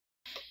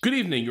Good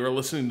evening. You are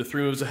listening to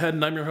Three Moves Ahead,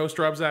 and I'm your host,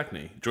 Rob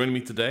Zachney. Joining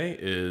me today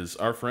is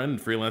our friend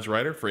and freelance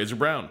writer, Fraser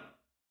Brown.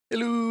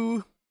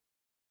 Hello.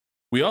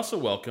 We also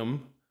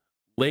welcome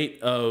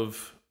late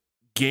of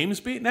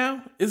GamesBeat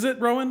now, is it,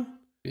 Rowan?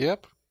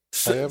 Yep.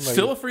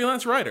 Still a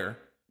freelance writer,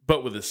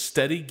 but with a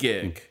steady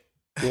gig.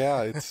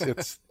 Yeah, it's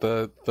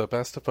the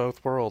best of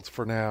both worlds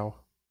for now.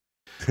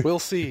 We'll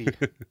see.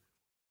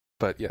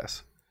 But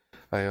yes,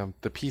 I am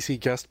the PC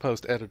guest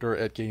post editor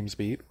at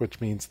GamesBeat,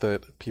 which means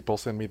that people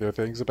send me their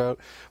things about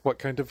what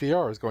kind of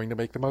VR is going to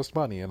make the most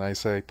money, and I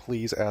say,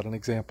 please add an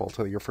example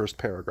to your first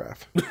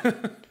paragraph.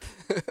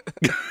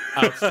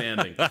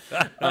 Outstanding.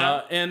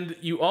 And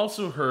you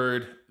also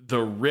heard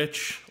the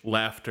rich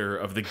laughter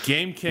of the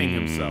Game King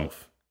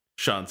himself,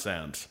 Sean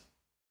Sands.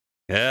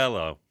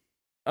 Hello.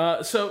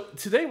 So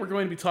today we're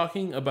going to be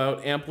talking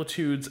about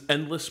Amplitude's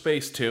Endless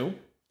Space 2.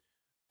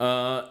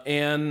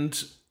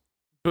 And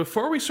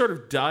before we sort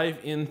of dive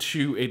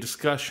into a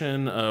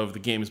discussion of the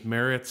game's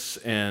merits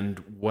and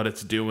what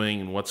it's doing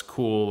and what's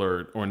cool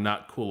or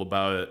not cool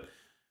about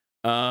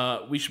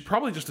it, we should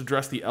probably just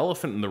address the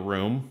elephant in the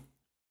room,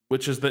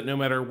 which is that no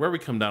matter where we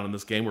come down in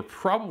this game, we're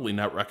probably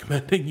not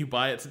recommending you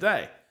buy it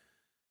today.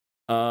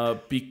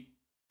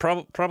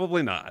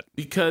 Probably not.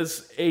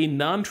 Because a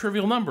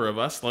non-trivial number of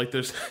us, like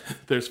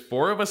there's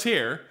four of us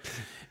here,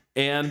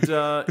 and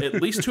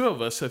at least two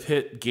of us have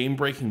hit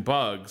game-breaking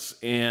bugs,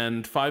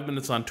 and 5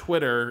 minutes on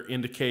Twitter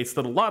indicates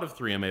that a lot of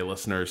 3MA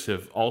listeners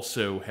have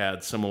also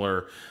had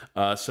similar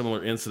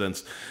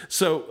incidents.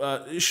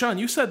 So, Sean,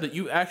 you said that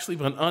you actually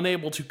been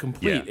unable to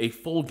complete a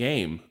full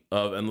game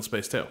of Endless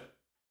Space 2.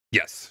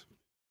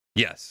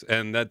 Yes,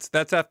 and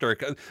that's after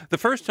the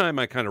first time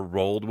I kind of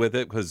rolled with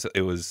it because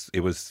it was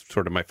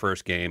sort of my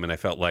first game, and I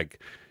felt like,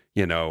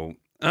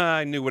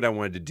 I knew what I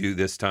wanted to do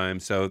this time,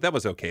 so that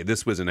was okay.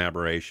 This was an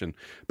aberration.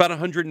 About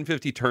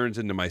 150 turns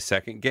into my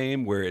second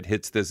game where it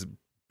hits this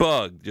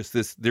bug,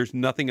 there's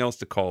nothing else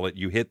to call it.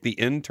 You hit the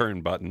end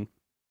turn button,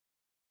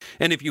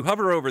 and if you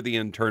hover over the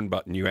end turn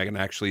button, you can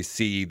actually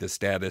see the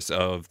status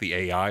of the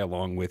AI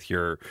along with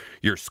your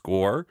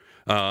score.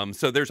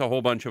 So there's a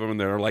whole bunch of them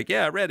that are like,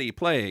 yeah, ready,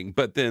 playing.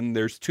 But then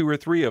there's 2 or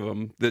 3 of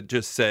them that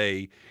just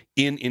say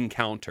in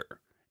encounter.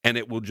 And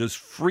it will just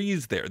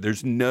freeze there.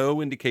 There's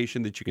no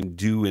indication that you can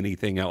do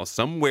anything else.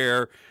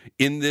 Somewhere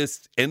in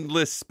this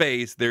endless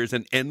space, there's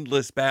an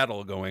endless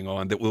battle going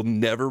on that will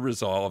never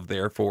resolve.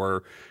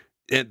 Therefore,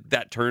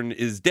 that turn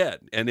is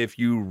dead. And if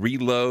you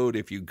reload,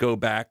 if you go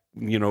back,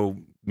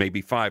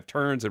 maybe 5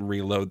 turns and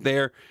reload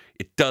there,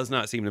 it does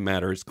not seem to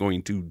matter. It's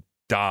going to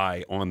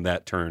die on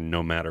that turn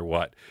no matter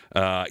what.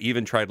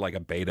 Even tried like a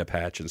beta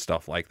patch and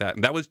stuff like that,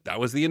 and that was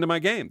the end of my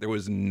game. There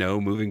was no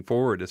moving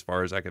forward as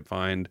far as I could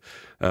find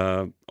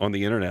on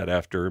the internet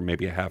after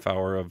maybe a half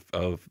hour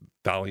of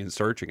valiant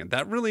searching, and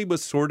that really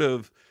was sort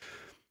of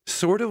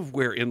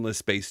where Endless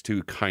Space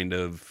 2 kind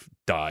of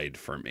died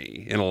for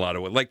me in a lot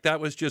of ways. Like,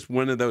 that was just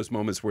one of those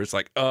moments where it's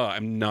like, oh,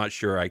 I'm not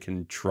sure I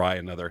can try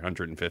another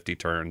 150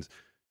 turns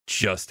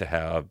just to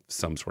have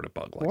some sort of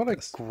bug like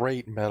this. What a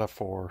great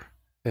metaphor.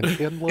 An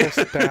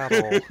endless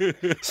battle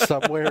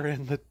somewhere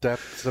in the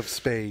depths of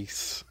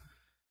space.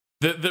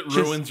 That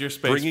ruins your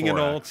space. Bringing 4X. It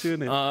all to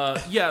an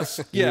end.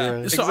 Yes. Yeah.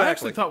 So Exactly. I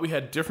actually thought we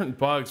had different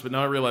bugs, but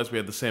now I realize we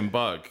had the same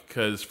bug.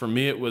 Because for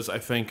me, it was, I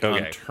think,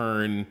 on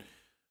turn...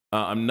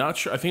 I'm not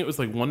sure. I think it was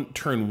like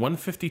turn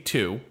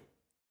 152.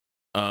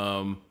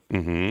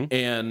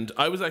 And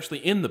I was actually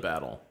in the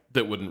battle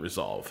that wouldn't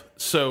resolve.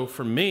 So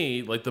for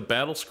me, like, the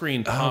battle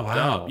screen popped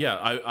up.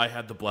 Yeah, I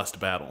had the blessed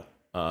battle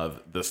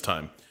this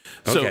time.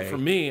 So for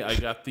me, I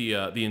got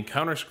the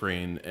encounter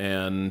screen,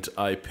 and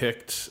I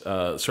picked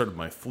sort of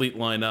my fleet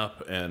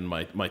lineup and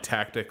my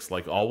tactics,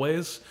 like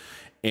always.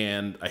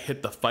 And I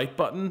hit the fight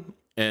button,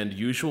 and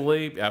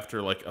usually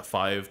after like a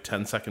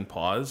 5-10 second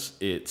pause,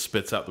 it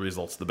spits out the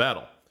results of the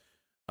battle.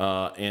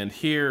 And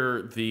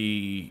here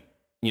the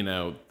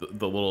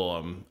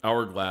little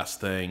hourglass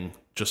thing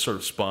just sort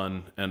of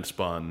spun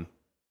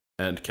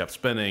and kept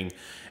spinning.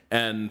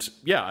 And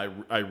yeah,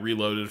 I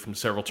reloaded from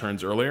several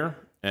turns earlier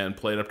and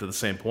played up to the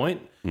same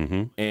point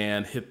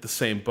and hit the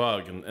same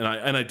bug. And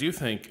I do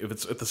think if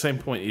it's at the same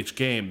point each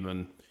game,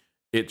 then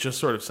it just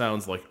sort of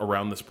sounds like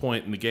around this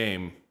point in the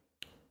game,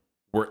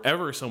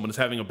 wherever someone is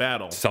having a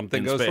battle, something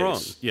in goes space, wrong.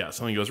 Yeah,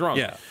 something goes wrong.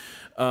 Yeah.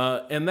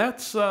 And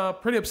that's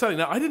pretty upsetting.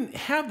 Now, I didn't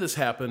have this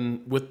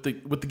happen with the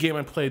game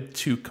I played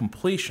to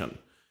completion.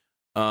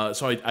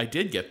 So I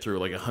did get through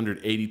like a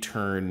 180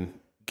 turn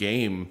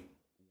game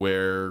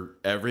where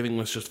everything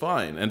was just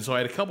fine. And so I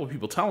had a couple of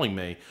people telling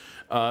me,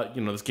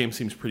 this game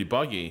seems pretty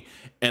buggy.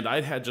 And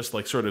I'd had just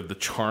like sort of the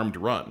charmed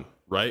run,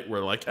 right?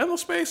 Where like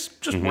Endless Space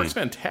just works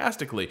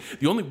fantastically.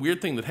 The only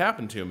weird thing that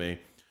happened to me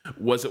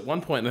was at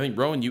one point, and I think,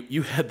 Rowan,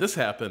 you had this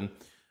happen.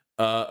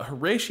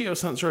 Horatio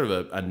sent sort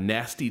of a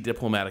nasty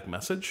diplomatic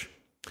message,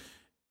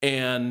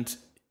 and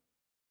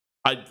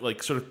I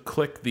like sort of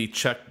click the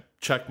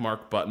check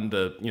mark button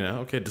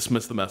to,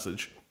 dismiss the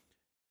message.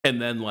 And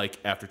then like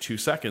after 2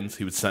 seconds,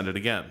 he would send it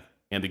again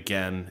and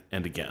again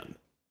and again.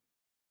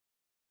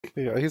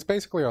 Yeah, he's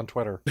basically on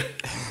Twitter.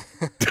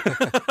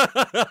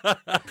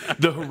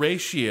 The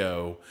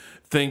Horatio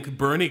think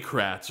Bernie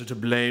Kratz are to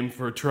blame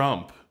for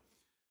Trump.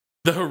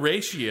 The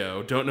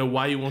Horatio don't know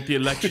why you won't the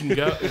election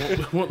go.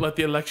 Won't let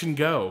the election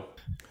go.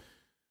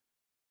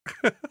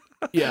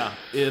 Yeah,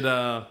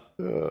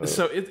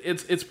 so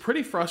it's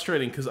pretty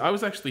frustrating because I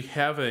was actually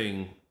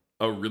having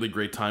a really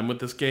great time with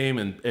this game,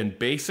 and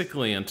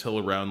basically until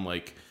around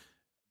like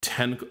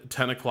 10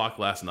 o'clock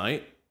last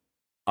night,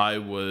 I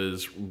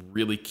was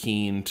really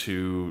keen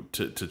to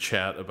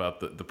chat about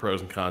the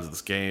pros and cons of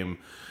this game.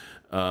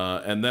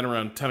 And then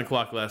around 10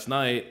 o'clock last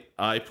night,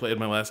 I played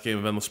my last game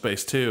of Endless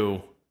Space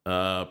 2,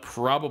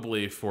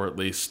 probably for at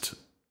least,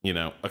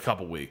 a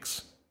couple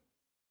weeks.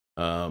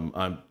 I'm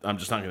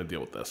just not going to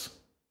deal with this.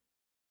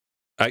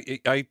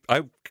 I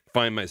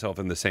find myself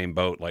in the same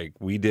boat. Like,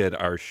 we did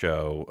our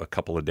show a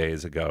couple of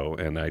days ago,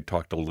 and I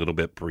talked a little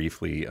bit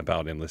briefly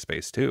about Endless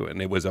Space 2,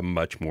 and it was a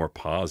much more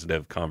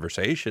positive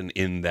conversation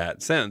in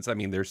that sense. I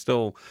mean, there's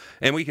still,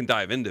 and we can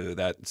dive into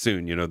that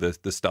soon,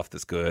 the stuff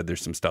that's good.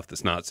 There's some stuff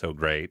that's not so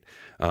great.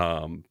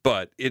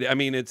 But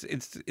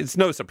it's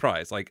no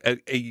surprise. Like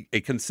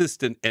a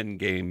consistent end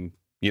game,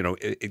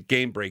 a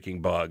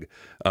game-breaking bug,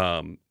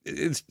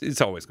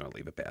 it's always going to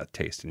leave a bad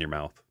taste in your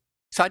mouth.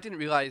 So I didn't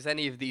realize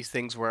any of these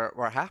things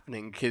were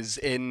happening because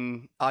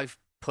I've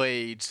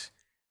played,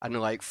 I don't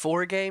know, like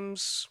 4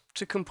 games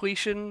to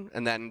completion,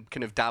 and then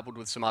kind of dabbled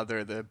with some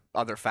the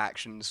other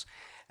factions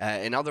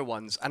in other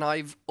ones, and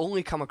I've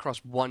only come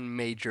across one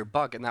major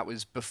bug, and that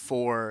was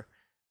before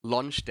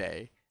launch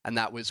day, and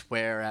that was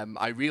where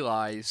I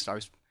realized I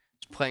was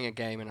playing a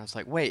game, and I was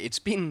like, wait, it's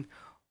been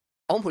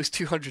almost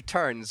 200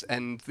 turns,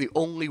 and the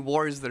only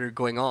wars that are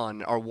going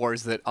on are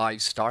wars that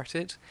I've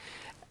started.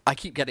 I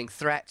keep getting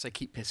threats, I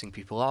keep pissing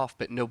people off,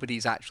 but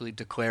nobody's actually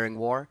declaring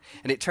war.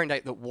 And it turned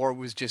out that war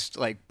was just,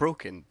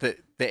 broken, that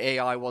the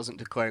AI wasn't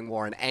declaring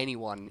war on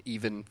anyone,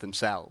 even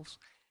themselves.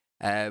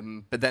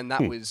 But then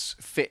that was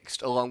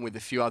fixed along with a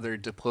few other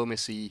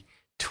diplomacy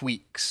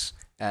tweaks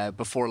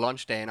before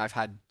launch day, and I've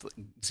had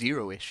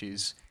 0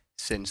 issues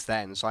since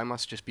then, so I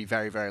must just be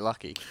very, very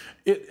lucky.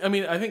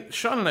 I think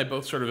Sean and I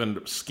both sort of ended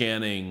up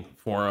scanning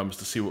forums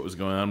to see what was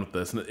going on with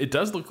this, and it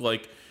does look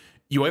like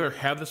you either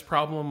have this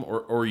problem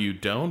or you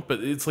don't,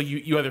 but it's like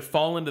you either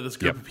fall into this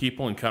group of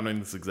people encountering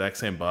this exact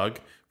same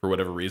bug for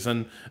whatever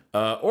reason,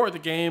 or the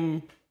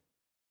game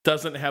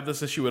doesn't have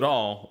this issue at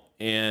all,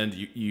 and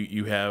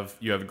you have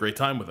a great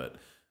time with it.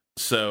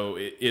 So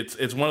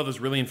it's one of those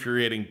really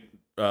infuriating,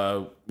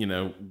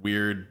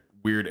 weird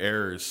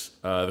errors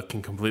that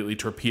can completely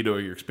torpedo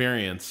your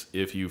experience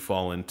if you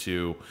fall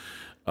into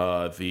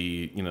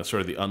the sort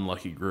of the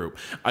unlucky group.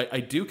 I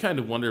do kind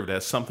of wonder if it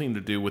has something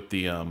to do with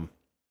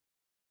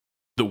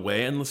the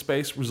way Endless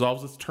Space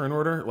resolves its turn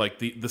order. Like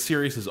the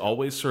series has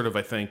always sort of,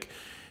 I think,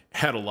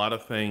 had a lot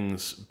of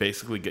things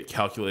basically get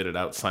calculated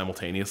out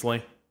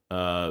simultaneously,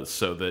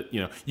 so that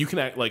you can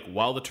act like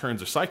while the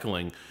turns are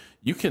cycling,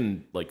 you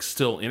can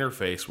still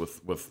interface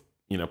with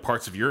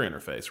parts of your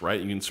interface,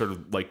 right? You can sort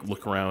of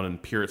look around and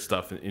peer at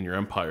stuff in your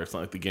empire. It's not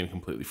like the game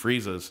completely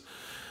freezes.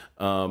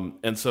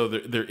 And so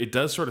there it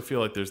does sort of feel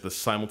like there's this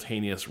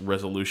simultaneous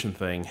resolution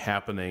thing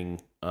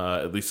happening,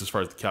 at least as far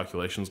as the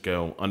calculations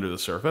go, under the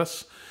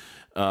surface.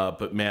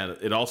 But man,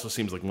 it also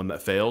seems like when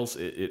that fails,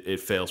 it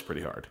fails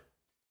pretty hard.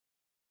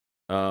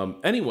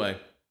 Anyway,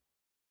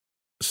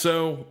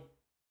 so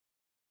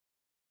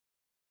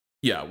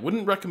yeah,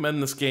 wouldn't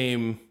recommend this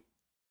game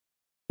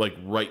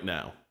right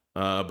now.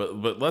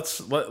 But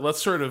let's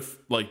sort of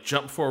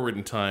jump forward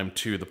in time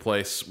to the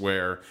place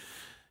where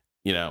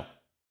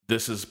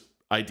this has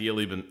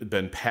ideally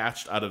been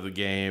patched out of the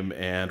game,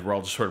 and we're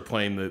all just sort of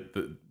playing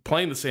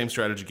the same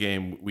strategy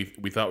game we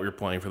thought we were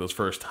playing for those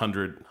first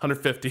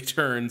 150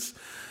 turns,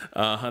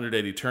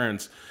 180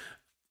 turns.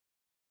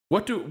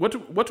 What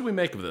do we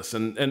make of this?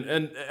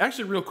 And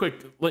actually, real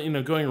quick,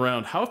 going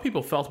around, how have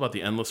people felt about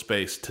the Endless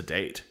Space to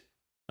date,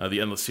 the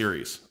Endless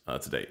series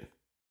to date?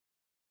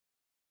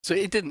 So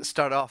it didn't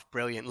start off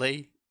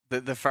brilliantly.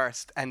 The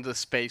first Endless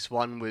Space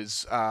one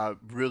was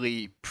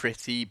really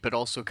pretty, but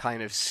also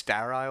kind of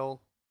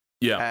sterile.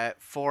 Yeah.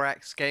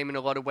 4X game in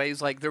a lot of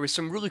ways. There was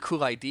some really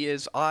cool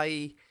ideas.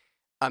 I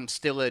am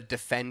still a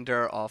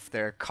defender of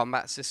their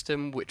combat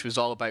system, which was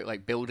all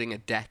about building a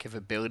deck of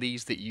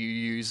abilities that you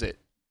use at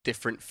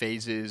different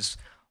phases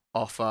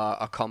of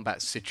a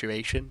combat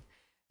situation.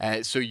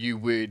 So you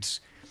would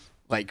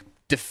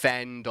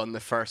defend on the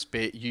first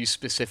bit, use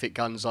specific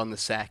guns on the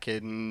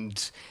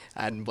second,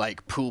 and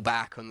pull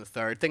back on the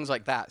third, things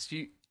like that.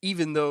 So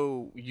even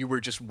though you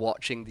were just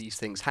watching these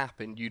things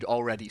happen, you'd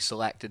already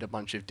selected a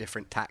bunch of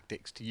different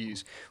tactics to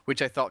use,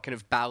 which I thought kind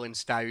of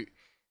balanced out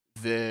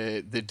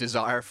the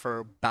desire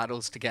for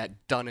battles to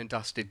get done and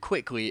dusted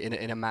quickly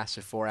in a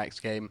massive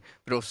 4X game,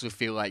 but also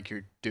feel like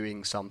you're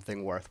doing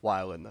something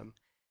worthwhile in them.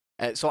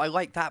 So I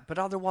like that, but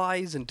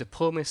otherwise, and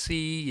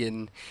diplomacy,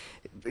 and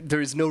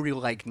there's no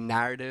real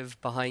narrative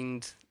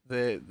behind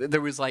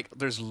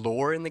there's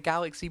lore in the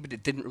galaxy, but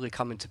it didn't really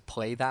come into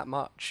play that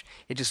much.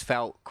 It just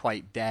felt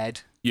quite dead.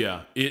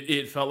 Yeah,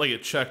 it felt like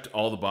it checked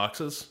all the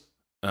boxes,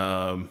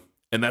 and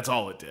that's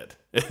all it did,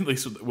 at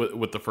least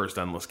with the first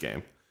Endless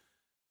game.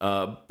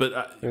 But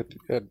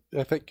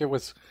I think it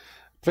was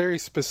very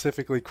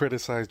specifically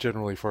criticized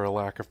generally for a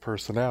lack of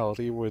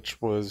personality,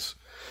 which was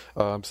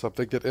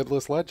something that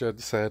Endless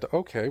Legend said,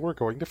 okay, we're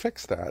going to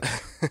fix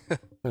that.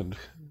 And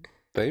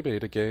they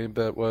made a game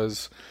that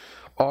was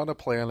on a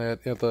planet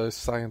in the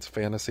science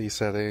fantasy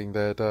setting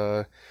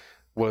that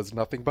was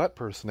nothing but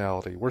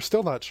personality. We're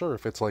still not sure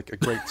if it's like a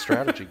great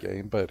strategy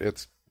game, but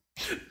it's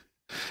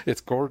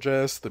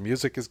gorgeous, the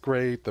music is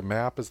great, the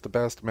map is the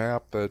best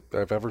map that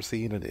I've ever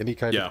seen in any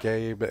kind of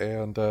game,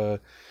 and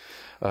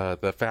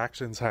the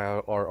factions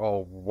are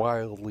all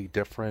wildly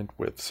different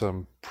with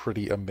some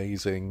pretty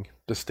amazing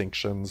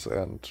distinctions,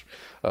 and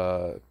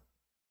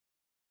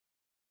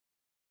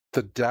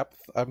the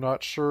depth, I'm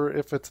not sure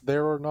if it's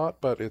there or not,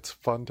 but it's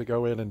fun to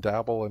go in and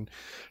dabble and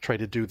try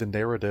to do the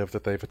narrative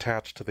that they've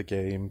attached to the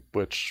game,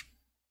 which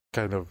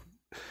kind of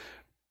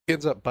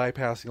ends up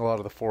bypassing a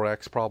lot of the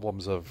 4X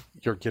problems of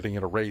you're getting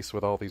in a race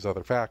with all these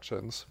other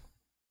factions.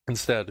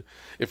 Instead,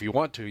 if you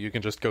want to, you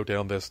can just go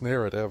down this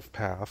narrative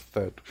path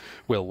that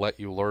will let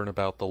you learn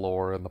about the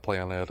lore and the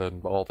planet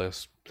and all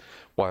this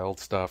wild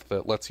stuff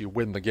that lets you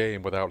win the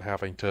game without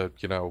having to,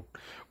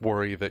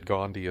 worry that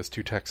Gandhi is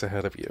 2 techs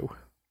ahead of you.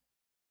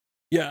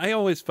 Yeah, I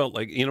always felt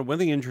like, one of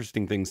the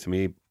interesting things to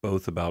me,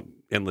 both about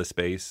Endless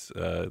Space,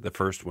 the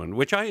first one,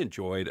 which I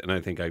enjoyed, and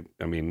I think I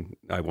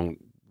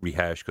won't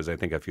rehash because I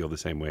think I feel the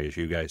same way as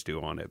you guys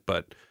do on it.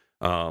 But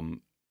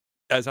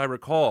as I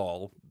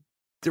recall,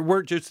 there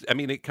were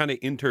it kind of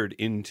entered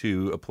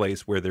into a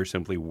place where there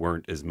simply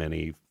weren't as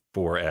many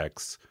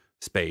 4X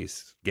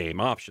space game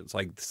options.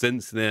 Like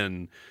since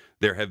then,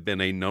 there have been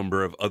a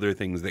number of other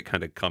things that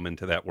kind of come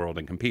into that world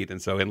and compete.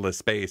 And so Endless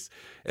Space,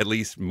 at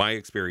least my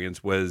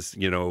experience was,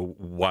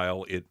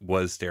 while it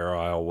was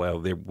sterile, while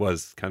there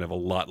was kind of a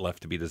lot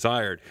left to be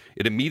desired,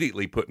 it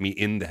immediately put me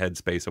in the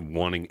headspace of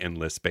wanting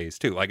Endless Space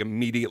too. Like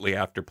immediately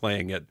after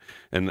playing it,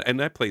 and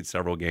I played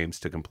several games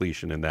to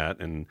completion in that,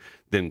 and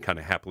then kind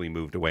of happily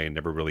moved away and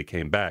never really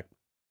came back.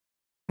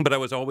 But I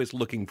was always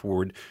looking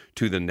forward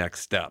to the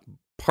next step,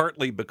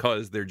 partly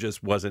because there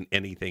just wasn't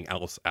anything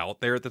else out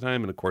there at the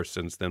time. And of course,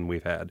 since then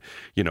we've had,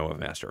 a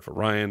Master of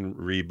Orion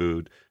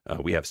reboot.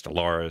 We have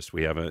Stellaris.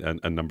 We have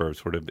a number of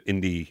sort of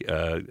indie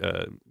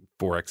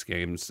 4X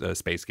games,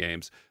 space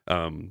games.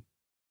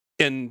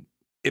 And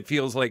it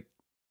feels like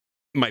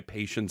my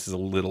patience is a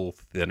little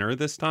thinner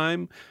this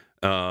time.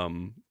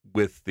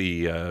 With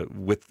the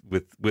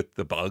with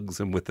the bugs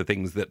and with the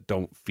things that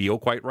don't feel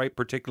quite right,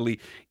 particularly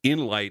in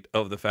light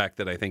of the fact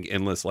that I think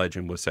Endless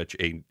Legend was such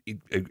a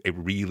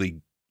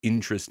really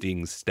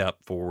interesting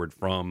step forward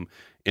from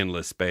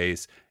Endless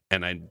Space,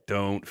 and I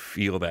don't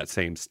feel that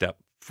same step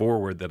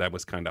forward that I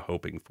was kind of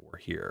hoping for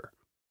here.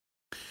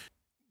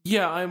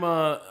 Yeah,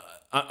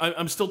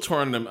 I'm still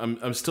torn.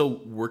 I'm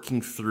still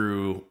working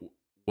through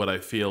what I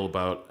feel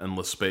about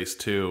Endless Space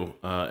 2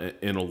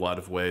 in a lot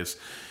of ways.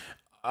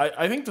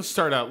 I think to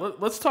start out,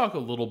 let's talk a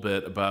little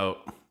bit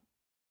about,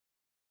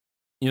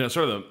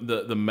 sort of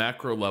the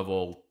macro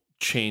level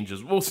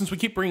changes. Well, since we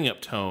keep bringing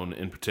up tone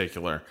in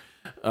particular,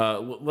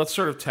 let's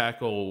sort of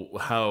tackle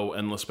how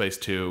Endless Space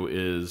 2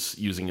 is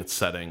using its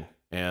setting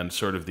and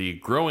sort of the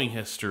growing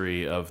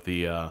history of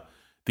the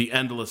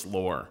endless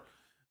lore.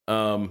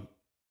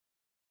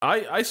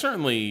 I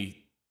certainly...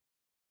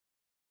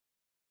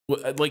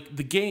 Like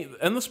the game,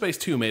 Endless Space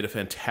 2 made a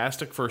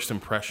fantastic first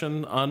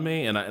impression on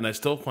me, and I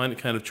still find it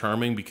kind of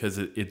charming because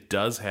it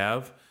does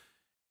have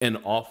an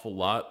awful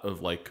lot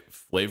of like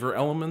flavor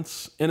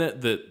elements in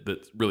it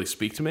that really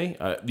speak to me.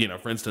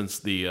 For instance,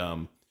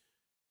 the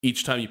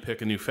each time you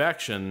pick a new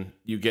faction,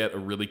 you get a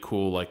really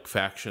cool like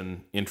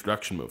faction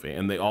introduction movie,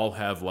 and they all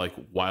have like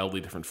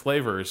wildly different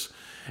flavors,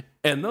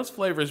 and those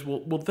flavors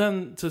will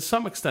then to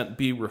some extent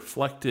be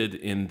reflected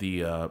in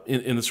the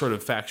in the sort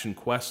of faction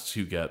quests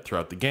you get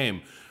throughout the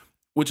game,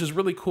 which is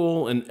really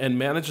cool and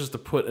manages to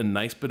put a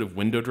nice bit of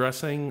window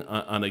dressing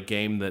on a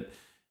game that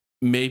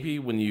maybe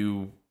when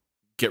you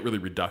get really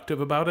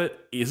reductive about it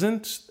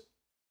isn't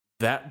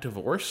that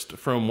divorced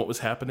from what was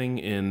happening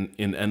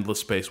in Endless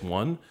Space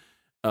 1.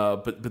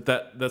 But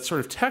that sort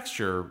of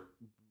texture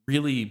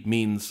really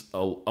means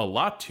a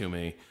lot to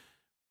me.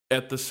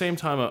 At the same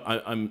time,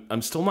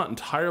 I'm still not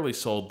entirely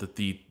sold that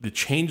the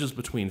changes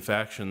between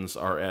factions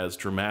are as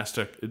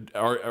dramatic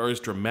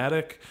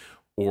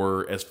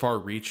or as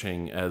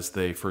far-reaching as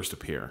they first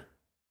appear.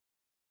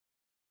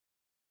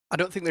 I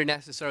don't think they're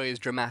necessarily as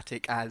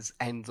dramatic as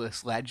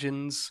Endless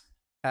Legends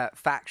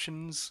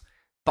factions,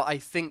 but I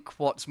think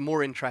what's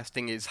more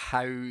interesting is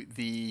how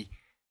the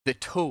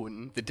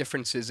tone, the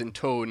differences in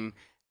tone,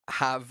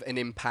 have an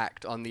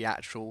impact on the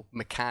actual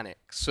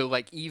mechanics. So,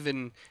 like,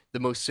 even the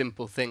most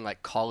simple thing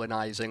like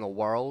colonizing a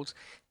world,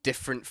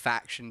 different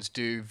factions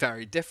do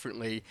very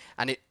differently,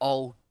 and it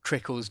all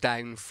trickles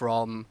down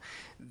from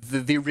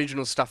the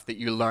original stuff that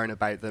you learn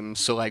about them.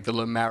 So like the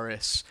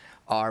Lumeris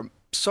are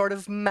sort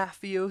of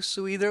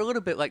mafioso-y. They're a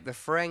little bit like the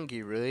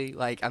Ferengi, really,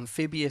 like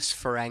amphibious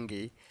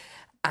Ferengi.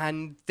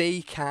 And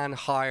they can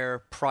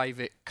hire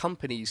private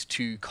companies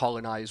to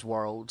colonize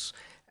worlds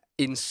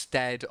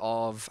instead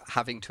of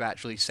having to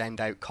actually send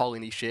out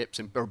colony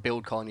ships or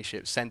build colony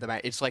ships, send them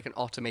out, it's like an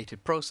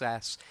automated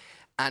process,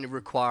 and it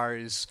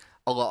requires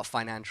a lot of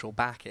financial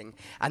backing.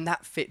 And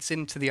that fits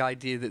into the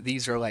idea that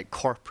these are like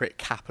corporate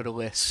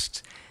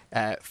capitalist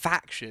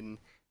faction,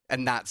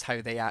 and that's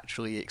how they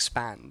actually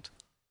expand.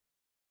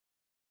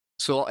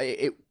 So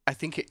I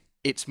think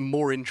it's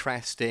more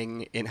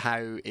interesting in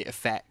how it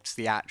affects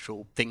the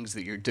actual things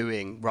that you're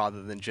doing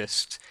rather than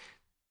just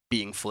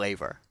being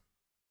flavor.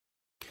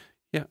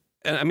 Yeah.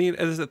 And I mean,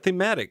 as a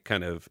thematic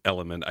kind of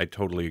element, I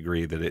totally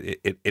agree that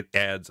it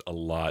adds a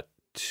lot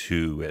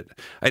to it.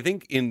 I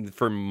think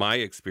from my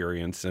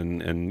experience,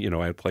 and you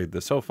know, I played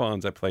the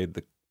Sophons, I played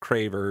the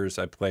Cravers,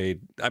 I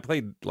played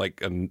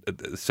like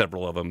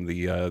several of them,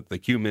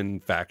 the human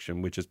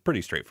faction, which is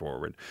pretty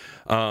straightforward.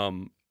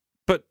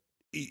 But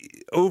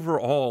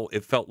overall,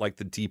 it felt like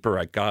the deeper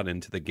I got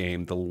into the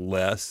game, the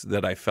less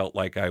that I felt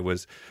like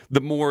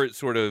the more it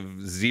sort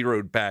of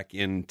zeroed back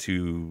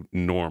into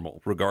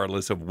normal,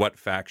 regardless of what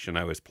faction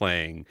I was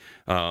playing.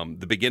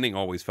 The beginning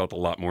always felt a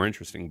lot more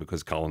interesting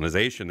because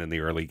colonization in the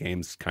early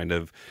games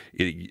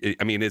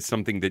it's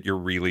something that you're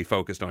really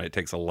focused on. It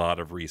takes a lot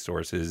of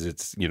resources.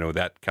 It's, you know,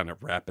 that kind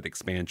of rapid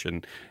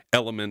expansion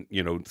element,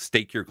 you know,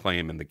 stake your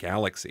claim in the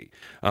galaxy.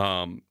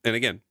 And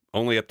again,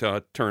 only up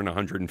to turn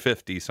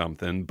 150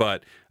 something,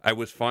 but I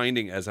was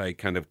finding as I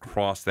kind of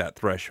crossed that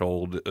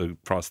threshold,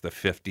 across the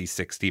 50,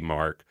 60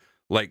 mark,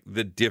 like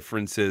the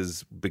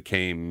differences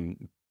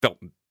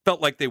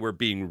felt like they were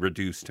being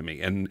reduced to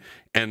me.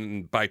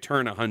 And by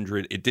turn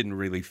 100, it didn't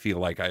really feel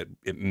like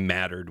it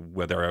mattered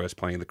whether I was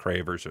playing the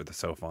Cravers or the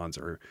Sophons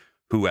or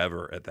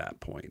whoever at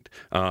that point,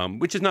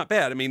 which is not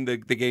bad. I mean, the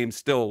game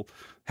still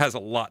has a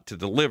lot to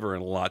deliver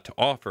and a lot to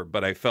offer,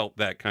 but I felt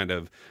that kind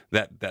of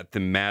that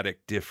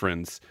thematic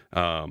difference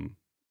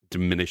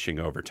diminishing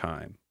over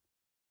time.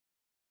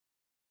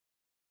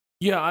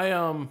 Yeah,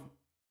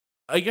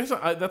 I guess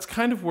that's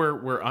kind of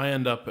where I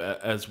end up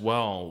as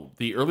well.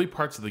 The early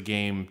parts of the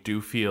game do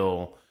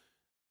feel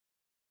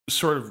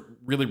sort of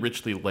really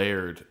richly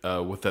layered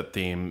with that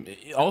theme.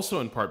 Also,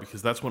 in part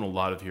because that's when a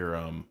lot of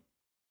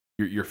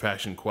your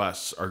faction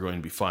quests are going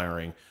to be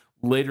firing.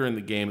 Later in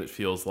the game, it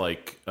feels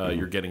like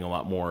you're getting a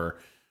lot more,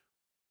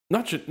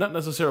 not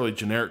necessarily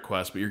generic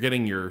quests, but you're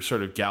getting your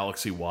sort of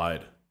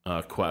galaxy-wide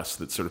quests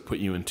that sort of put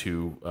you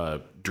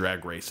into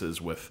drag races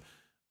with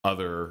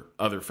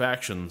other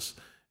factions.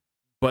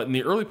 But in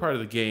the early part of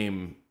the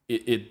game,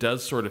 it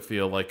does sort of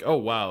feel like, oh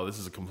wow, this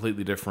is a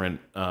completely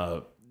different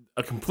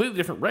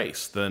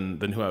race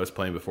than who I was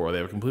playing before. They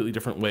have a completely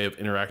different way of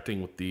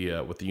interacting with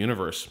the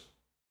universe.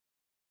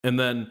 And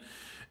then,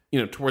 you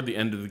know, toward the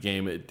end of the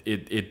game,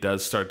 it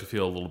does start to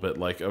feel a little bit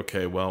like,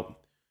 okay, well,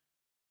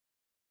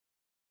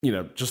 you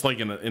know, just like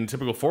in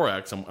typical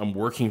 4X, I'm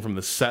working from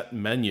the set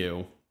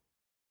menu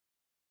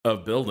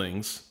of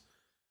buildings,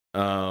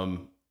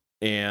 and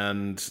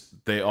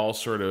they all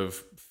sort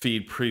of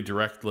feed pretty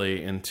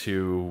directly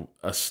into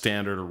a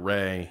standard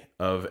array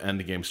of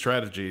end-game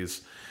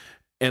strategies,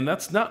 and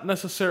that's not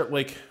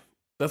necessarily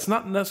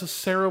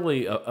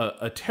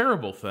a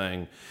terrible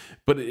thing,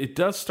 but it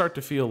does start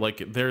to feel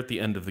like there at the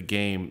end of the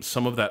game,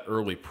 some of that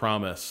early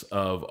promise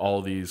of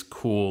all these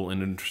cool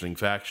and interesting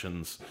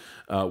factions,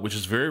 which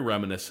is very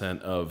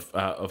reminiscent of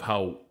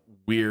how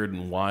weird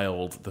and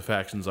wild the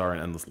factions are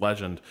in Endless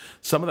Legend.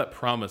 Some of that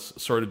promise,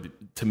 sort of,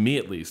 to me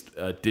at least,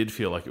 did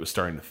feel like it was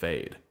starting to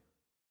fade.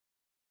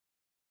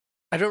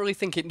 I don't really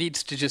think it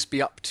needs to just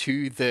be up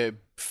to the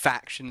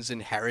factions'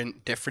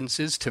 inherent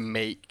differences to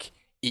make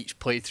each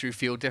playthrough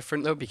feel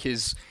different, though,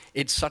 because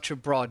it's such a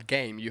broad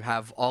game. You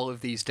have all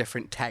of these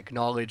different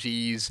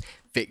technologies,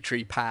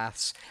 victory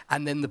paths,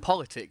 and then the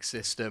politics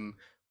system,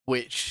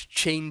 which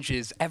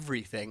changes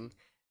everything.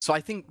 So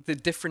I think the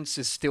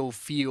differences still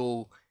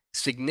feel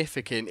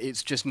significant.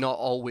 It's just not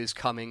always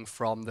coming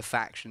from the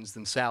factions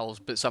themselves,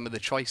 but some of the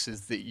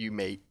choices that you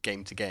make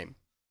game to game.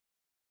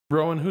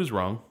 Rowan, who's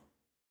wrong?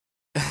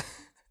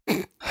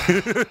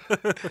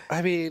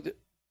 I mean,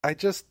 I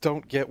just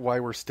don't get why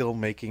we're still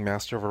making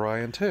Master of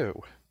Orion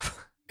 2.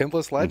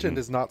 Endless Legend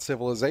is not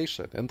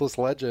Civilization. Endless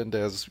Legend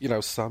is, you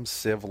know, some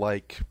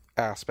Civ-like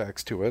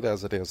aspects to it,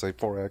 as it is a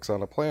 4X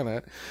on a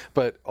planet,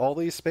 but all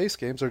these space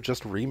games are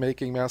just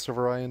remaking Master of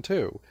Orion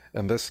 2.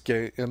 And this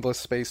game, Endless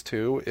Space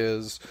 2,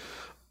 is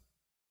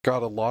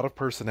got a lot of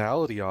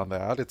personality on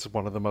that. It's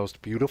one of the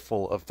most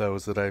beautiful of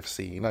those that I've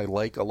seen. I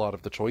like a lot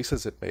of the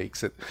choices it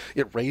makes. It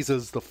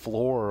raises the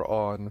floor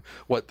on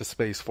what the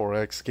Space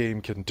 4X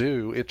game can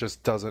do. It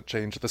just doesn't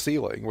change the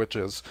ceiling, which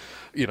is,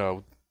 you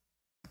know,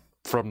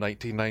 from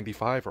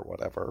 1995 or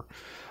whatever.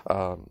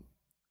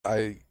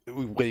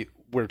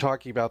 We're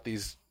talking about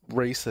these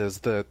races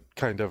that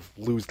kind of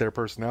lose their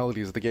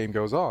personality as the game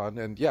goes on,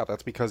 and yeah,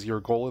 that's because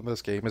your goal in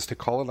this game is to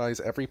colonize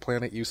every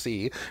planet you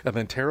see and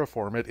then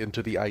terraform it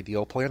into the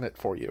ideal planet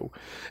for you.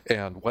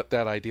 And what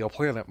that ideal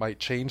planet might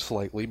change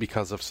slightly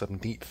because of some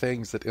neat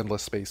things that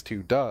Endless Space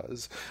 2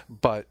 does,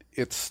 but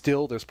it's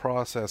still this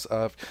process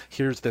of,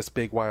 here's this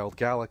big wild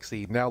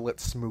galaxy, now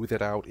let's smooth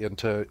it out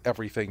into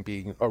everything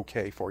being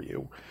okay for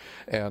you.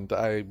 And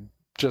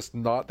just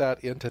not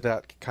that into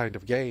that kind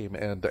of game.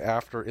 And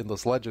after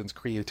Endless Legends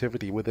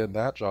creativity within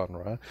that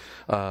genre,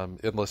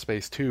 Endless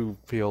Space 2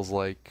 feels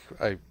like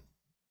I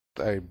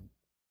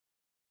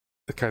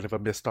kind of a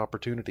missed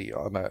opportunity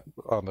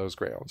on those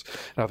grounds.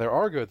 Now there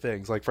are good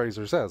things, like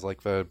Fraser says,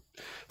 like the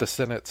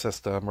Senate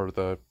system or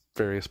the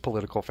various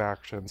political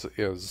factions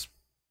is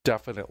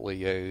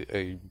definitely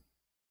a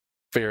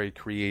very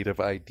creative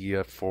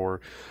idea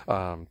for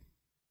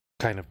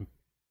kind of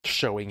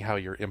showing how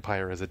your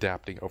empire is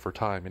adapting over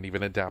time, and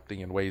even adapting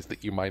in ways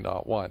that you might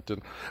not want.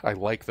 And I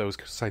like those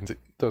kinds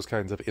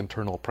of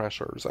internal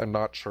pressures. I'm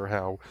not sure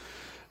how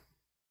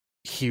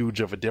huge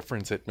of a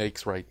difference it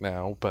makes right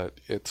now, but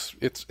it's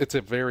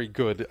a very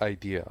good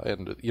idea.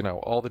 And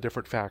all the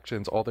different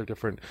factions, all their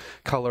different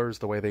colors,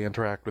 the way they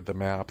interact with the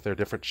map, their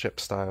different ship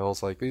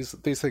styles, like these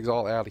things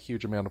all add a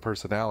huge amount of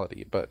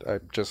personality. But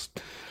I'm just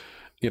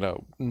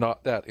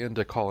not that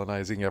into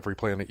colonizing every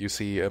planet you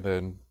see and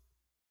then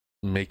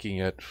making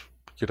it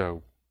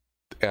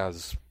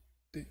as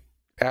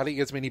adding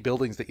as many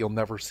buildings that you'll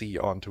never see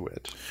onto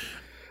it.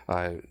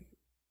 I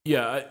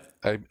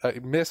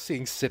miss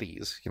seeing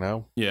cities,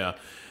 Yeah.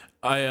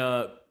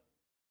 I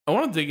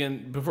want to dig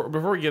in before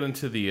we get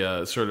into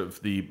the sort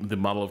of the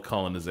model of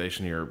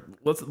colonization here.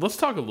 Let's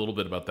talk a little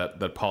bit about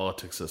that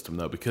politics system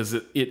though, because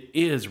it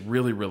is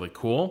really, really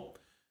cool.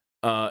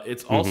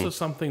 It's also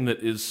something that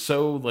is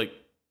so like,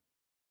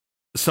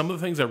 some of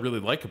the things I really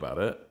like about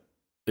it,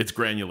 its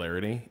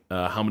granularity,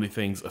 how many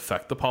things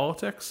affect the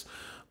politics,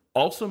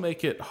 also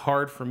make it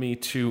hard for me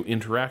to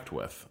interact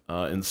with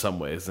in some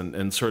ways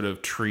and sort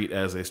of treat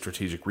as a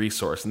strategic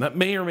resource. And that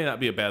may or may not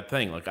be a bad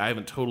thing. Like, I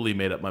haven't totally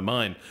made up my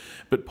mind,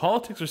 but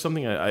politics are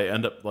something I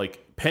end up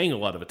like paying a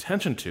lot of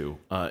attention to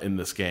in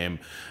this game.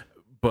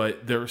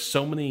 But there are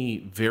so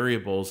many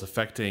variables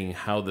affecting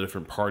how the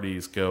different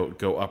parties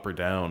go up or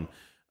down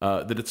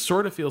that it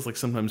sort of feels like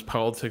sometimes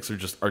politics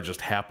are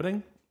just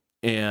happening,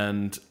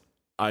 and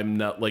I'm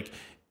not like,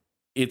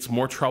 it's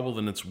more trouble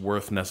than it's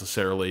worth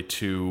necessarily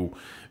to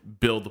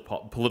build the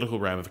political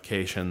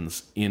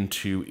ramifications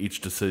into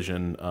each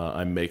decision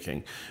I'm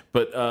making.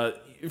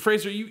 But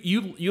Fraser,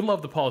 you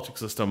love the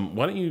politics system.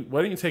 Why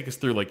don't you take us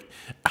through, like,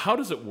 how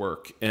does it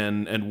work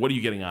and what are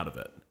you getting out of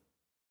it?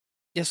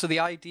 Yeah, so the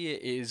idea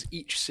is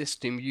each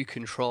system you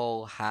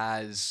control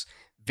has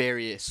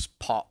various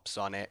pops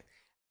on it,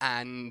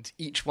 and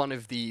each one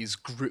of these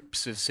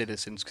groups of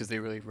citizens, because they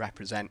really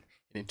represent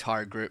an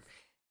entire group,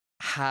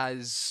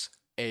 has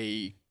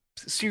a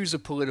series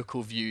of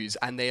political views,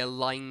 and they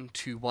align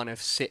to one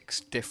of 6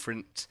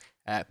 different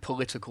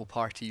political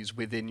parties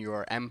within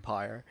your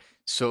empire.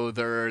 So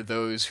there are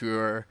those who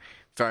are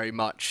very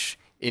much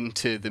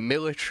into the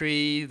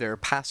military, there are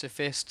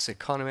pacifists,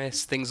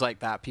 economists, things like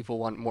that. People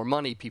want more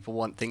money, people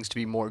want things to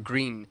be more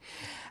green.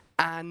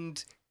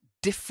 And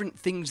different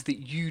things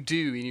that you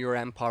do in your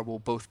empire will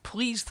both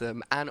please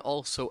them and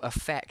also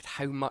affect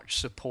how much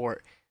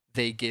support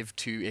they give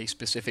to a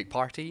specific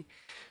party.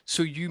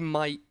 So you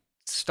might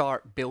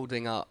start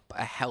building up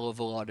a hell of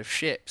a lot of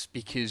ships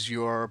because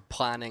you're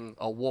planning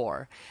a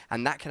war,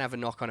 and that can have a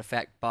knock-on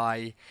effect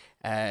by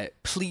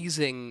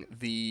pleasing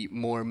the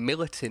more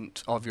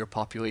militant of your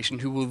population,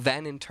 who will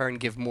then in turn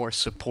give more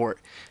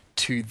support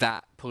to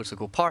that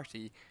political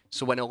party.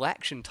 So when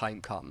election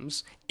time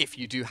comes, if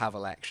you do have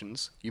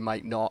elections, you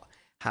might not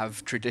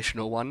have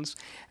traditional ones,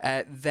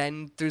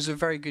 then there's a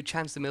very good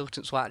chance the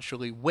militants will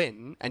actually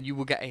win, and you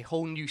will get a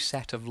whole new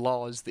set of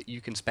laws that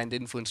you can spend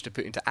influence to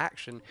put into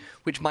action,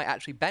 which might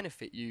actually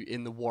benefit you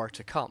in the war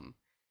to come.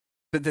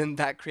 But then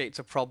that creates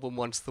a problem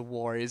once the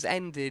war is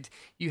ended.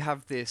 You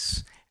have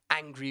this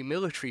angry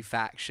military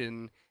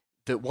faction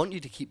that want you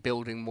to keep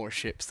building more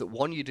ships, that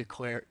want you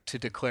to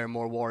declare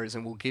more wars,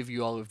 and will give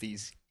you all of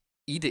these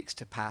edicts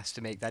to pass to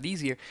make that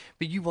easier,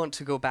 but you want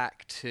to go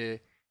back to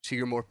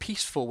your more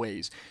peaceful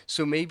ways.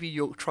 So maybe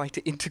you'll try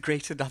to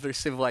integrate another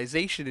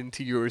civilization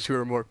into yours who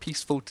are more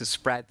peaceful to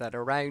spread that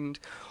around,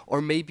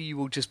 or maybe you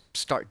will just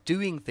start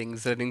doing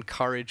things that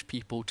encourage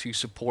people to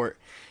support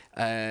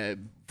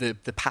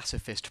the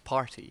pacifist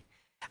party.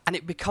 And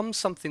it becomes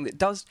something that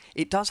does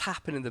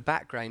happen in the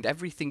background.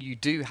 Everything you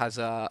do has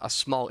a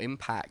small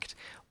impact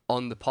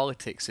on the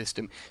politics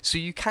system. So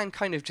you can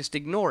kind of just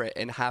ignore it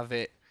and have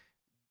it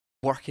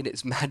working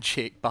its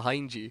magic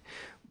behind you.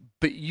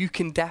 But you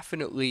can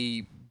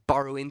definitely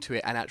burrow into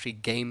it and actually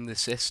game the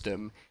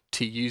system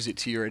to use it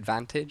to your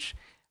advantage.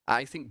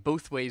 I think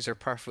both ways are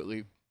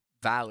perfectly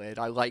valid.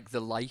 I like the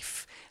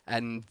life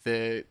and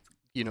the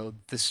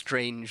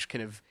strange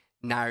kind of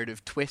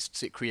narrative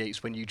twists it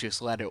creates when you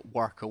just let it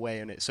work away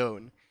on its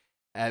own.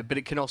 But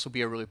it can also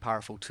be a really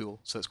powerful tool,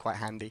 so it's quite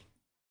handy.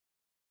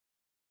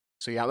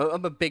 So yeah,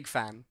 I'm a big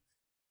fan.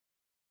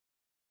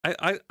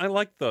 I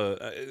like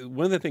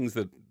one of the things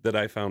that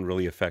I found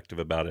really effective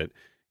about it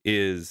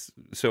is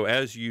so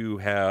as you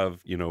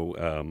have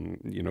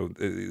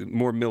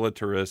more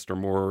militarist or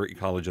more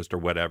ecologist or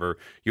whatever,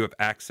 you have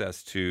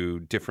access to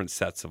different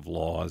sets of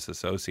laws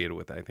associated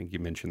with it. I think you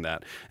mentioned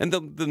that. And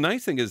the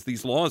nice thing is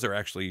these laws are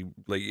actually,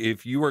 like,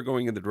 if you are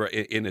going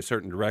in a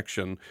certain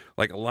direction,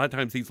 like a lot of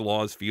times these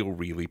laws feel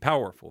really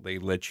powerful. They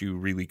let you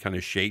really kind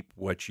of shape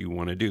what you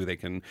want to do. They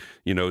can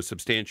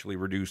substantially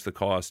reduce the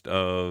cost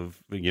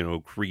of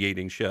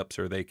creating ships,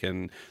 or they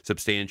can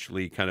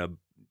substantially kind of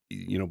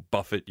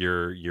buffet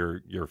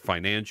your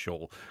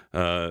financial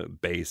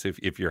base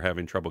if you're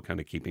having trouble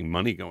kind of keeping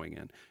money going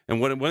in. And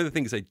one of the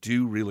things I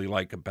do really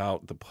like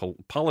about the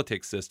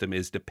politics system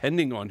is,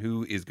 depending on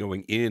who is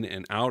going in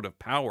and out of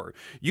power,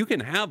 you can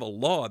have a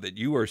law that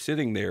you are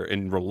sitting there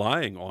and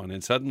relying on,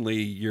 and suddenly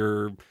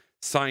your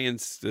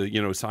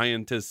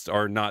scientists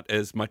are not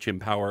as much in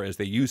power as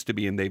they used to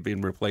be, and they've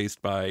been replaced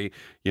by,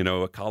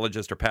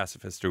 ecologists or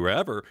pacifists or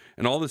whoever.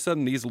 And all of a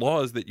sudden, these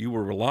laws that you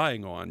were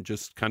relying on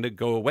just kind of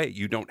go away.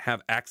 You don't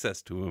have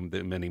access to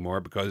them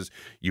anymore because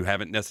you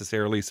haven't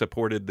necessarily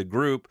supported the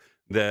group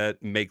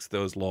that makes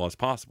those laws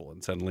possible.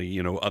 And suddenly,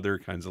 other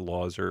kinds of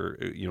laws are,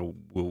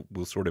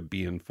 will sort of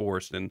be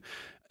enforced. And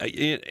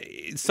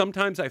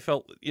sometimes I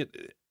felt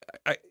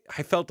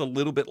I felt a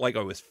little bit like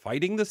I was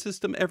fighting the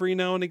system every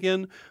now and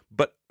again,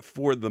 but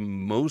for the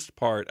most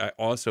part, I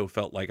also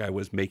felt like I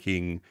was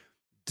making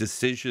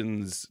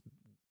decisions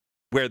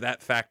where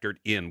that factored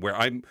in,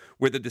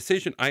 where the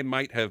decision I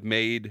might have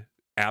made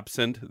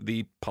absent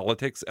the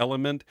politics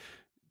element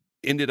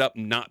ended up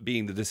not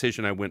being the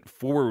decision I went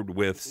forward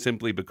with,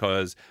 simply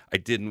because I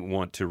didn't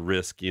want to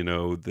risk,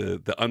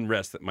 the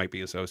unrest that might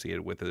be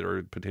associated with it,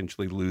 or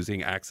potentially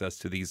losing access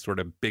to these sort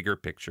of bigger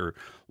picture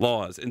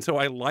laws. And so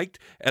I liked,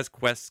 as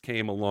quests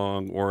came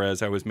along, or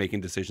as I was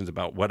making decisions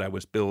about what I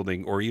was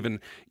building, or even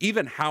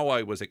how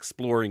I was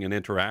exploring and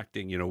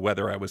interacting,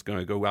 whether I was going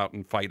to go out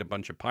and fight a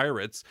bunch of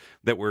pirates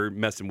that were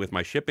messing with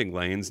my shipping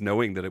lanes,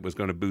 knowing that it was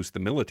going to boost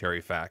the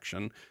military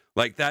faction,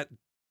 like that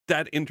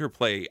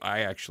interplay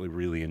I actually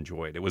really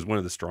enjoyed. It was one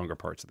of the stronger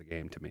parts of the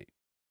game to me.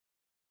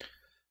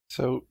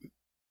 So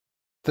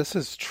this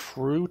is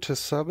true to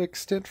some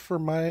extent for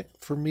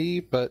me,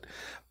 but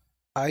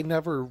I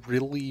never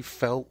really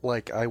felt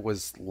like I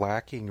was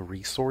lacking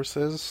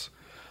resources.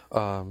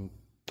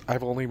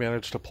 I've only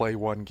managed to play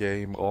one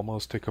game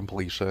almost to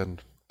completion,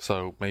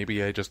 so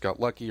maybe I just got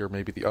lucky, or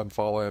maybe the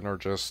Unfallen are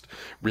just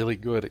really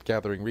good at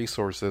gathering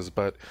resources,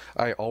 but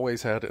I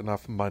always had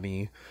enough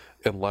money,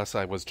 unless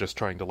I was just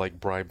trying to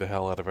bribe the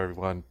hell out of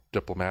everyone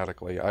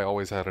diplomatically. I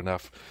always had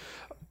enough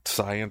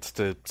science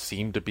to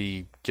seem to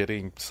be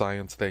getting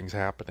science things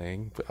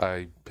happening.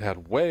 I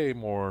had way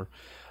more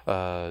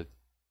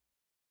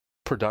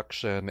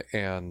production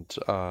and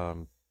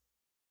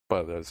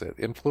what is it?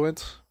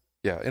 Influence?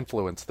 Yeah,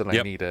 influence than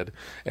I needed.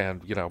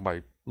 And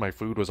my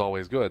food was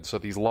always good. So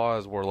these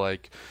laws were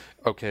like,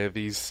 okay,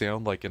 these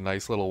sound like a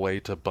nice little way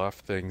to buff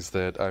things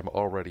that I'm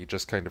already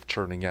just kind of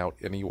churning out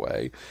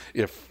anyway.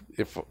 If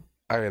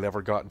I had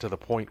ever gotten to the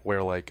point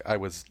where I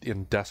was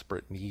in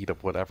desperate need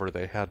of whatever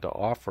they had to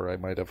offer, I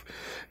might have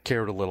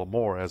cared a little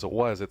more. As it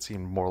was, it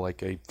seemed more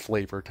like a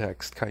flavor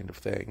text kind of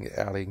thing,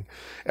 adding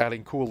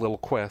cool little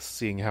quests,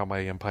 seeing how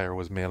my empire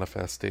was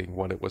manifesting,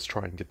 what it was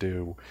trying to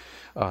do.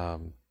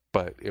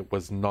 But it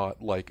was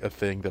not like a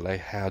thing that I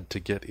had to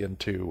get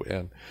into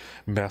and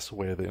mess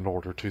with in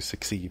order to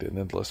succeed in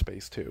Endless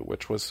Space 2,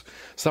 which was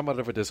somewhat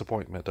of a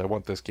disappointment. I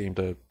want this game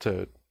to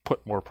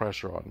put more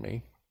pressure on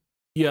me.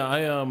 Yeah,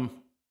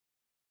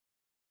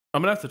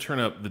 I'm gonna have to turn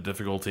up the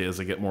difficulty as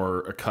I get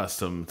more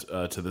accustomed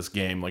to this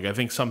game. I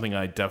think something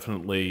I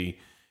definitely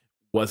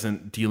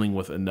wasn't dealing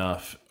with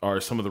enough are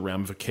some of the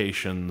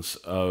ramifications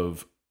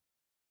of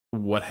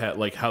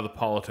how the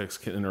politics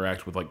can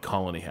interact with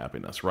colony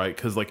happiness, right?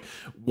 Because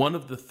one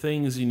of the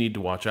things you need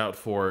to watch out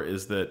for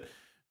is that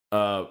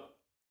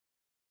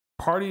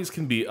parties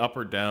can be up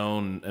or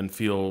down and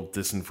feel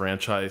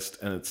disenfranchised,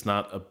 and it's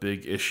not a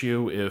big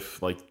issue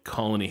if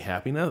colony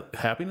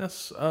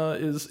happiness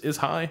is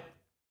high.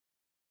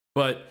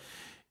 But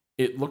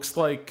it looks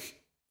like,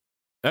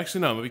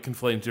 actually no, maybe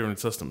conflating different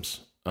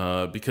systems,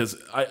 because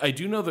I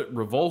do know that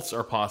revolts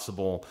are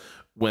possible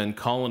when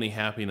colony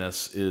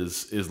happiness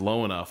is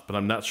low enough, but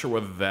I'm not sure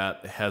whether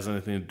that has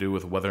anything to do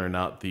with whether or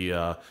not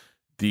the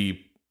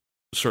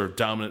sort of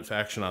dominant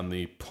faction on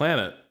the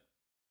planet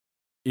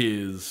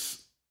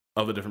is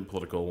of a different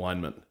political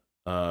alignment.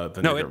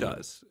 No, it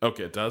does.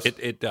 Okay, it does?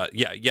 It does.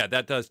 Yeah,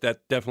 that does.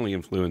 That definitely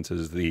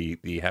influences the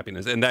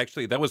happiness. And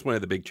actually, that was one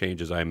of the big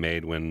changes I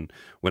made when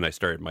I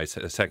started my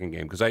second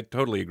game, because I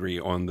totally agree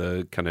on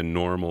the kind of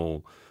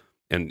normal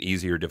and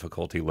easier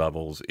difficulty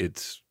levels.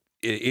 It's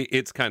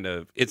kind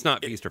of, it's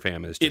not feast or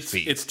famine. It's just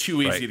feast. It's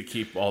too easy to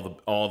keep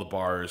all the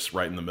bars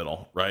right in the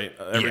middle, right?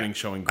 Everything's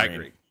showing green. I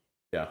agree.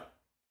 Yeah,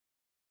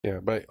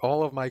 but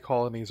all of my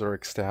colonies are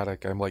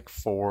ecstatic. I'm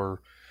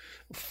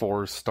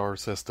four star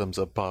systems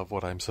above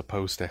what I'm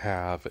supposed to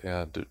have,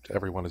 and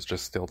everyone is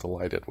just still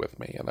delighted with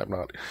me, and I'm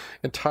not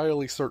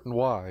entirely certain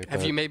why.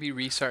 Have you maybe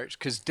researched,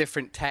 because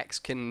different techs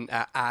can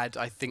add,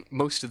 I think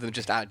most of them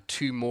just add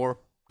 2 more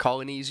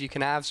colonies you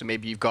can have. So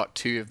maybe you've got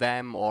 2 of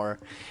them, or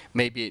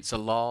maybe it's a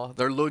law.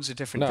 There are loads of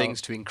different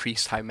things to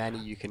increase how many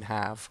you can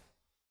have.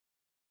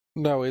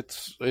 No,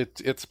 it's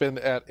been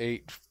at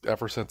 8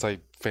 ever since I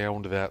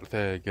found that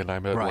thing, and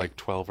I'm at like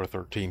 12 or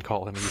 13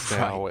 colonies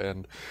now,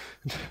 and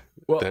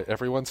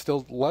everyone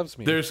still loves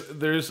me.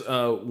 There's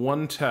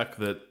one tech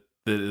that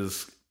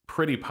is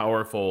pretty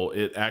powerful.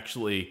 It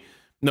actually,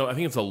 no, I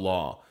think it's a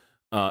law.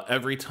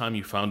 Every time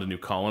you found a new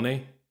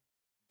colony,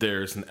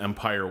 there's an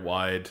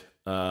empire-wide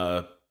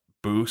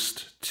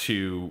boost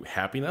to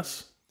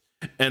happiness.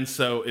 And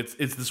so it's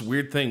this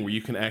weird thing where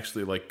you can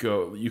actually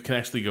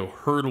go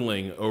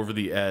hurtling over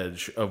the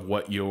edge of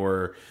what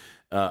your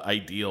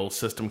ideal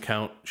system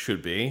count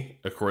should be,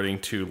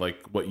 according to like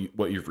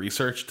what you've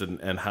researched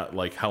and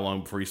how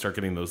long before you start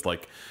getting those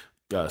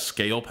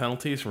scale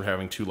penalties for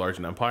having too large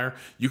an empire.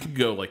 You can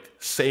go like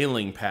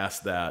sailing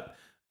past that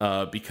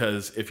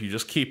because if you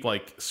just keep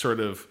like sort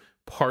of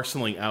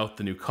parceling out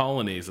the new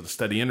colonies at a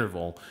steady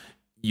interval,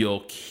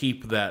 you'll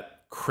keep that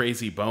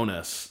crazy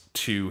bonus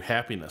to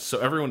happiness. So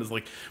everyone is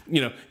like,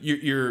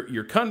 your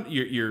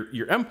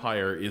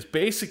empire is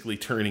basically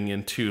turning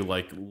into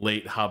like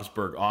late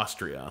Habsburg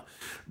Austria,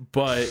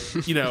 but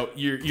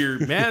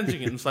you're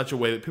managing it in such a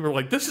way that people are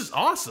like, this is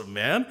awesome,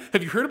 man.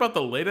 Have you heard about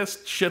the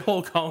latest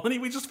shithole colony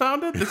we just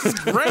founded? This is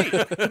great.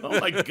 Oh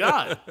my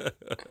god,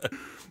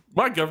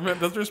 my government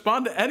doesn't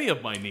respond to any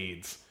of my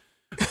needs.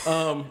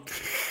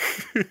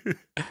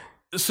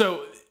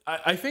 So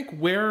I think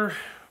where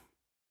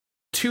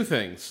two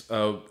things,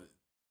 the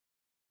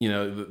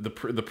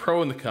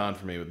pro and the con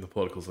for me with the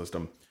political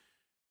system.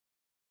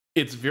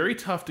 It's very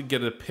tough to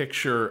get a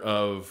picture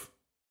of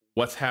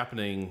what's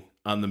happening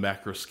on the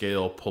macro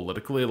scale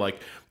politically.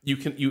 Like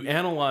you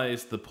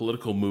analyze the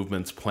political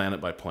movements planet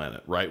by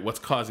planet, right? What's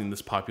causing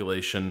this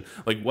population?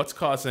 Like what's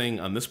causing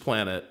on this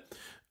planet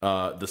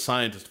the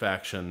scientist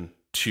faction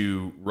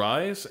to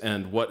rise,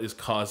 and what is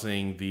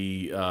causing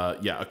the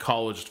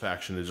ecologist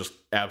faction to just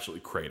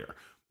absolutely crater.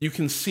 You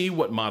can see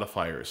what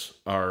modifiers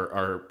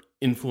are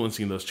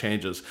influencing those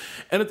changes,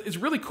 and it's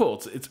really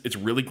cool. It's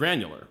really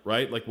granular,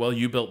 right? Like, well,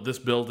 you built this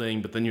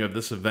building, but then you have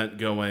this event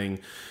going,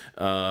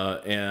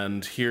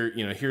 and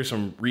here's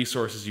some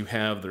resources you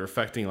have that are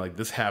affecting like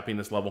this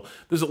happiness level.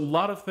 There's a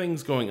lot of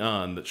things going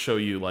on that show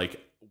you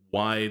like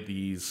why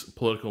these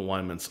political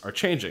alignments are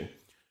changing.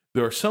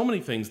 There are so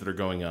many things that are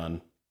going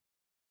on,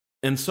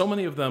 and so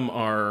many of them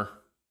are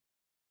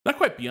not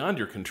quite beyond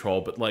your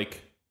control, but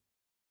like,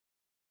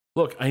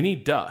 look, I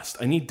need dust.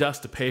 I need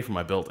dust to pay for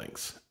my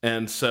buildings.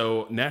 And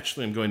so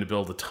naturally I'm going to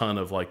build a ton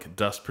of like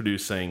dust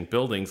producing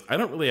buildings. I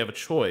don't really have a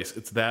choice.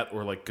 It's that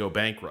or like go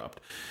bankrupt.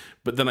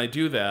 But then I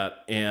do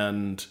that,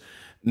 and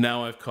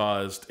now I've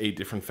caused a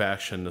different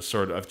faction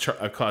to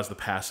I've caused the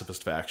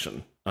pacifist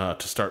faction to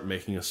start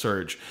making a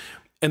surge.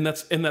 And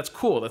that's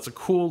cool. That's a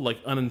cool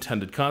like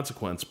unintended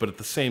consequence, but at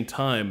the same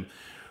time,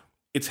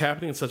 it's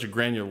happening at such a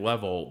granular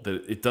level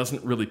that it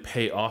doesn't really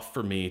pay off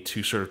for me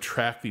to sort of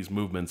track these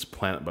movements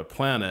planet by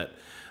planet.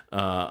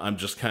 I'm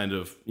just kind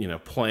of,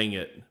 playing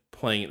it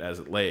as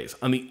it lays.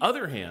 On the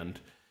other hand,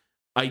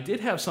 I did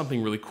have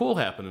something really cool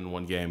happen in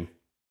one game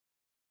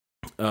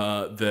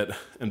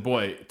and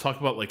boy, talk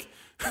about like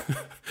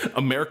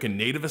American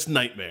nativist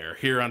nightmare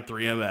here on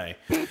 3MA.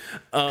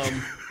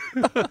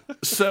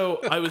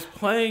 So I was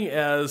playing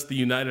as the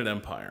United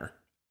Empire.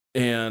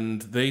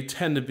 And they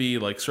tend to be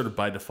like sort of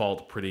by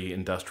default pretty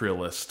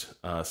industrialist,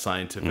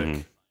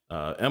 scientific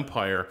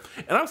empire,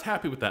 and I was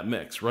happy with that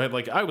mix, right?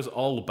 Like I was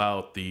all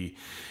about the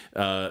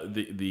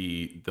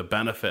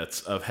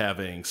benefits of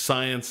having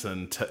science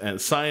and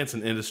science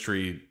and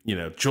industry,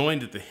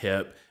 joined at the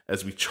hip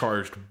as we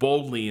charged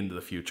boldly into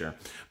the future.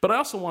 But I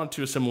also wanted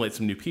to assimilate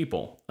some new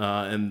people,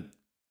 and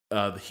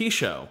the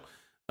Hisho,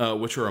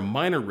 which are a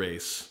minor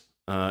race,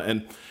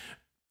 and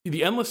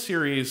the Endless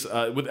series,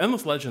 with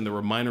Endless Legend, there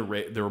were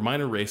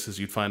minor races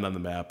you'd find on the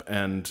map,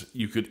 and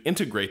you could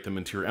integrate them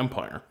into your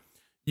empire.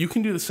 You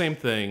can do the same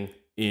thing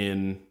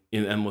in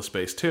Endless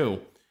Space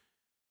too.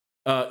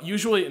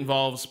 Usually, it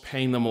involves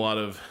paying them a lot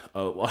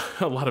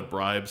of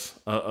bribes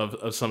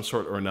of some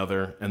sort or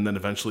another, and then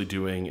eventually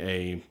doing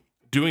a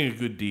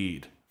good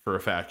deed for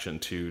a faction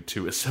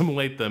to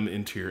assimilate them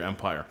into your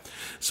empire.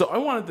 So I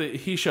wanted the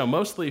Hisho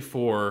mostly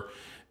for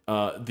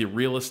the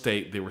real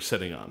estate they were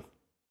sitting on.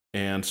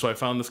 And so I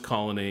found this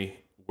colony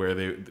where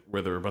there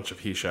were a bunch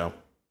of Hisho,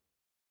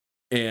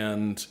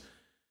 and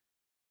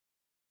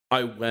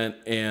I went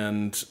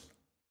and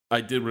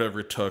I did whatever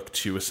it took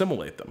to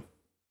assimilate them.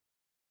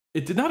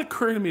 It did not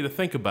occur to me to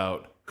think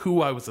about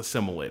who I was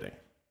assimilating.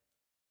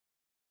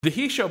 The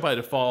Hisho by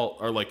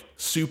default are like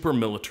super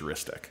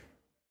militaristic,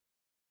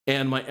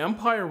 and my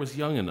empire was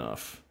young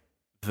enough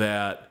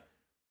that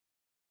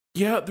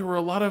there were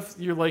a lot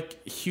of your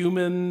like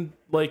human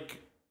like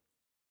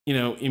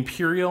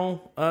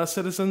imperial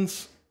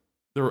citizens.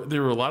 There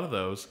were a lot of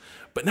those,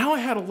 but now I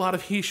had a lot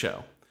of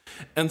Hisho,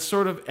 and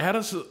sort of at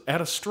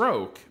a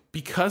stroke,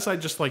 because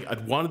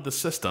I'd wanted the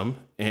system,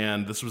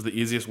 and this was the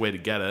easiest way to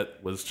get it,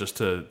 was just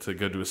to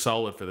go do a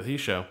solid for the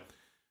Hisho.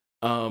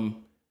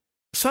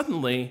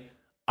 Suddenly,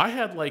 I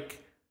had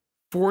like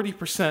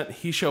 40%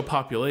 Hisho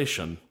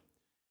population,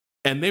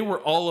 and they were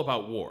all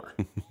about war.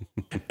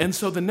 And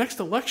so the next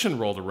election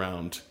rolled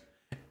around,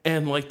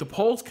 and like the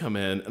polls come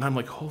in, and I'm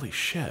like, holy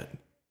shit.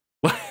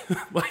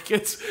 Like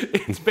it's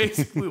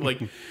basically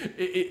like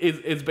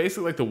it's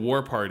basically like the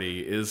war party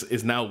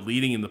is now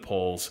leading in the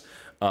polls,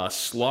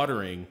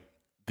 slaughtering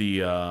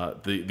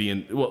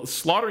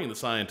slaughtering the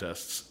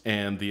scientists,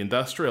 and the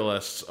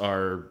industrialists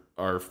are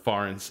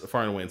far and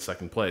away in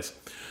second place.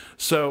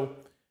 So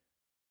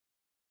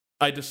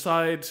I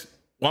decide,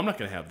 well, I'm not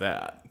going to have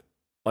that.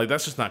 Like,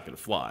 that's just not going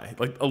to fly.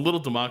 Like, a little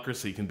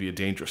democracy can be a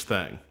dangerous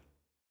thing.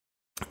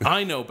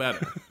 I know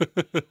better.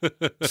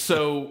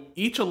 So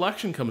each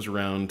election comes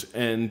around,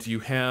 and you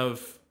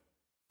have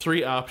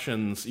 3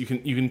 options. You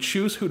can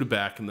choose who to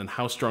back, and then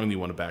how strongly you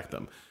want to back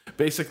them.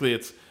 Basically,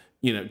 it's,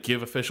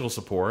 give official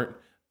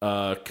support,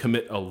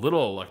 commit a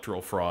little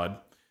electoral fraud,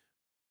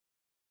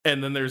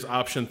 and then there's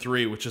option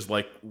 3, which is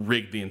like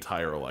rig the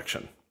entire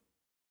election.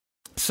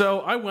 So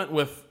I went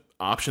with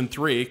option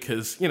 3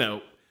 because,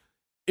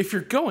 if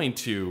you're going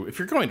to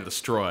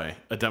destroy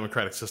a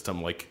democratic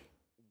system, like,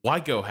 why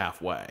go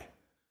halfway?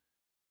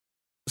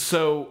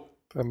 So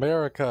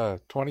America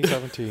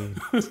 2017.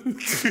 It's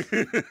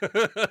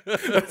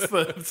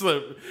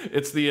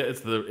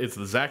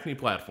the Zacny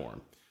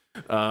platform.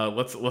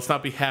 Let's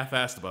not be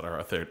half-assed about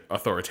our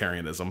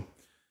authoritarianism.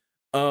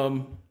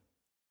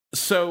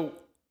 So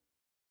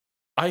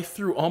I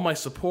threw all my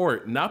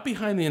support not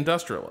behind the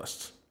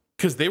industrialists,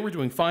 because they were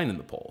doing fine in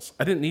the polls.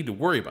 I didn't need to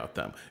worry about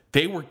them.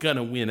 They were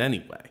gonna win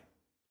anyway.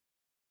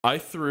 I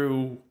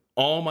threw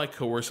all my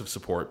coercive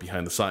support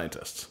behind the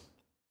scientists.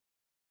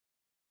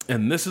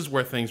 And this is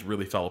where things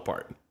really fell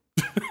apart.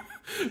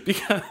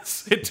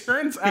 Because it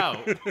turns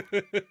out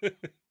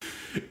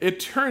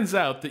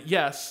that,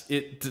 yes,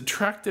 it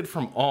detracted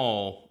from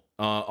all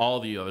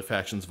the other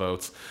factions'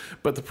 votes.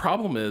 But the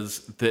problem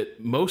is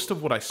that most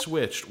of what I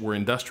switched were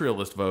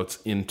industrialist votes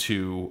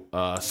into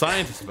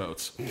scientist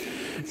votes.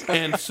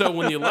 And so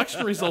when the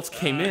election results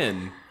came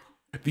in,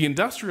 the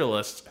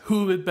industrialists,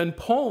 who had been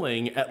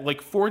polling at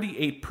like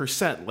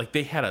 48%, like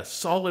they had a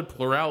solid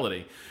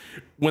plurality,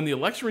 when the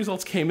election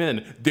results came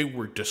in, they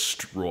were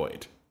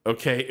destroyed.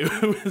 Okay,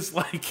 it was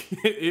like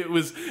it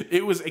was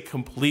a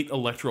complete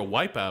electoral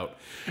wipeout,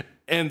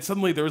 and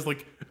suddenly there was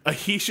like a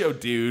Hisho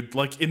dude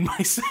like in my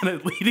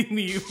Senate leading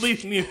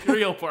the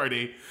Imperial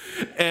Party,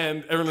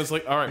 and everyone was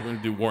like, "All right, we're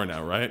gonna do war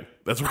now, right?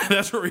 That's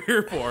what we're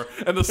here for."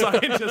 And the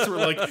scientists were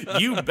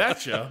like, "You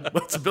betcha,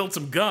 let's build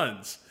some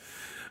guns."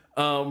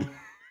 So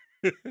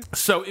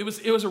it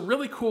was a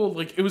really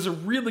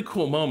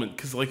cool moment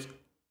because like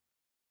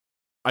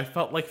I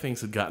felt like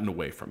things had gotten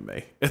away from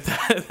me at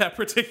that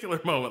particular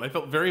moment. I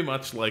felt very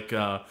much like,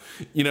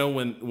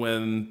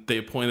 when they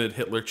appointed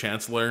Hitler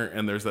chancellor,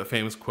 and there's that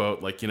famous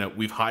quote, like,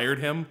 we've hired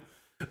him.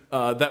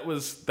 That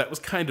was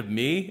kind of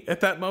me at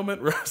that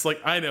moment, where I was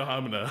like, I know how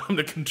I'm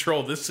gonna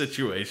control this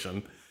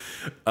situation.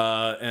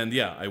 And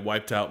yeah, I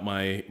wiped out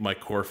my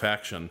core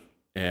faction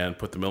and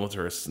put the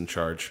militarists in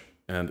charge,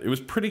 and it was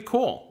pretty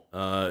cool.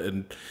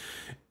 And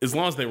as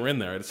long as they were in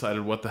there, I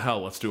decided, what the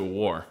hell, let's do a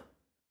war.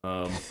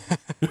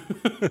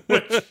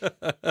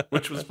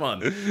 Which was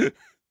fun. If you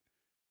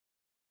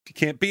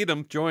can't beat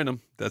them, join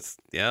them.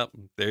 There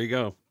you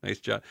go. Nice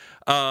job.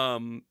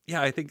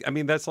 I think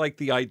that's like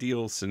the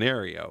ideal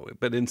scenario,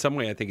 but in some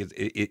way I think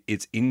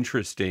it's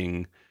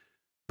interesting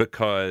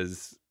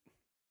because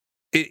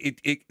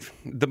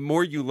the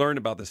more you learn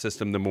about the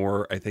system, the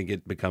more I think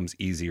it becomes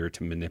easier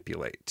to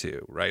manipulate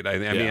too, right? I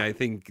mean, I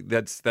think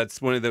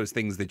that's one of those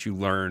things that you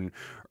learn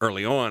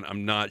early on.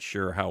 I'm not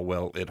sure how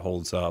well it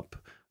holds up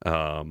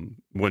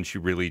once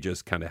you really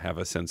just kind of have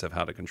a sense of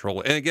how to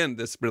control it. And again,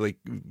 this really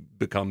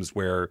becomes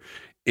where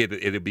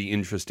it'd be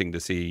interesting to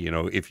see,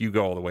 if you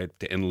go all the way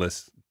to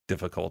endless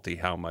difficulty,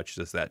 how much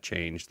does that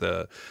change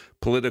the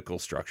political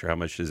structure? How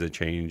much does it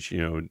change,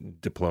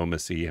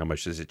 diplomacy? How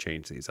much does it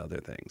change these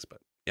other things?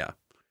 But yeah.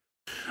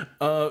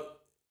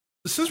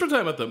 Since we're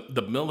talking about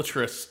the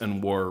militarists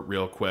and war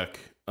real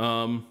quick,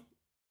 I'm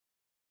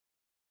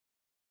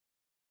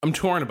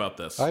torn about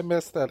this. I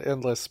missed that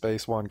endless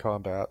Space One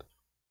combat.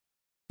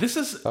 This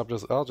is...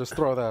 I'll just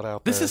throw that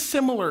out this there. Is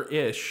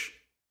similar-ish,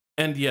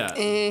 and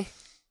yeah.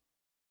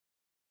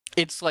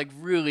 It's like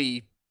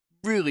really,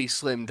 really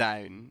slimmed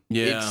down.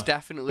 Yeah. It's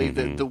definitely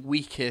the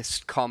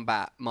weakest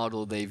combat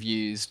model they've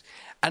used.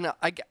 And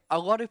a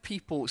lot of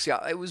people... See,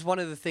 it was one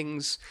of the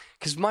things...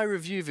 Because my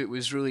review of it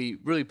was really,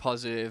 really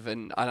positive,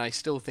 and I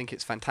still think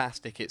it's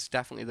fantastic. It's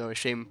definitely, though, a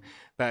shame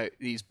about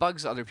these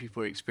bugs that other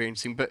people are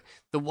experiencing. But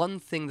the one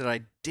thing that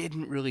I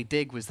didn't really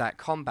dig was that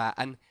combat,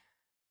 and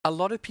a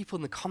lot of people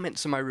in the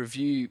comments of my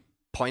review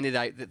pointed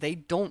out that they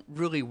don't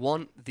really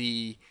want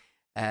the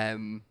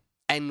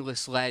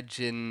endless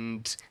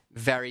legend,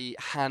 very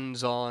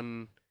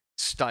hands-on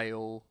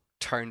style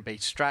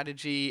turn-based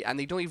strategy, and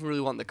they don't even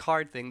really want the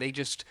card thing. They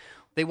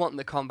want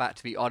the combat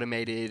to be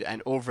automated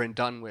and over and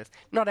done with.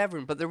 Not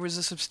everyone, but there was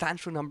a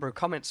substantial number of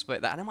comments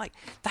about that, and I'm like,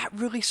 that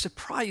really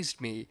surprised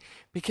me,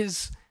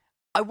 because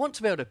I want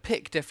to be able to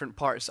pick different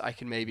parts that I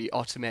can maybe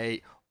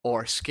automate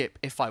or skip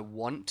if I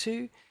want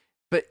to.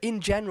 But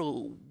in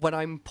general, when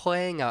I'm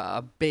playing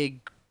a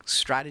big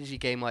strategy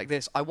game like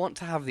this, I want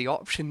to have the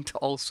option to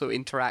also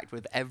interact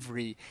with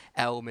every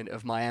element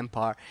of my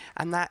empire,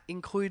 and that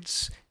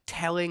includes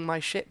telling my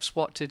ships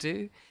what to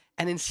do.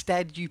 And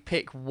instead, you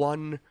pick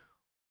one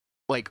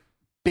like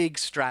big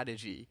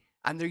strategy,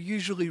 and they're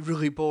usually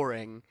really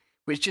boring,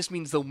 which just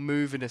means they'll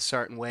move in a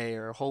certain way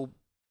or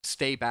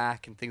stay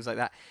back and things like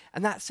that,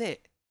 and that's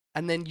it.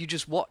 And then you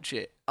just watch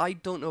it. I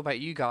don't know about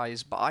you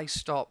guys, but I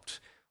stopped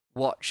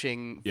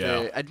watching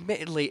the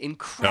admittedly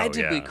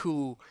incredibly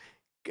cool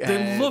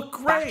they look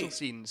great battle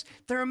scenes.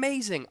 They're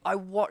amazing. I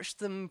watched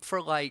them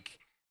for like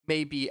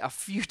maybe a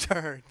few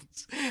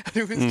turns, and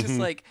it was just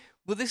like,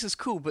 well, this is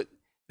cool, but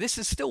this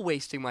is still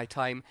wasting my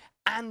time,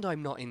 and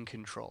I'm not in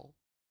control.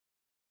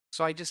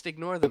 So I just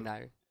ignore them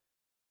now.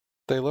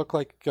 They look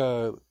like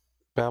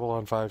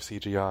Babylon 5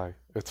 CGI.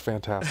 It's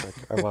fantastic.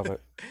 I love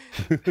it.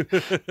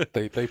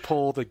 They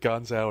pull the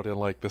guns out in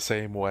like the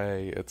same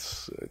way.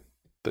 It's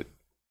the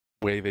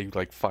way they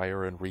like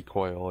fire and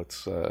recoil.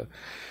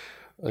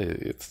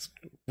 It's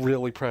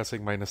really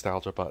pressing my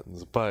nostalgia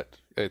buttons, but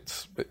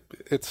it's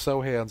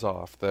so hands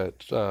off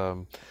that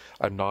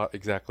I'm not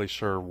exactly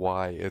sure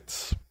why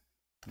it's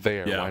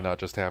there. Yeah. Why not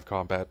just have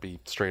combat be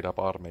straight up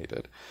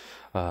automated?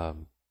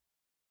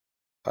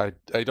 I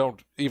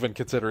don't even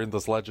consider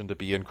Endless Legend to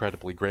be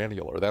incredibly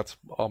granular. That's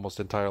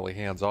almost entirely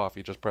hands off.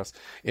 You just press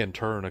in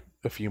turn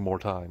a few more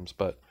times,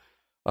 but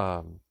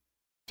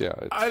yeah.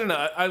 I don't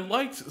know.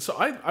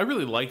 I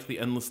really liked the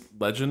Endless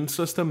Legend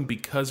system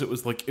because it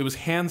was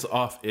hands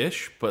off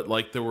ish, but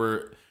like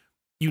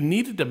you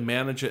needed to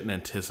manage it and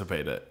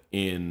anticipate it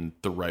in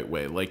the right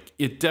way. Like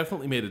it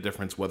definitely made a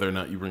difference whether or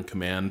not you were in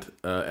command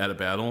at a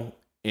battle.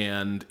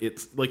 And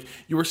it's like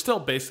you were still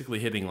basically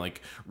hitting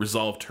like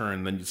resolve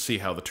turn, then you see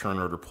how the turn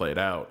order played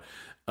out.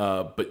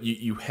 But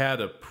you had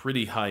a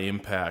pretty high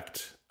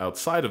impact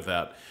outside of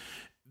that.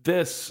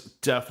 This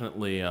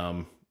definitely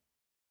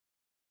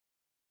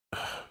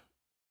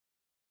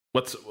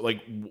what's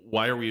like,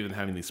 why are we even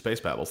having these space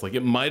battles? Like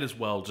it might as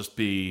well just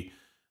be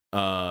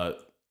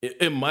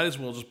it might as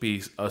well just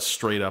be a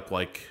straight up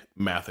like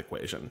math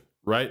equation.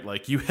 Right?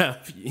 Like you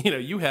have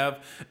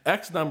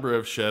X number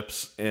of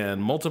ships,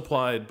 and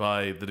multiplied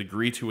by the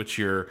degree to which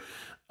your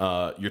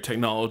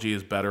technology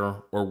is better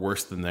or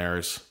worse than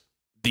theirs.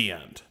 The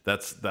end.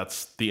 That's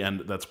the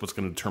end. That's what's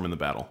going to determine the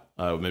battle.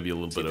 Maybe a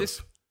little bit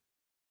of.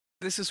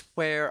 This is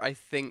where I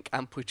think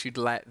Amplitude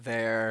let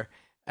their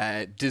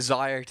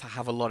desire to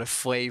have a lot of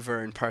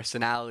flavor and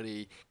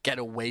personality get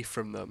away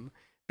from them,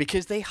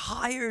 because they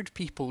hired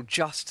people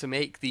just to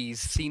make these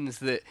scenes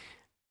that.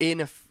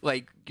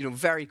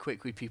 Very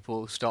quickly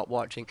people stopped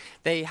watching.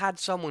 They had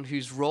someone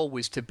whose role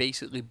was to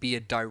basically be a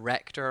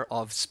director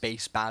of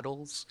space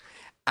battles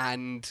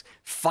and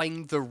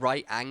find the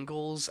right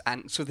angles,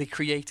 and so they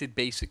created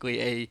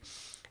basically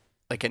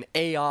an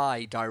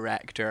AI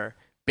director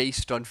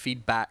based on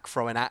feedback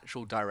from an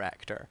actual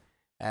director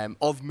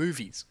of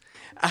movies.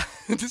 And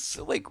it's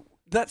like,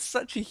 that's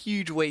such a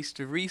huge waste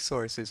of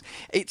resources.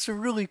 It's a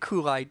really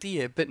cool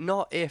idea, but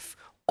not if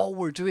all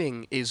we're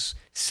doing is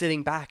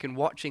sitting back and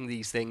watching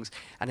these things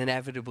and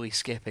inevitably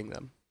skipping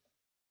them.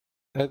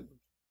 And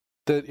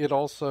that it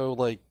also,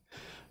 like,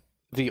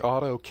 the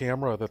auto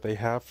camera that they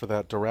have for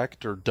that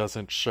director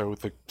doesn't show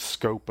the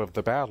scope of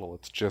the battle.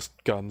 It's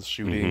just guns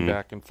shooting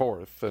back and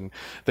forth. And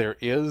there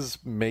is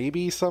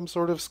maybe some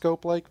sort of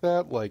scope like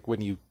that, like when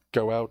you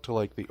go out to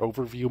like the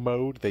overview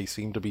mode, they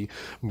seem to be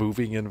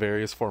moving in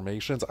various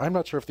formations. I'm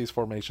not sure if these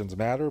formations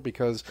matter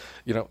because,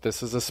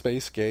 this is a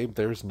space game.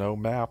 There's no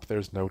map.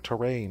 There's no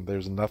terrain.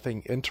 There's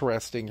nothing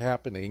interesting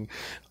happening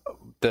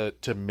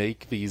to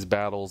make these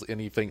battles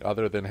anything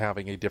other than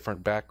having a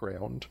different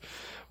background,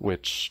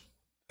 which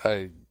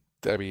I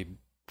mean,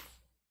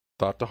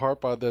 not to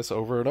harp on this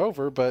over and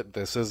over, but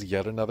this is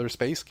yet another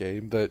space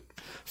game that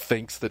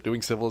thinks that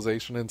doing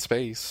Civilization in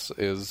space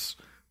is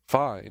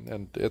fine,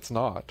 and it's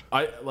not.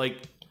 I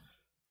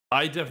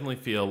definitely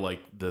feel like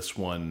this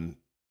one,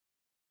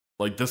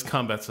 like this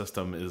combat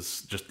system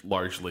is just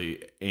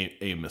largely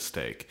a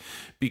mistake,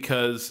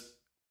 because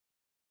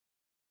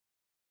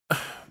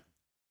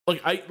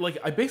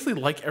I basically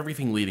like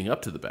everything leading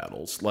up to the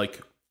battles.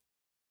 Like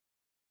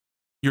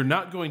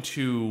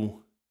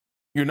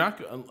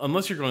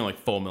unless you're going like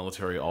full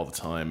military all the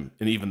time,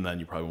 and even then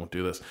you probably won't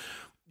do this.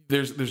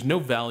 There's no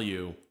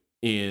value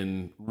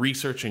in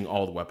researching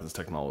all the weapons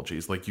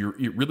technologies. Like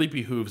it really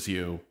behooves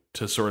you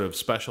to sort of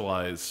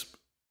specialize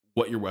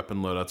what your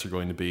weapon loadouts are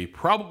going to be,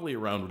 probably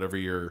around whatever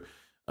your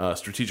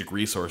strategic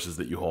resources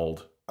that you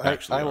hold.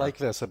 I like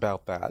this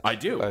about that. I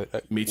do.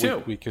 Me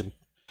too. We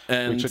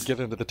should get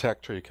into the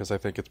tech tree because I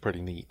think it's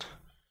pretty neat.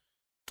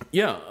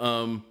 Yeah.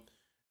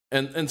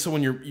 And so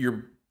when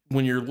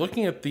you're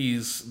looking at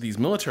these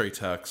military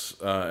techs,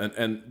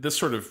 and this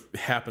sort of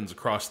happens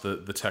across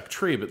the tech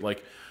tree, but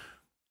like,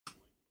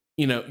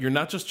 you're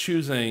not just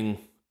choosing,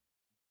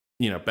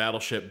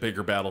 battleship,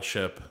 bigger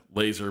battleship,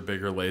 laser,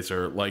 bigger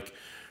laser. Like,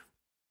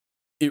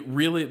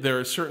 there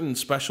are certain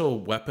special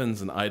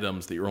weapons and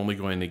items that you're only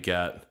going to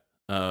get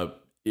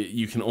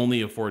you can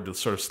only afford to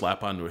sort of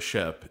slap onto a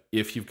ship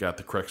if you've got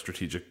the correct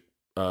strategic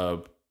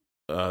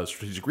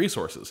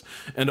resources.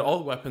 And all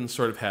the weapons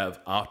sort of have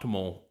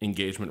optimal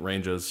engagement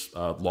ranges,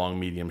 long,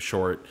 medium,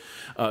 short.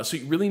 So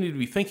you really need to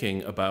be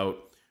thinking about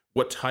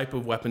what type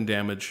of weapon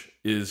damage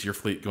is your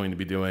fleet going to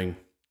be doing,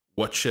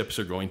 what ships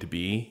are going to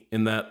be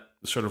in that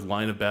sort of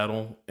line of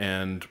battle,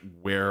 and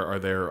where are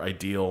their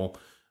ideal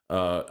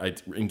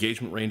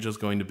engagement ranges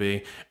going to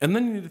be. And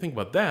then you need to think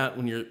about that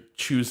when you're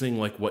choosing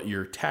like what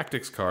your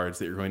tactics cards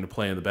that you're going to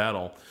play in the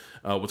battle,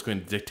 what's going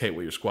to dictate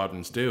what your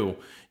squadrons do.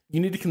 You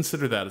need to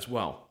consider that as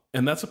well.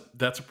 And that's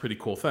a pretty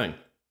cool thing.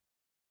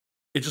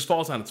 It just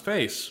falls on its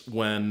face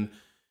when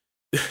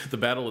the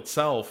battle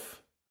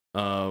itself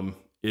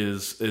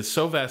is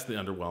so vastly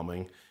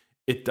underwhelming.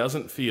 It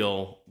doesn't even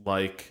feel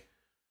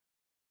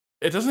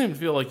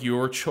like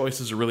your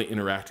choices are really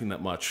interacting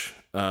that much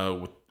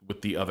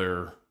with the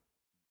other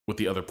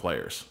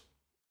players.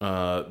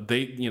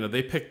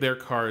 They pick their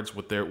cards,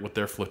 what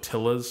their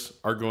flotillas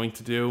are going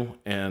to do,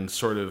 and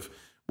sort of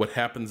what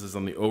happens is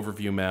on the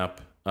overview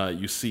map,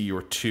 you see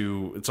your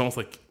two. It's almost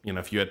like,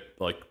 if you had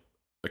like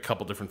a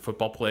couple different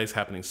football plays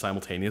happening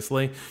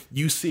simultaneously,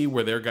 you see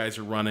where their guys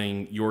are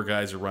running, your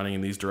guys are running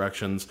in these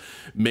directions.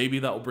 Maybe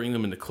that will bring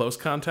them into close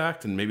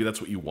contact, and maybe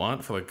that's what you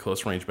want for like a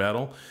close range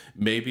battle.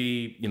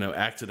 Maybe,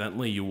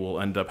 accidentally you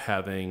will end up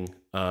having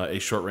a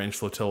short range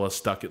flotilla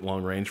stuck at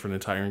long range for an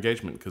entire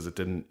engagement because it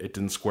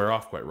didn't square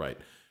off quite right.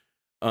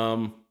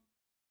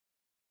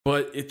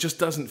 But it just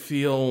doesn't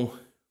feel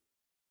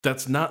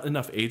that's not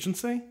enough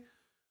agency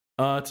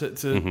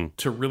to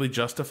really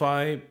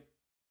justify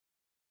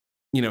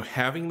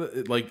having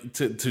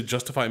to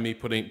justify me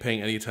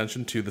paying any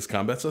attention to this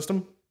combat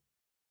system.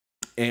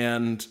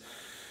 And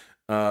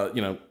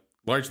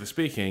largely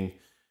speaking,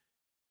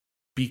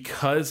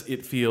 because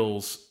it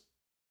feels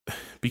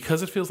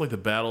like the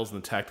battles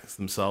and the tactics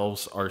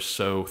themselves are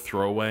so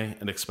throwaway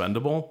and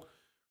expendable,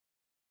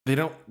 they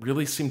don't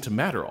really seem to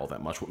matter all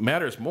that much. What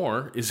matters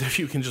more is if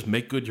you can just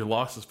make good your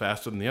losses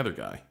faster than the other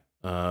guy.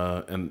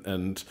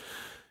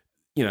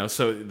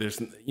 So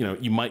there's,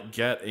 you might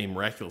get a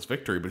miraculous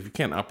victory, but if you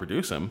can't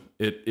outproduce him,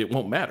 it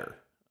won't matter.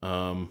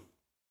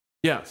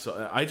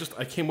 So I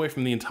came away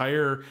from the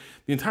entire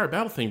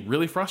battle thing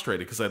really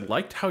frustrated because I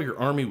liked how your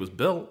army was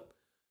built.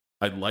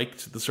 I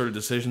liked the sort of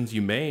decisions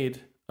you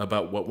made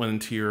about what went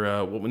into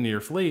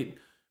your fleet,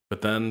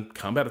 but then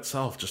combat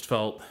itself just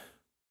felt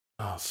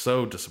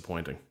so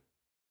disappointing.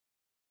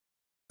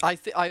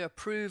 I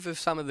approve of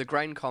some of the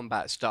ground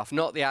combat stuff,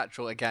 not the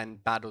actual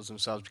battles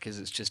themselves, because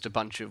it's just a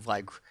bunch of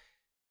like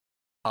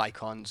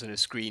icons and a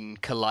screen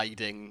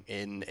colliding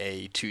in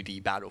a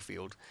 2D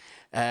battlefield.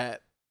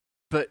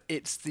 But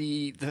it's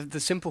the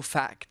simple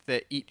fact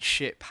that each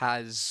ship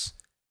has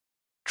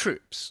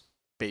troops,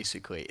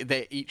 basically.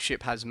 Each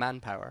ship has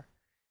manpower.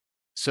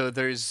 So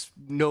there's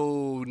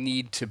no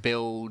need to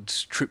build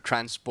troop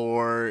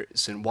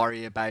transports and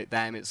worry about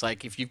them. It's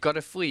like, if you've got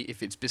a fleet,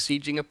 if it's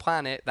besieging a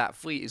planet, that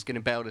fleet is going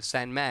to be able to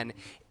send men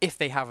if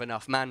they have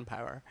enough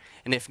manpower.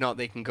 And if not,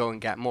 they can go and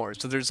get more.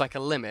 So there's like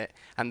a limit,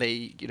 and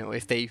they,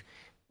 if they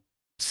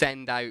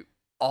send out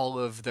all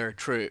of their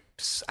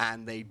troops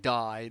and they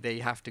die, they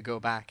have to go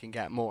back and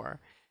get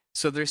more.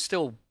 So there's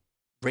still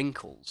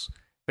wrinkles,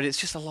 but it's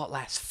just a lot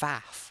less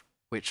faff,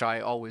 which I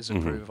always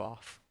approve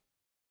of.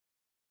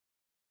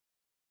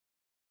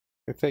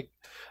 I think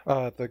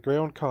the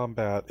ground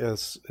combat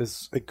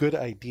is a good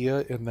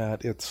idea in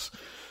that it's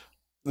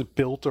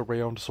built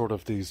around sort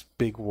of these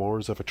big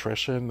wars of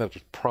attrition that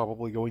are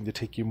probably going to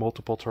take you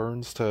multiple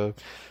turns to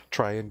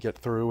try and get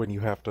through, and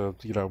you have to,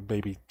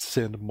 maybe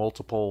send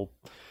multiple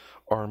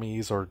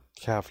armies or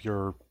have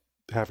your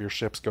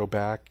ships go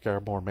back,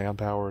 get more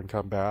manpower and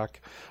come back.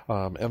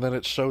 And then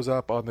it shows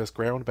up on this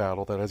ground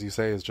battle that, as you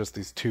say, is just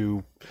these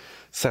two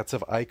sets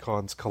of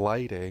icons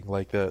colliding.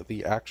 Like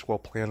the actual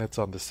planets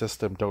on the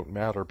system don't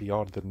matter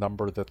beyond the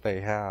number that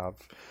they have.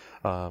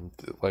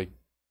 Like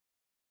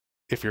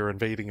if you're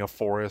invading a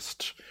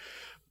forest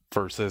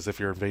versus if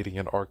you're invading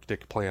an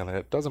Arctic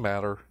planet, doesn't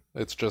matter.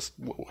 It's just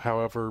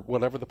whatever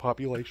the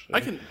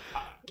population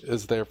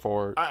is there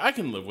for. I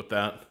can live with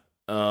that.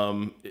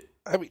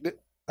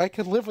 I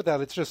can live with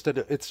that. It's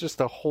just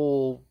a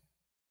whole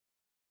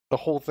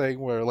thing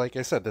where, like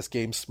I said, this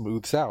game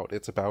smooths out.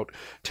 It's about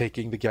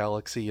taking the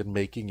galaxy and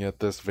making it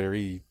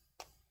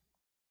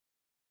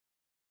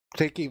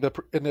taking the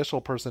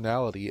initial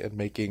personality and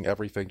making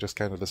everything just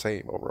kind of the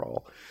same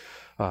overall.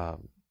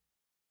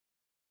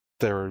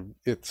 In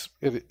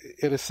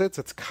a sense,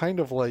 it's kind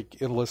of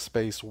like Endless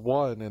Space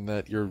 1 in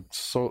that you're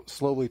so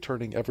slowly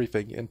turning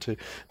everything into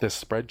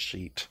this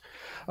spreadsheet.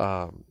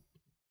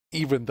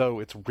 Even though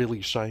it's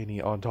really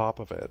shiny on top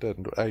of it.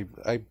 And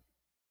I'm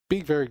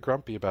being very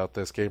grumpy about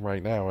this game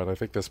right now, and I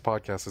think this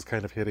podcast is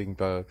kind of hitting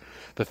the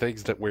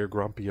things that we're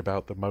grumpy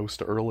about the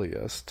most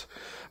earliest,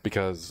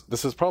 because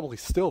this is probably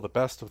still the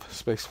best of the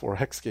Space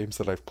 4X games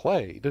that I've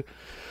played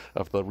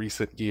of the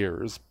recent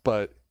years,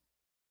 but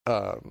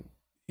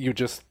you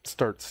just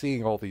start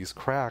seeing all these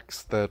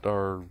cracks that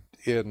are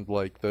in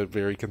like the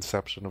very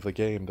conception of the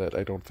game that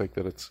I don't think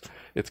that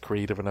it's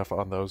creative enough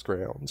on those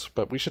grounds.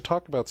 But we should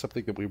talk about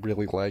something that we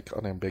really like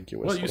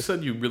unambiguously. Well, you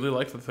said you really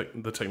like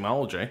the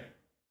technology.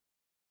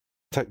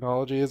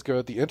 Technology is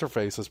good. The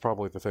interface is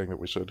probably the thing that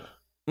we should.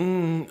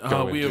 We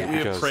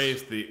have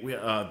praised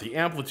the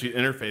Amplitude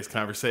interface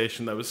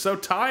conversation. That was so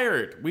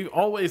tired. We've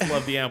always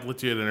loved the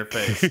Amplitude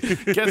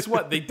interface. Guess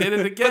what? They did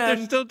it again. But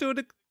they're still doing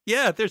it.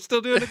 Yeah, they're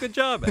still doing a good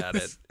job at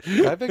it.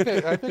 I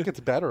think it's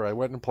better. I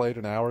went and played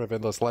an hour of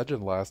Endless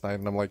Legend last night,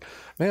 and I'm like,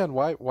 man,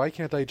 why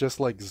can't I just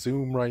like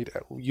zoom right,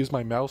 use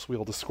my mouse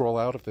wheel to scroll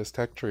out of this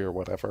tech tree or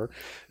whatever?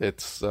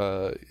 It's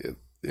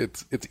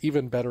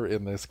even better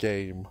in this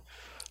game.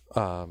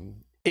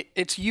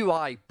 It's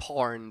UI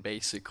porn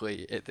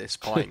basically at this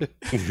point,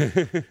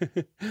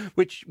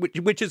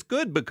 which is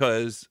good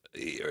because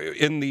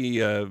in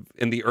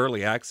the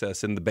early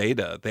access, in the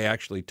beta, they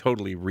actually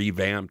totally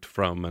revamped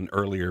from an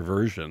earlier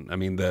version. I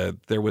mean,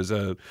 there was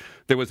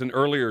an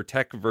earlier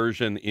tech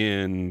version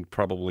in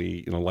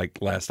probably like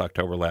last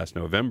October, last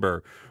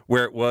November,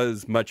 where it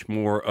was much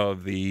more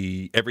of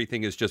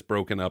everything is just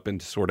broken up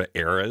into sort of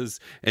eras,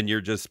 and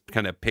you're just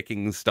kind of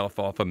picking stuff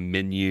off a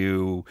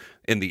menu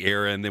in the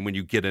era, and then when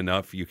you get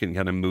enough, you can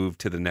kind of move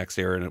to the next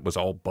era, and it was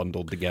all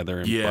bundled together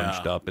and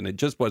bunched up, and it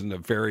just wasn't a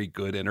very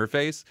good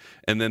interface.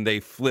 And then they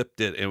flipped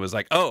it, and it was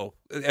like, oh,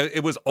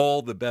 it was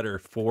all the better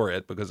for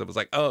it, because it was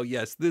like, oh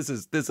yes, this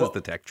is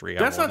the tech tree.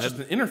 That's not just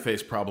an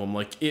interface problem.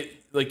 Like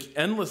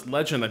Endless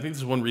Legend, I think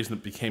this is one reason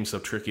it became so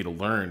tricky to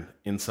learn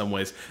in some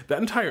ways. That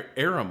entire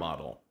era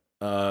model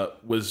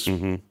was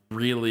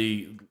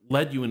really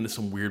led you into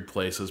some weird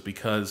places,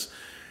 because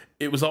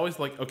it was always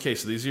like, okay,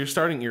 so these are your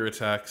starting era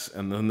attacks,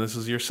 and then this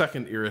is your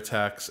second era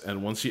attacks,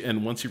 and once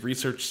you've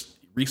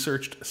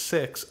researched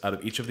 6 out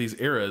of each of these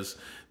eras,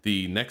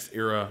 the next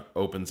era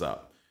opens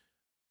up.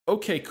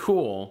 Okay,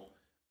 cool.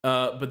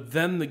 But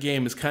then the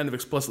game is kind of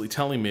explicitly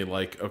telling me,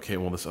 like, okay,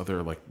 well, this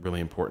other like really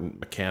important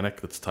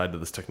mechanic that's tied to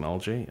this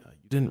technology,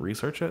 you didn't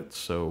research it,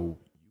 so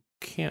you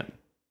can't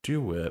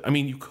do it. I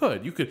mean, you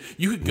could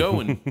go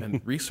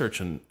and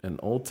research an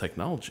old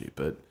technology,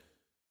 but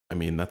I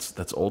mean,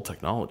 that's old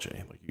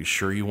technology. Like, you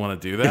sure you want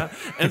to do that?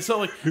 And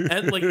so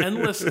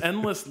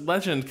Endless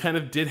Legend kind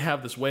of did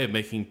have this way of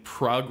making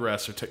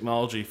progress or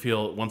technology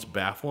feel at once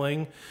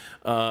baffling,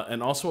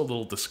 and also a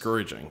little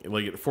discouraging.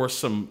 Like, it forced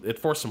some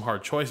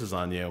hard choices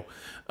on you,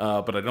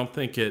 but I don't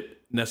think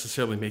it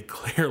necessarily made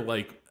clear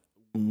like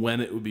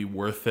when it would be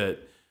worth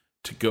it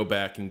to go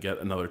back and get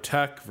another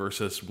tech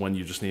versus when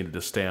you just needed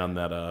to stay on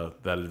that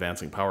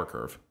advancing power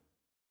curve.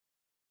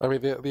 I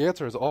mean, the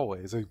answer is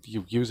always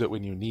you use it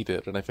when you need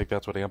it, and I think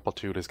that's what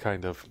Amplitude has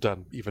kind of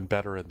done even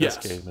better in this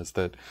game, is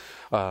that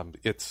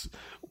it's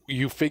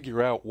you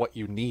figure out what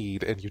you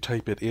need and you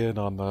type it in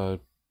on the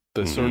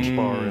search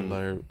bar in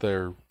their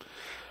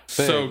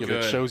thing, so and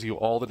good. it shows you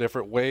all the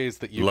different ways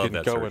that you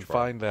can go and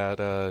find that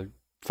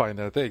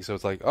thing. So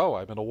it's like, oh,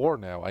 I'm in a war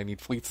now. I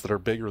need fleets that are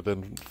bigger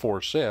than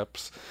 4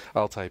 ships.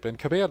 I'll type in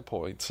command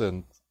points,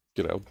 and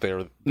they all get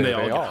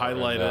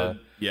highlighted.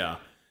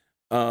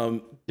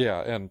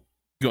 And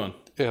go on.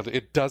 And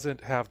it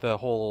doesn't have the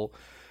whole.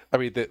 I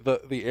mean,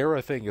 the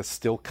era thing is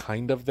still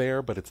kind of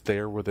there, but it's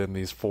there within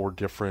these 4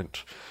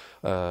 different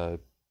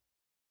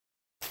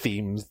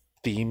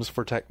themes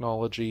for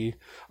technology.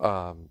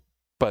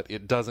 But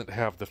it doesn't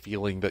have the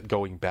feeling that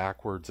going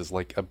backwards is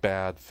like a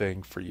bad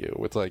thing for you.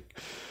 It's like,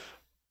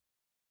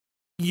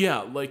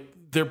 yeah, like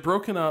they're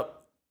broken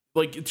up.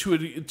 Like to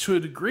a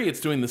degree, it's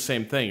doing the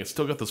same thing. It's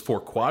still got those 4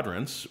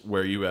 quadrants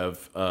where you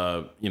have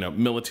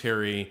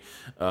military,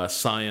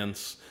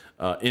 science,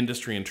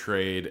 industry and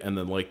trade, and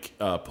then like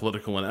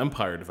political and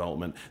empire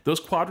development. Those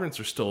quadrants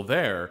are still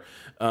there,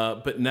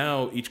 but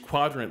now each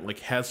quadrant like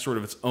has sort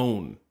of its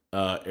own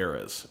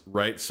eras,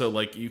 right? So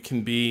like you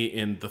can be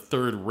in the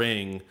 3rd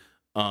ring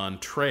on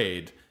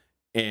trade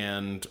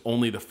and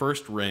only the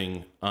 1st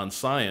ring on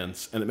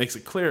science, and it makes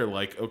it clear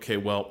like, okay,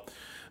 well,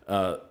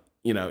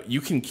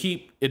 you can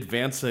keep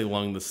advancing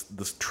along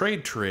this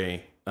trade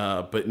tree,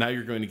 but now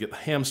you're going to get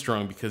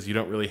hamstrung because you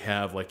don't really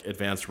have like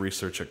advanced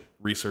research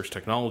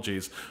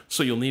technologies.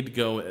 So you'll need to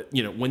go,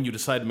 when you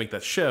decide to make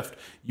that shift,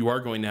 you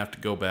are going to have to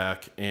go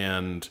back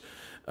and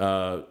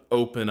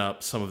open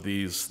up some of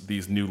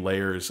these new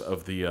layers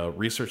of the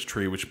research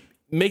tree, which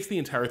makes the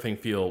entire thing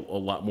feel a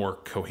lot more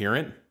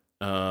coherent,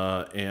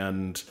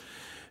 and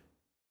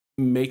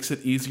makes it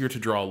easier to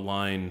draw a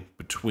line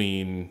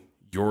between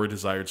your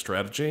desired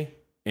strategy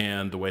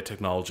and the way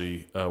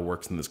technology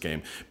works in this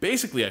game.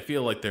 Basically, I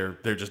feel like they're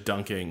just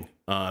dunking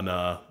on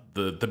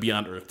the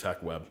Beyond Earth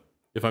tech web,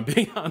 if I'm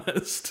being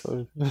honest.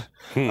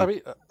 I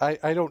mean,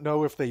 I don't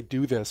know if they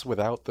do this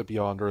without the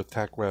Beyond Earth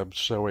tech web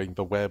showing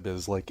the web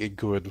as like a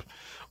good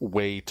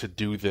way to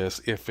do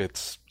this if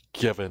it's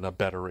given a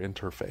better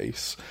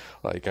interface.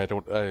 Like, I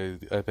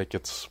think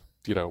it's,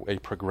 a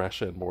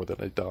progression more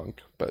than a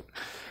dunk, but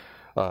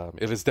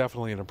it is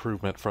definitely an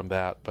improvement from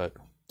that, but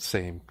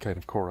same kind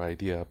of core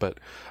idea. But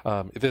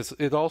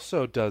it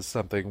also does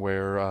something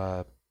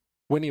where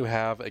when you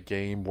have a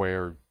game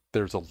where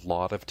there's a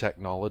lot of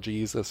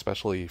technologies,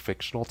 especially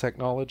fictional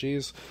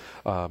technologies.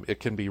 It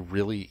can be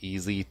really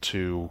easy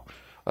to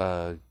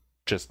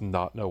just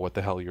not know what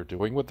the hell you're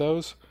doing with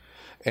those.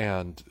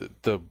 And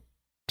the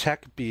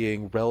tech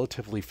being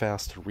relatively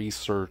fast to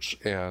research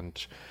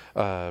and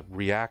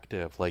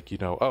reactive, like,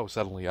 oh,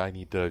 suddenly I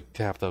need to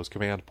have those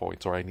command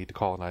points, or I need to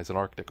colonize an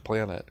Arctic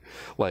planet.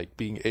 Like,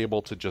 being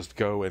able to just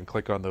go and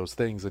click on those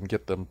things and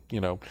get them,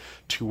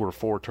 2 or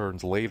 4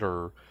 turns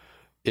later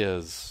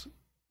is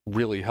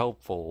really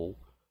helpful,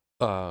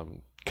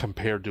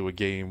 compared to a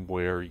game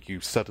where you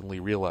suddenly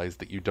realize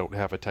that you don't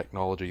have a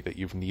technology that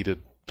you've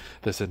needed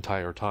this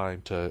entire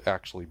time to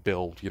actually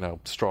build,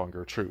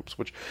 stronger troops,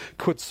 which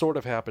could sort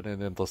of happen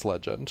in Endless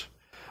Legend,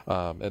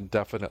 and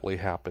definitely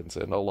happens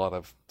in a lot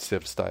of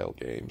Civ-style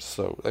games.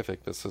 So I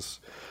think this is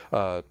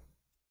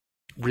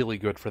really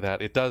good for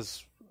that. It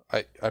does...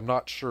 I'm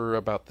not sure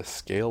about the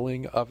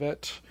scaling of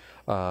it.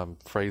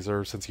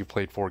 Fraser, since you've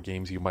played 4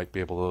 games, you might be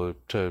able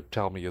to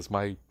tell me, is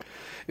my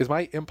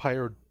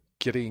Empire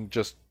getting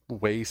just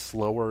way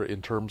slower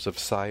in terms of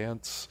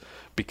science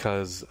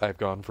because I've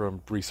gone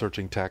from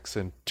researching text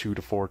in 2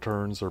 to 4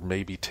 turns, or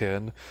maybe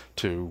 10,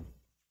 to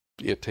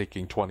it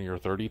taking 20 or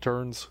 30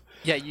 turns?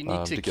 Yeah, you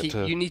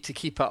need to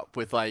keep up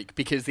with, like,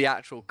 because the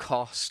actual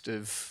cost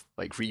of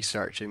like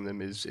researching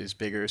them is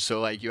bigger.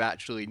 So like you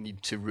actually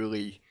need to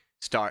really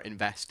start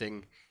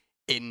investing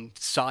in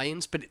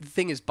science. But the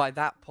thing is, by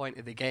that point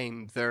of the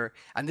game,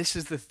 and this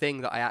is the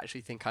thing that I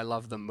actually think I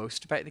love the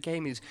most about the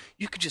game, is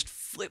you could just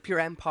flip your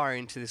empire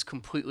into this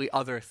completely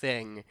other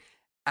thing,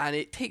 and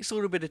it takes a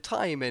little bit of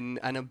time and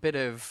a bit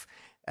of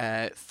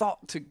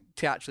thought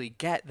to actually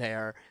get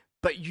there,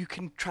 but you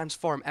can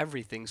transform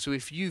everything. So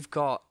if you've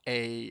got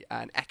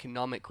an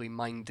economically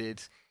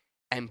minded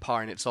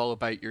empire and it's all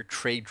about your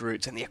trade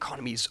routes, and the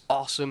economy is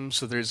awesome,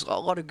 so there's a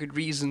lot of good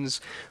reasons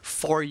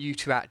for you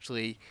to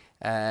actually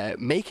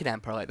make an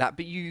empire like that,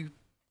 but you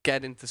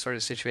get into the sort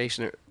of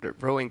situation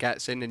that Rowan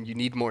gets in and you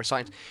need more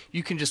science,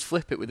 you can just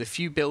flip it with a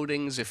few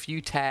buildings, a few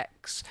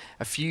techs,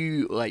 a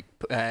few like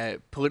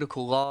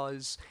political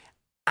laws,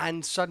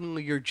 and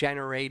suddenly you're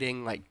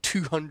generating like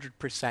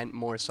 200%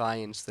 more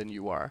science than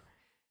you were.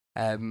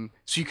 So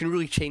you can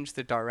really change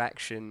the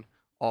direction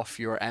of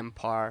your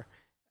empire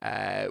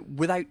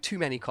without too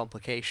many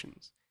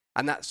complications.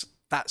 And that's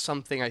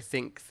something I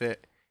think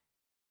that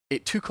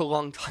it took a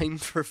long time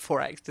for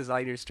 4X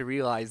designers to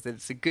realize, that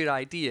it's a good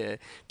idea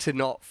to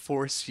not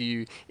force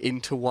you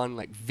into one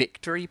like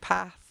victory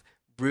path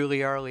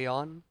really early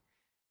on.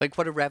 Like,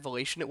 what a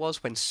revelation it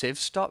was when Civ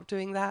stopped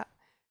doing that.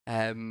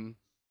 And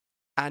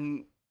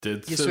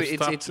did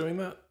Civ stop doing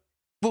that?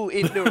 Well,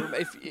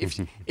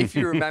 if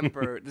you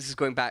remember, this is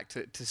going back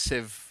to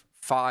Civ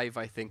 5,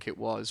 I think it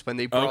was, when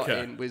they brought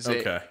in, Brave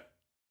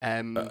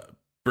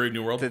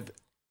New World?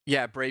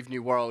 Brave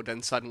New World,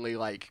 and suddenly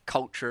like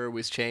culture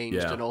was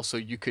changed, and also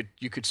you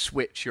could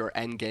switch your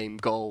endgame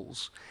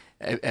goals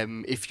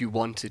if you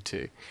wanted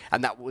to,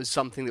 and that was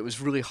something that was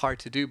really hard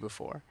to do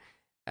before.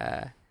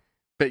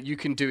 But you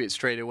can do it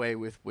straight away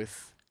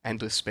with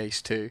Endless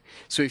Space too.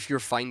 So if you're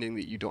finding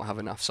that you don't have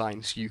enough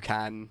science, you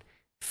can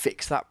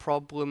fix that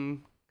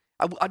problem.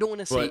 I don't want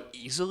to say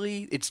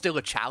easily. It's still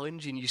a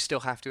challenge, and you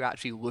still have to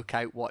actually look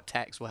out what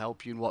techs will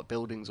help you and what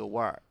buildings will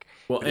work.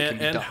 Well,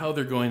 and how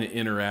they're going to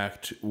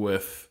interact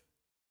with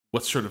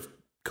what sort of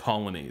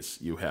colonies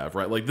you have,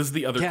 right? Like, this is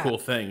the other cool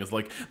thing, is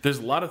like there's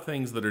a lot of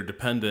things that are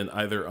dependent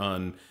either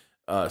on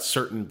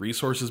certain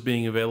resources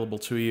being available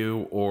to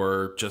you,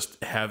 or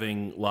just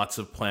having lots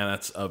of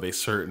planets of a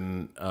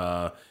certain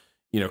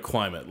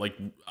climate. Like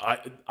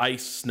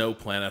ice snow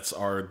planets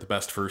are the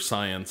best for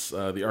science.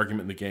 The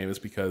argument in the game is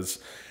because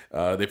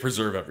they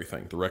preserve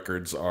everything. The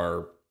records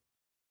are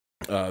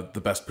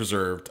the best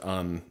preserved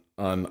on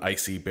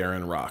icy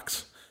barren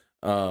rocks,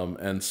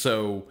 and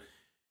so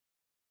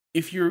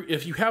if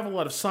you have a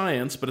lot of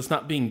science, but it's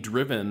not being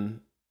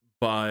driven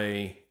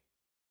by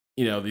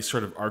these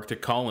sort of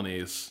Arctic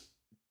colonies,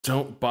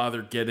 don't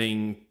bother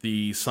getting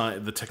the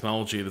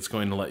technology that's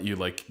going to let you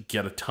like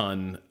get a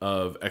ton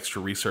of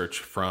extra research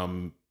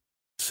from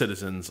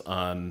citizens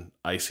on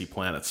icy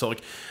planets. So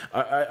like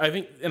I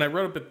think, and I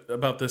wrote a bit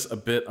about this a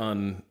bit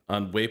on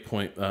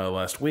Waypoint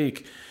last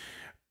week.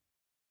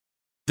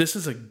 This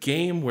is a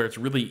game where it's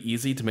really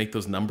easy to make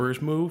those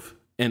numbers move,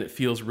 and it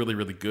feels really,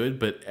 really good.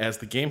 But as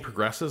the game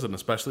progresses, and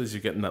especially as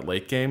you get in that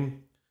late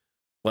game,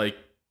 like,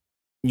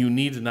 you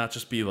need to not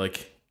just be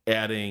like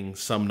adding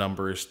some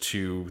numbers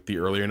to the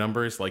earlier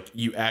numbers. Like,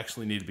 you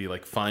actually need to be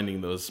like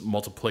finding those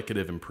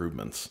multiplicative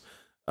improvements,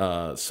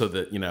 so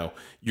that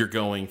you're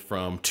going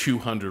from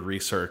 200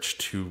 research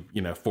to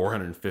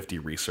 450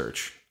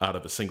 research out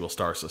of a single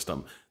star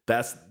system.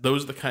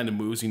 Those are the kind of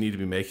moves you need to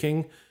be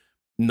making,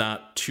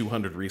 not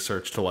 200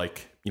 research to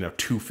like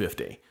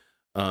 250,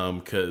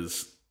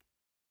 because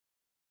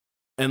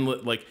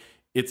like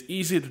it's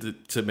easy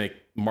to make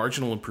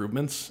marginal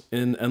improvements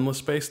in Endless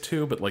Space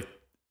too, but like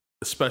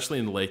especially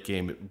in the late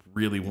game, it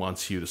really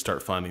wants you to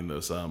start finding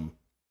those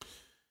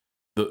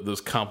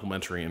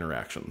complementary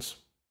interactions.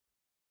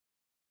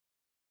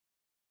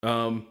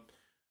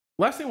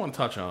 Last thing I want to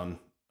touch on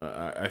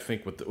I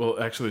think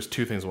actually, there's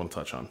two things I want to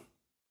touch on.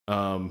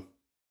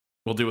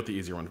 We'll deal with the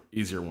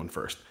easier one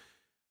first.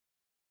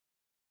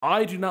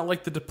 I do not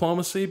like the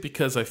diplomacy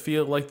because I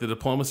feel like the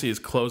diplomacy is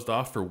closed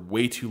off for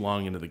way too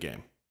long into the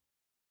game.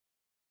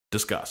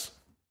 Discuss.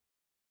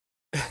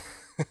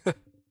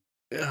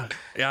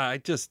 Yeah,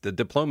 the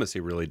diplomacy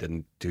really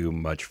didn't do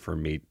much for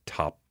me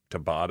top to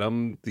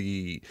bottom.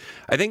 I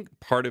think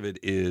part of it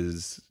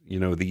is,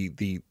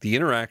 the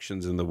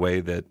interactions and the way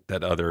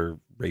that other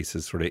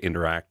races sort of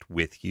interact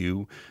with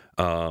you.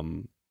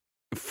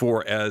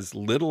 For as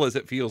little as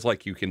it feels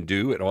like you can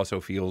do, it also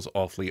feels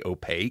awfully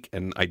opaque.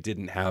 And I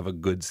didn't have a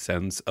good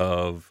sense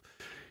of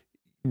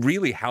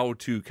really how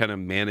to kind of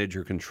manage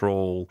or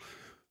control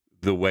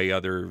the way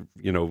other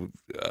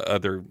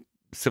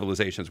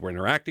civilizations were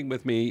interacting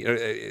with me.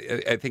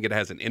 I think it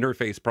has an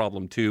interface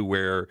problem too,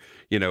 where,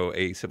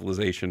 a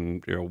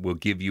civilization, will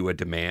give you a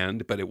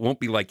demand, but it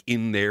won't be like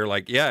in there,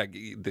 like, yeah,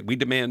 we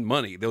demand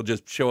money. They'll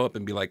just show up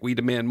and be like, we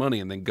demand money,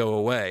 and then go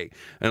away.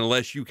 And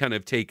unless you kind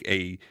of take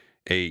a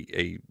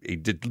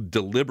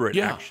deliberate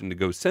action to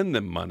go send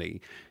them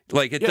money,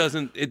 like it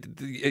doesn't.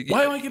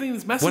 Why am I getting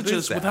these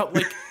messages without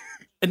like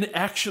an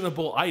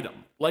actionable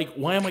item? Like,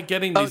 why am I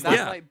getting these?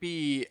 That might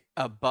be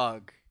a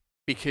bug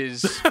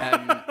because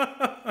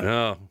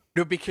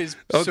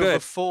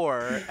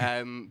before,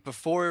 and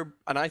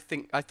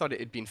I thought it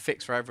had been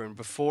fixed for everyone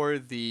before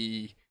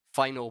the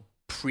final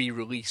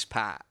pre-release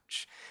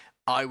patch.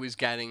 I was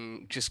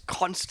getting just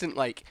constant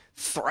like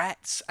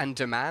threats and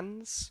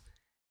demands.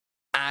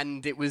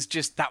 And it was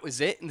just, that was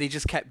it. And they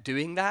just kept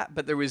doing that,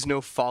 but there was no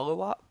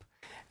follow-up.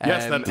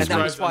 Yes, that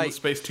describes Endless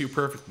Space 2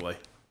 perfectly.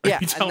 Yeah,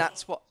 and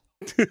that's what...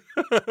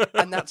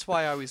 and that's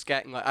why I was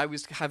getting, like, I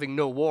was having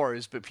no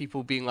wars, but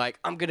people being like,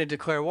 I'm going to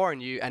declare war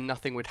on you, and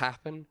nothing would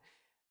happen.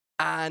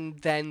 And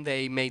then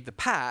they made the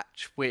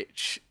patch,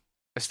 which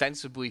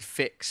ostensibly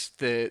fixed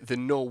the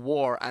no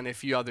war and a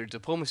few other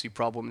diplomacy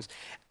problems.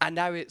 And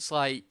now it's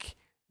like,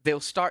 they'll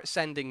start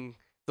sending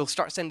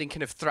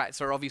kind of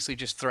threats, or obviously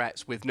just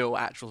threats with no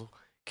actual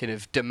kind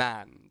of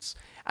demands.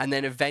 And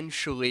then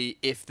eventually,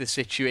 if the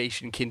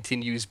situation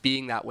continues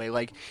being that way,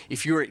 like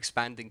if you're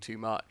expanding too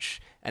much,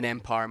 an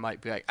empire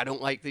might be like, I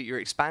don't like that you're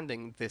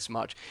expanding this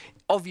much.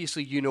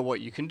 Obviously, you know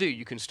what you can do.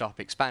 You can stop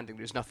expanding.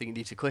 There's nothing you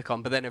need to click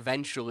on. But then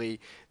eventually,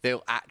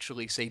 they'll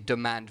actually say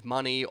demand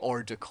money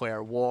or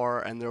declare war,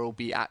 and there will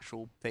be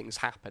actual things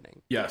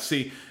happening. Yeah,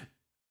 see,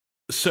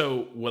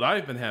 so what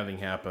I've been having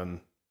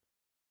happen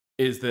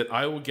is that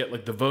I will get,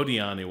 like, the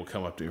Vodiani will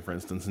come up to me, for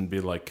instance, and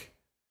be like,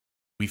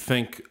 we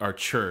think our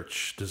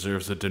church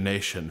deserves a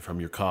donation from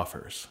your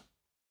coffers.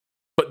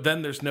 But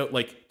then there's no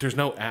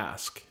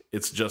ask.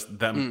 It's just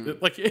them,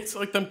 it's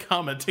like them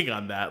commenting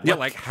on that. Yeah,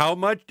 like how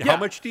much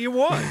do you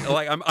want?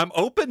 Like, I'm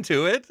open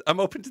to it. I'm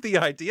open to the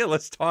idea.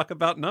 Let's talk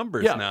about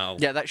numbers now.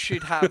 Yeah, that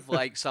should have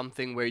like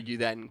something where you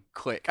then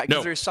click.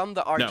 Because there's some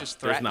that are just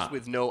threats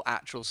with no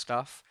actual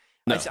stuff.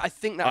 No. I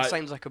think that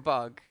sounds like a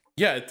bug.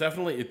 Yeah, it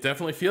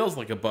definitely feels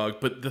like a bug.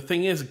 But the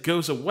thing is, it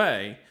goes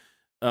away.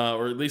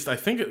 Or at least I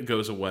think it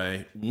goes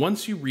away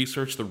once you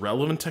research the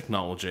relevant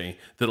technology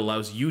that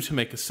allows you to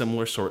make a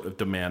similar sort of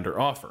demand or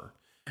offer.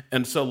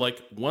 And so,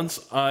 like, once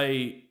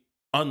I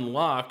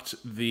unlocked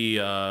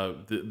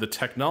the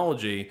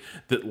technology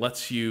that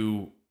lets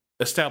you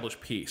establish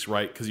peace,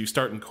 right? Because you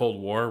start in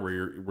Cold War,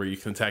 where you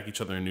can attack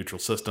each other in neutral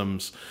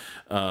systems,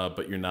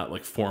 but you're not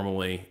like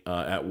formally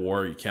at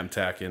war. You can't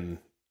attack in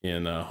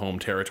home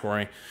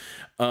territory.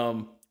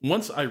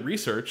 Once I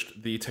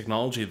researched the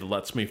technology that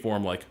lets me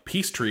form like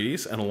peace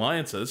treaties and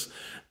alliances,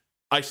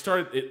 I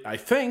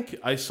think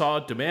I saw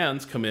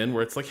demands come in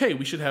where it's like, hey,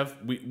 we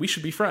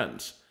should be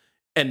friends.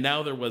 And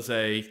now there was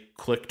a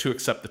click to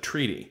accept the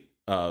treaty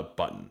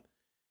button.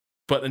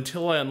 But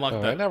until I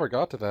unlocked that, I never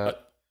got to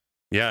that.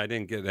 Yeah, I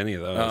didn't get any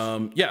of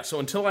those. So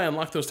until I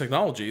unlocked those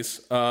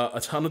technologies, a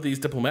ton of these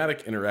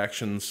diplomatic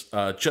interactions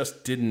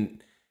just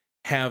didn't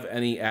have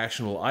any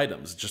actionable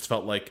items. It just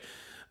felt like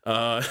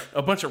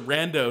a bunch of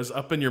randos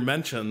up in your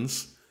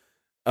mentions,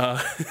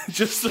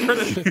 just sort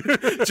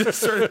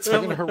of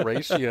telling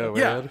Horatio,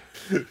 Ed.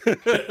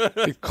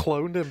 He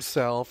cloned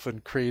himself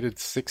and created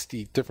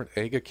 60 different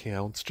egg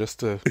accounts just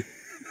to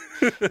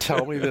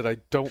tell me that I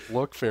don't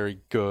look very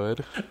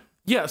good.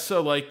 Yeah,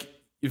 so like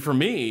for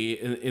me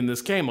in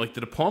this game, like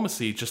the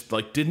diplomacy just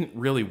like didn't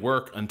really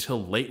work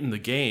until late in the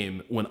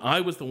game when I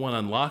was the one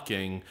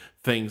unlocking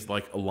things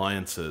like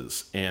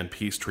alliances and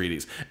peace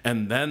treaties,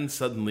 and then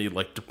suddenly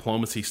like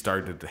diplomacy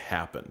started to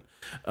happen.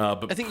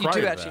 But I think you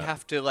do actually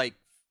have to like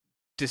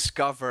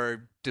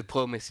discover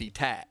diplomacy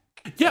tech.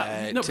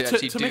 Yeah, to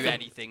actually do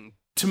anything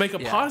to make a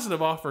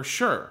positive offer,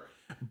 sure,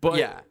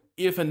 but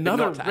if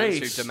another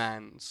race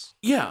demands,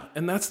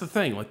 and that's the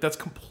thing. Like that's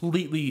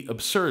completely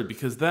absurd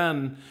because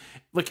then.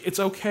 Like, it's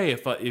okay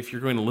if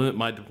you're going to limit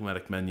my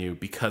diplomatic menu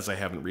because I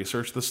haven't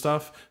researched this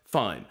stuff,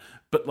 fine.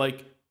 But,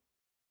 like,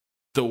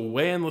 the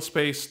way Endless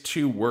Space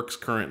 2 works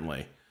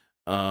currently,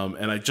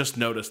 and I just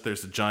noticed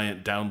there's a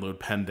giant download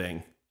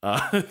pending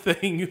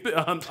thing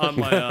on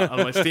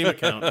my Steam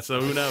account.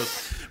 So who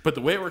knows? But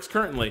the way it works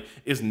currently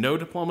is no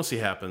diplomacy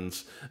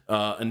happens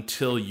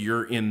until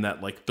you're in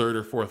that like third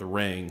or fourth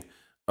ring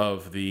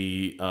of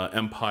the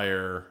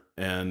empire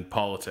and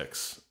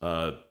politics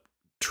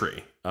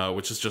tree,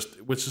 which is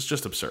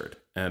just absurd,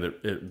 and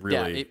it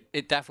really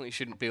it definitely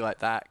shouldn't be like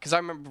that. Because I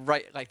remember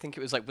I think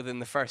it was like within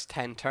the first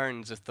 10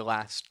 turns of the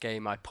last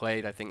game I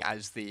played, I think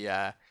as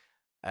the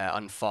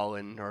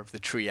Unfallen or the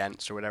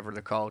Treants or whatever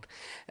they're called,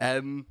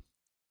 and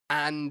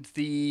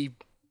the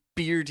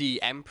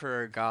beardy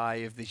emperor guy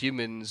of the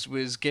humans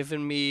was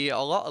giving me a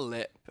lot of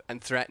lip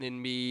and threatening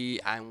me,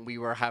 and we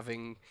were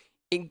having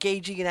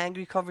engaging in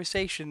angry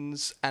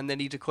conversations, and then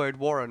he declared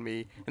war on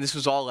me, and this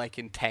was all like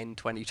in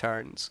 10-20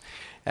 turns.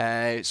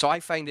 So I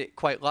find it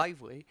quite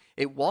lively.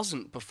 It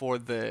wasn't before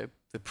the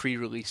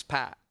pre-release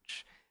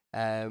patch,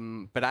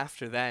 but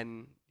after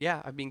then,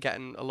 yeah, I've been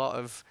having a lot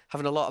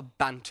of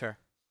banter.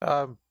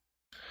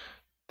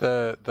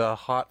 The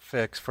hot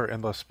fix for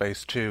Endless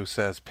Space 2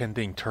 says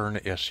pending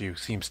turn issue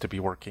seems to be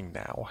working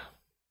now.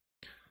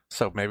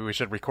 So maybe we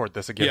should record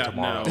this again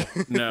tomorrow.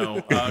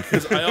 No,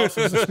 because I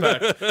also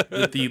suspect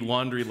that the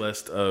laundry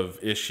list of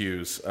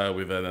issues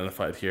we've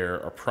identified here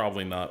are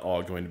probably not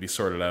all going to be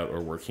sorted out or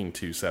working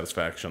to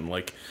satisfaction.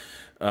 Like,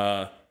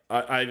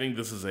 I think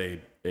this is a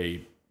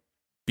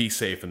be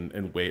safe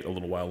and wait a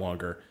little while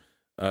longer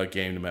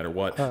game, no matter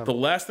what. The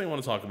last thing I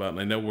want to talk about, and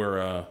I know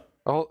we're...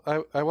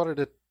 I wanted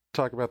to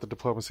talk about the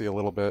diplomacy a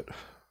little bit.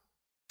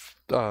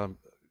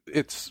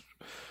 It's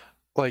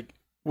like...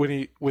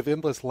 with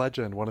Endless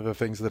Legend, one of the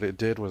things that it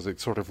did was it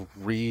sort of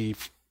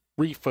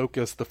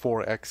refocused the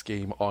 4X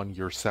game on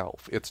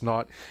yourself. It's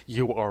not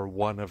you are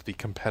one of the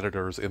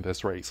competitors in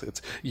this race.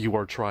 It's you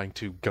are trying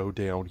to go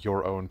down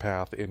your own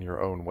path in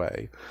your own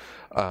way.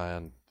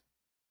 And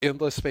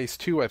Endless Space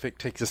 2, I think,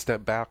 takes a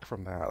step back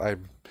from that.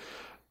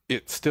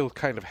 It still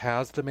kind of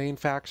has the main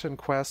faction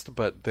quest,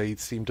 but they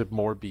seem to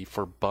more be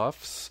for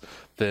buffs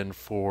than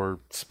for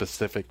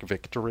specific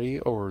victory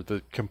or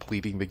the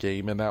completing the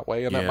game in that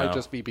way. And that might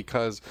just be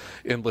because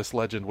Endless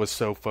Legend was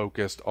so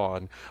focused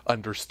on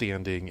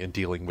understanding and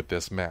dealing with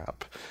this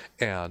map.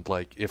 And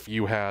like, if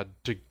you had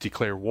to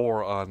declare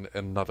war on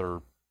an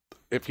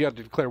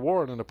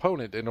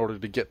opponent in order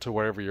to get to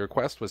wherever your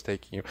quest was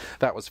taking you,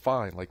 that was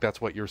fine. Like,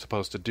 that's what you're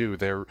supposed to do.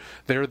 They're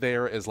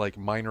there as like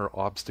minor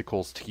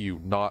obstacles to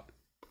you, not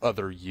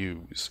other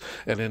U's.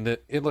 And in the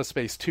Endless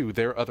Space 2,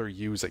 they're other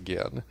U's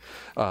again,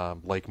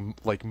 like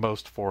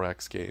most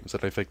 4X games.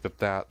 And I think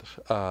that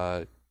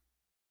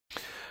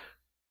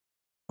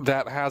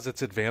has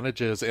its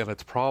advantages and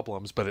its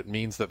problems, but it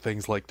means that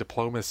things like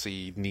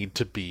diplomacy need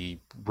to be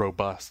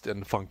robust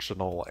and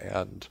functional.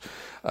 And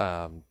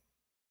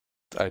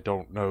I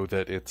don't know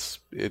that it's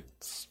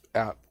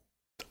at.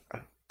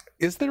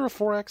 Is there a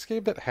 4X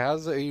game that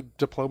has a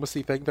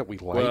diplomacy thing that we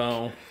like?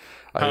 Well,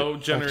 how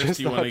generous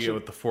do you want to get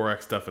with the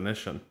 4X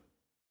definition?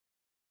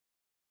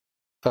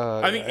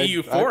 I think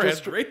EU4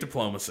 has great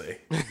diplomacy.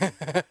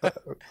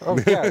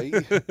 Okay.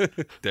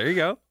 There you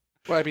go.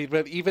 Well, I mean,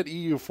 but even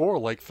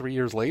EU4, like 3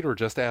 years later,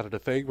 just added a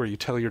thing where you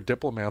tell your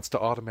diplomats to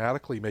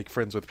automatically make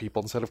friends with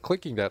people instead of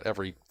clicking that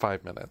every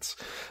 5 minutes.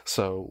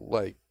 So,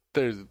 like,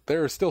 there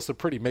are still some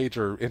pretty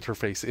major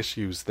interface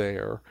issues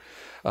there.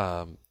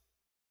 But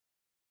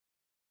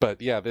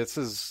yeah, this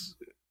is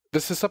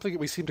something that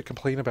we seem to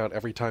complain about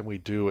every time we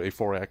do a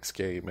 4X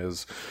game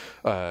is,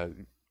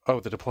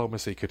 the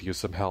diplomacy could use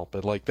some help.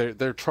 And like,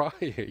 they're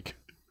trying.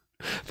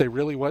 They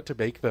really want to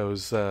make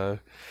those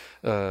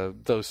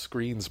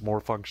screens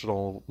more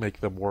functional, make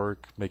them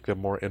work, make them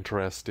more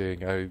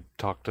interesting. I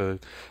talked to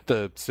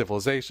the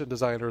Civilization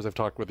designers. I've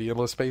talked with the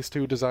Endless Space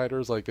 2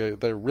 designers. Like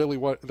they're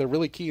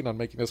really keen on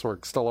making this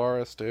work.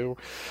 Stellaris too,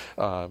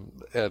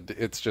 and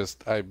it's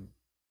just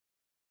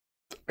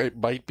it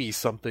might be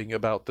something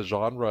about the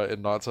genre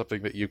and not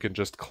something that you can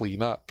just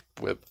clean up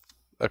with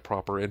a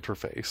proper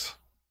interface.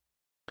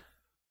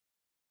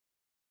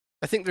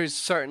 I think there's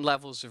certain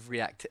levels of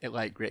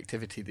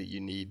reactivity that you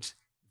need,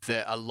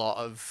 that a lot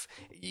of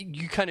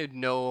you kind of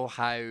know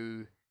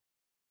how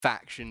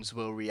factions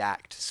will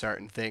react to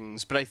certain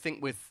things. But I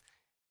think with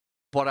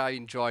what I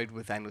enjoyed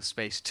with Endless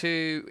Space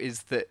 2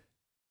 is that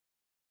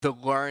the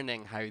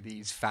learning how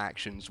these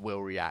factions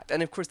will react,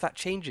 and of course that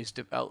changes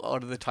a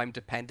lot of the time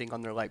depending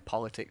on their like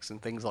politics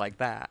and things like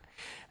that.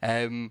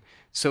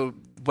 So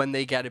when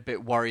they get a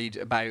bit worried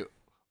about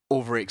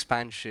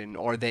overexpansion,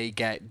 or they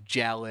get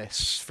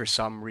jealous for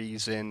some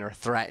reason, or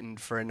threatened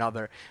for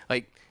another,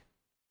 like,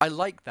 I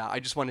like that.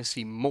 I just want to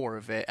see more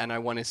of it, and I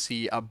want to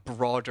see a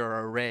broader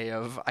array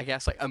of, I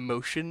guess, like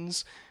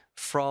emotions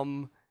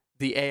from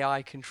the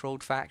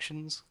AI-controlled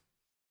factions.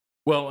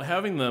 Well,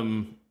 having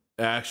them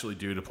actually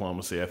do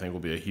diplomacy, I think,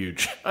 will be a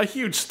huge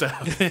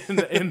step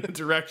in the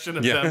direction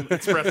of them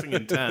expressing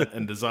intent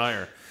and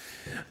desire.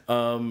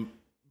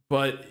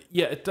 But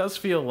yeah, it does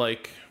feel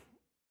like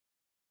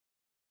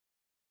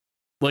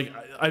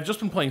I've just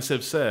been playing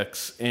Civ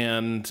 6,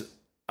 and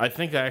I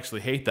think I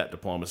actually hate that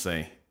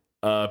diplomacy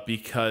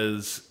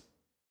because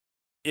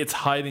it's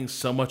hiding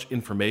so much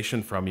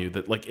information from you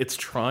that like it's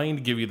trying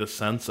to give you the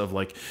sense of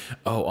like,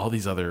 oh, all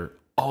these other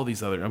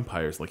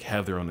empires like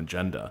have their own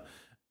agenda,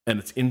 and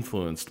it's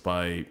influenced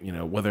by, you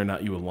know, whether or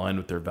not you align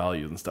with their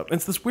values and stuff. And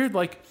it's this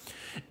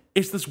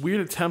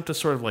weird attempt to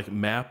sort of like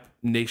map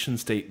nation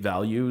state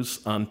values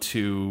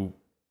onto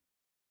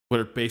what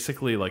are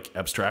basically like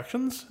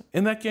abstractions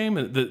in that game,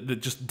 and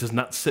that just does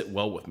not sit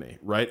well with me,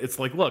 right? It's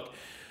like, look,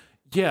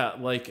 yeah,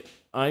 like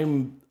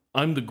I'm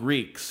the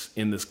Greeks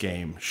in this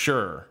game,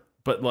 sure,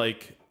 but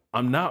like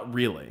I'm not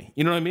really.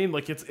 You know what I mean?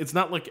 Like it's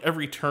not like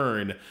every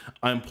turn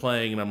I'm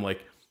playing and I'm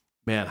like,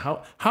 man,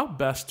 how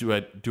best do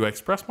I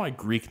express my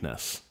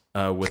Greekness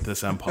with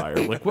this empire?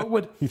 Like what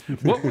would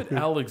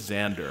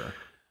Alexander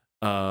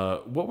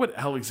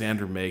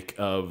make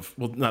of,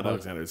 well, not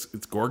Alexander,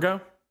 it's Gorgo?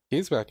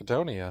 He's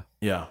Macedonia.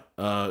 Yeah.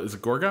 Is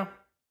it Gorgo?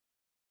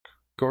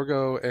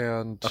 Gorgo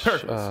and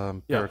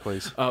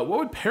Pericles. What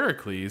would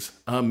Pericles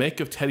make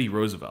of Teddy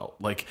Roosevelt?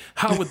 Like,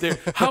 how would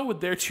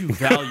their two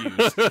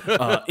values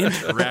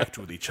interact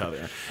with each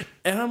other?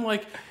 And I'm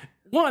like,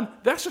 one,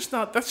 that's just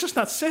not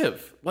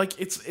Civ. Like,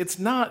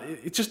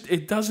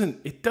 it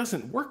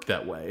doesn't work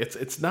that way.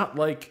 It's not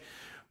like.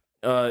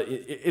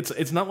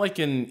 It's not like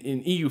in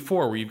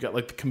EU4 where you've got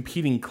like the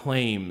competing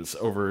claims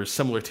over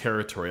similar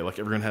territory, like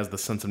everyone has the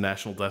sense of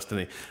national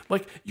destiny.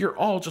 Like you're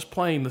all just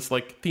playing this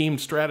like themed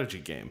strategy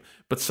game,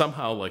 but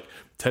somehow like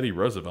Teddy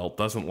Roosevelt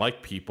doesn't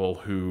like people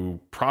who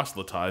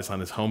proselytize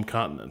on his home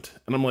continent,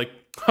 and I'm like,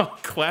 oh,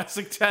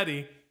 classic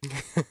Teddy.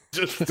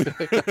 Just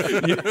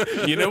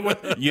you know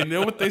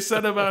what they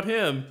said about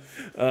him,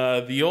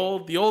 the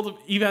old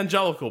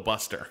evangelical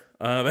buster,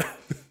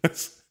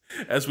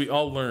 as we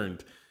all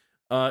learned.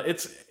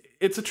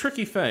 It's a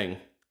tricky thing,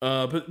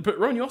 but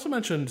Ron, you also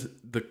mentioned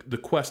the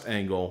quest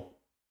angle,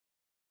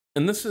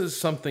 and this is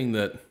something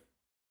that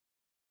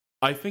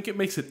I think it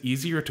makes it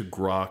easier to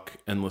grok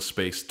Endless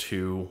Space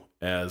 2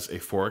 as a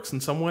Forex in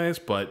some ways,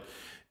 but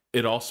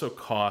it also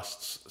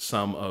costs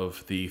some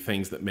of the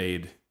things that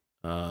made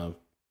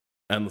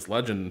Endless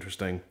Legend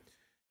interesting.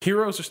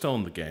 Heroes are still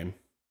in the game,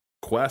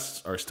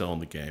 quests are still in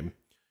the game,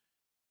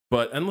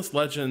 but Endless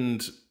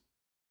Legend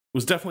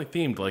was definitely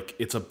themed like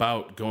it's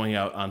about going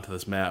out onto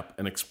this map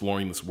and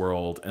exploring this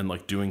world and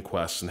like doing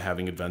quests and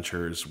having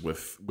adventures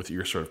with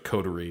your sort of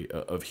coterie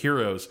of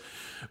heroes.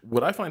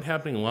 What I find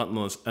happening a lot in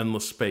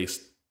Endless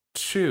Space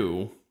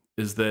 2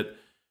 is that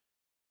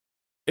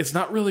it's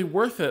not really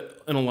worth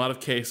it in a lot of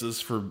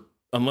cases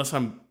unless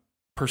I'm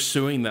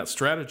pursuing that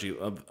strategy,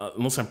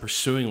 unless I'm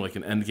pursuing like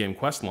an end game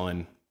quest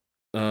line.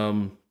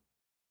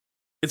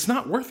 It's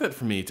not worth it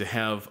for me to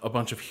have a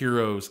bunch of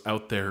heroes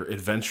out there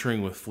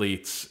adventuring with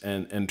fleets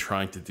and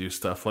trying to do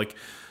stuff. Like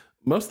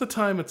most of the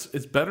time, it's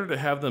better to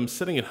have them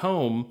sitting at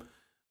home,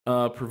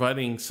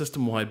 providing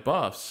system-wide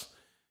buffs,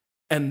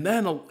 and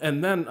then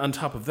on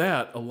top of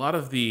that, a lot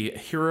of the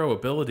hero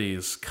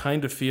abilities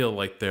kind of feel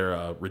like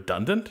they're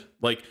redundant.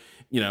 Like,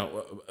 you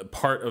know,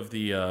 part of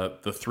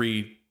the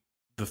three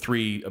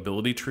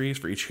ability trees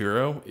for each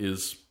hero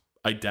is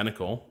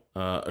identical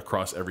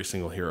across every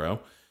single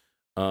hero.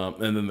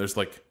 And then there's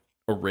like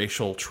a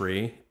racial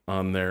tree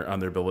on their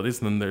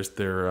abilities, and then there's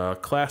their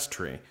class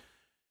tree,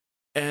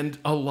 and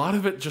a lot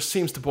of it just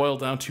seems to boil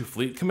down to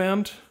fleet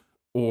command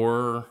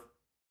or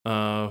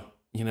a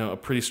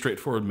pretty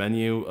straightforward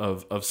menu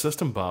of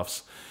system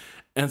buffs.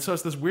 And so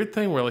it's this weird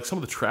thing where like some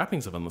of the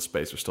trappings of Endless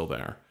Space are still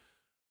there,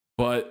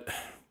 but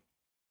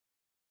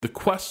the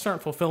quests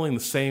aren't fulfilling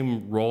the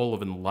same role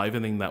of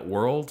enlivening that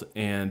world,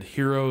 and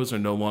heroes are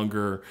no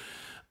longer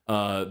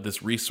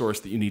this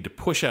resource that you need to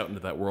push out into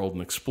that world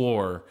and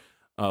explore,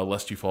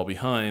 lest you fall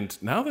behind.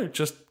 Now they're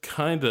just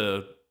kind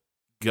of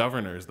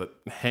governors that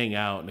hang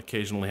out and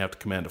occasionally have to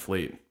command a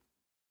fleet.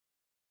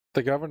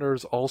 The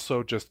governors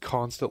also just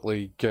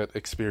constantly get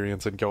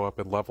experience and go up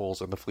in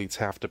levels, and the fleets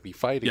have to be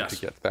fighting to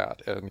get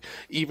that. And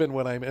even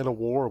when I'm in a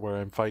war where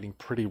I'm fighting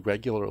pretty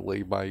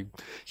regularly, my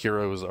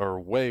heroes are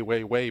way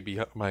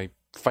behind. My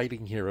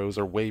fighting heroes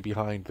are way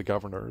behind the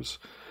governors.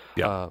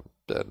 Yeah,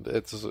 and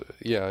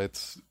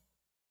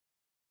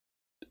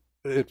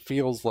it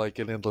feels like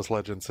an Endless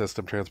Legend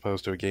system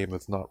transposed to a game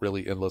that's not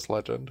really Endless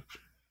Legend.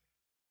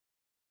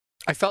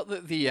 I felt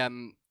that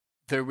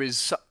there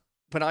was,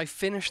 when I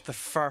finished the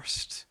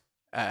first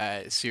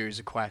series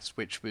of quests,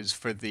 which was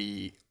for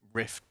the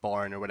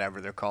Riftborn or whatever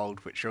they're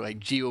called, which are like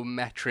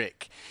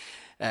geometric,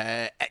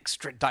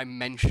 extra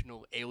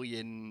dimensional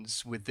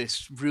aliens with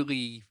this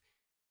really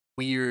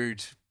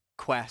weird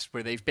quest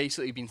where they've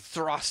basically been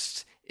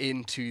thrust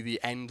into the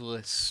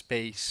Endless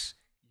Space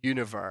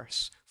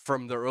universe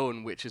from their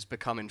own, which has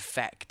become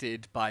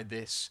infected by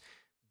this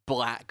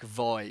black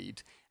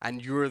void,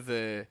 and you're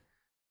the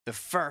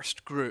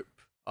first group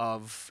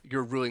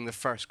you're ruling the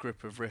first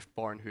group of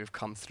Riftborn who have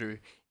come through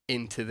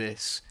into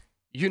this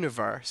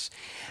universe.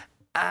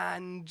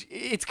 And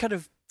it's kind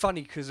of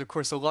funny because, of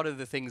course, a lot of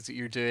the things that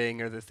you're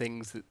doing are the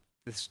things that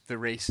the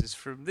races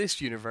from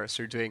this universe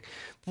are doing.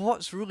 But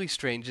what's really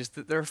strange is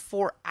that there are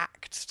 4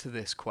 acts to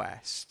this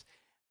quest,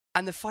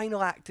 and the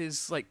final act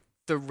is like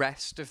the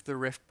rest of the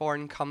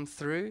Riftborn come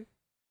through.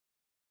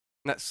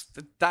 That's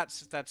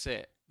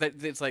it.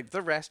 It's like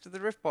the rest of the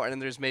rift part,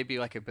 and there's maybe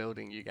like a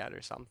building you get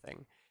or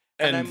something.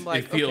 And I'm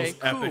like, it feels okay,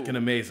 cool. epic and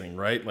amazing,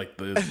 right? Like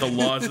the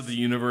laws of the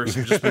universe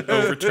have just been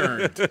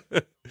overturned.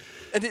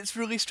 And it's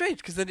really strange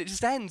because then it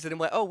just ends, and I'm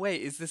like, oh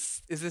wait, is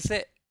this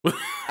it?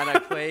 And I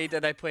played,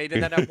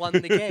 and then I won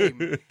the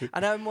game.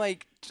 And I'm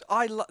like,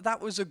 that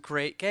was a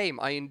great game.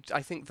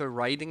 I think the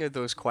writing of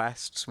those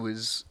quests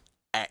was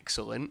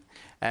excellent.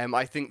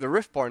 I think the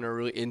Riftborn are a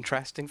really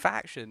interesting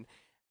faction.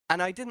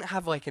 And I didn't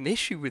have like an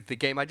issue with the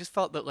game. I just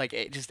felt that like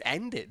it just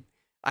ended.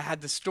 I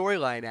had the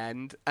storyline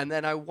end, and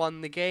then I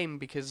won the game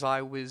because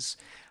I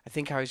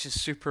think I was just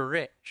super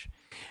rich.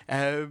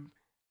 And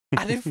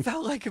it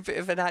felt like a bit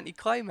of an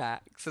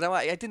anticlimax. And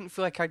I didn't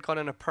feel like I'd gone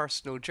on a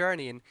personal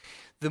journey. And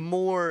the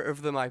more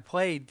of them I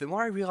played, the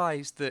more I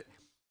realized that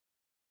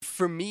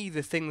for me,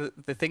 the things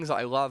that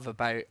I love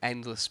about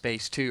Endless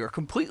Space 2 are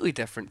completely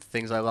different to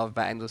things I love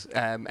about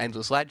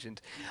Endless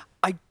Legend.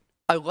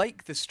 I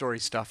like the story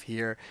stuff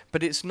here,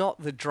 but it's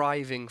not the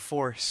driving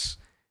force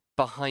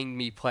behind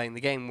me playing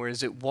the game,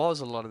 whereas it was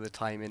a lot of the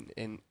time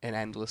in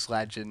Endless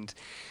Legend.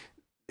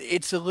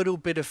 It's a little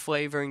bit of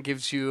flavor and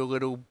gives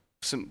you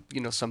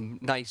some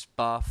nice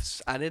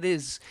buffs, and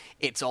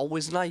it's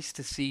always nice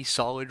to see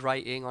solid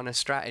writing on a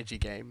strategy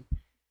game.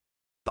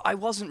 But I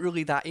wasn't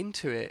really that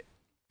into it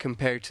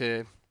compared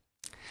to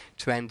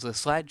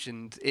Endless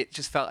Legend. It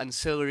just felt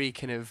ancillary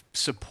kind of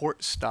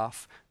support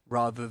stuff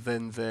rather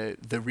than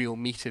the real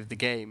meat of the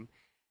game.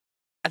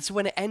 And so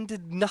when it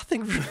ended,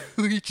 nothing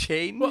really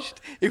changed. Well,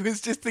 it was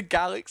just the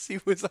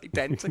galaxy was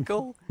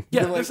identical.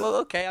 Yeah, like, well,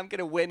 okay, I'm going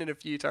to win in a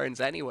few turns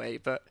anyway.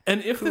 But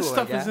and if this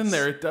stuff is in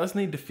there, it does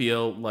need to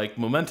feel like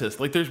momentous.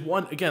 Like there's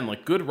one, again,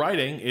 like good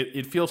writing,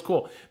 it feels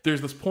cool.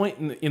 There's this point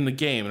in the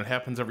game, and it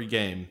happens every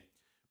game,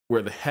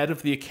 where the head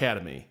of the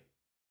academy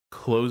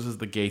closes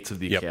the gates of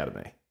the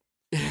academy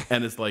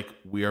and is like,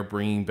 we are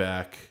bringing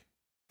back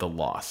the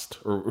Lost,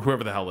 or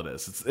whoever the hell it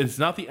is. It's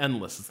not the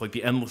Endless. It's like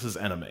the Endless's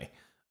enemy.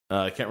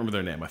 I can't remember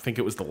their name. I think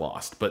it was the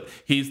Lost. But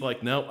he's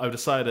like, no, I've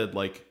decided,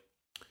 like,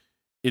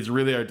 it's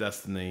really our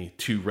destiny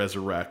to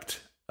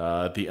resurrect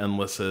the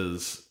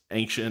Endless's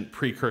ancient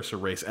precursor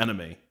race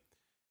enemy.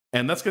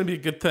 And that's going to be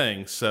a good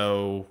thing.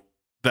 So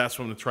that's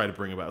what I'm going to try to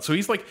bring about. So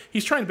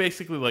he's trying to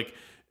basically, like,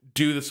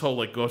 do this whole,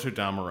 like, Goto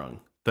Damarung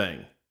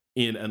thing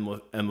in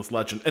Endless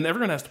Legend. And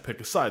everyone has to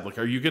pick a side. Like,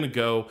 are you going to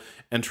go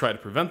and try to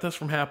prevent this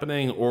from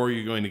happening? Or are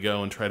you going to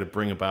go and try to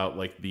bring about,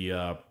 like,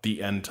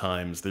 the end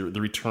times, the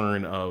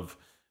return of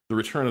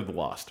the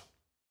Lost?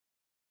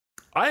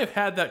 I have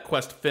had that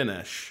quest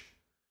finish.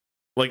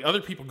 Like,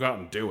 other people go out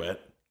and do it.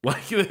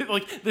 Like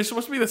there's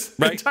supposed to be this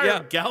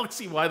entire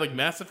galaxy-wide, like,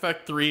 Mass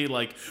Effect 3,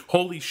 like,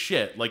 holy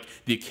shit. Like,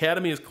 the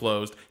Academy is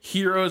closed.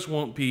 Heroes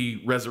won't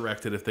be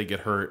resurrected if they get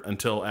hurt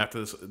until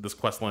after this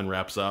quest line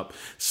wraps up.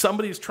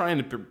 Somebody's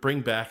trying to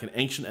bring back an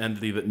ancient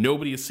entity that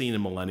nobody has seen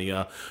in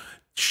millennia.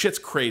 Shit's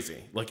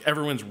crazy. Like,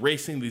 everyone's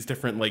racing these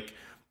different, like,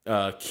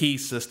 key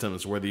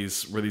systems where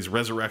these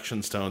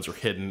resurrection stones are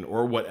hidden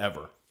or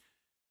whatever.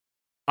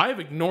 I have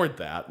ignored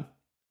that.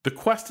 The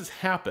quest has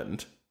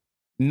happened.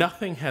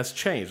 Nothing has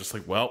changed. It's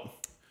like, well,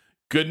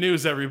 good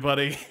news,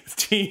 everybody.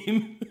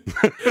 Team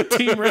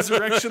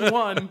Resurrection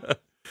won.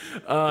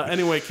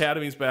 Anyway,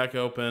 Academy's back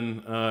open.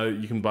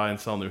 You can buy and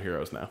sell new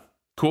heroes now.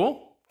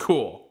 Cool.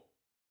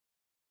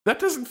 That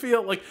doesn't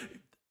feel like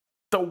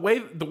the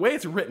way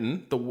it's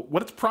written,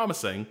 what it's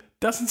promising,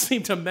 doesn't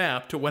seem to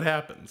map to what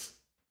happens.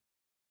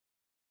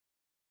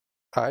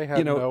 I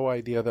had no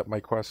idea that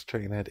my quest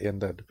chain had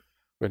ended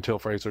until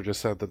Fraser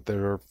just said that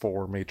there are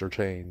 4 major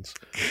chains.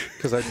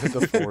 Because I did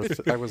the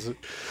 4th.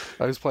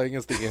 I was playing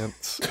as the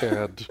Ints,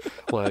 and,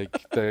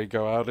 like, they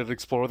go out and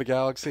explore the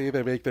galaxy,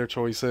 they make their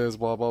choices,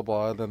 blah, blah,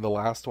 blah, and then the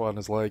last one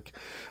is like,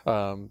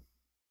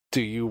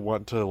 do you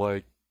want to,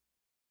 like,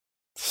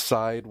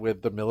 side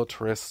with the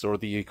militarists or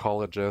the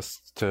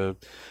ecologists to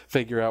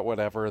figure out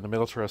whatever? And the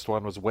militarist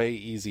one was way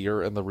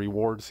easier, and the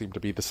reward seemed to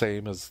be the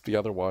same as the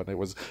other one.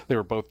 They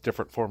were both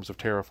different forms of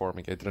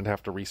terraforming. I didn't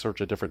have to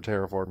research a different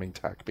terraforming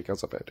tech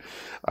because of it.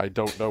 I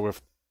don't know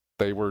if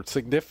they were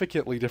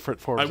significantly different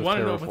forms of terraforming. I want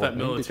to know about that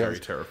military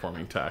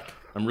terraforming tech.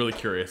 I'm really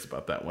curious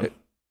about that one.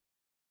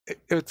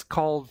 It's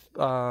called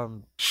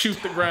shoot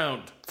the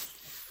ground.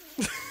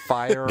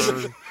 Fire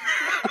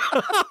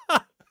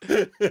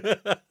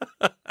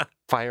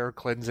fire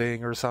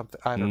cleansing or something.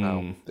 I don't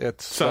know.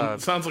 It's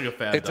sounds like a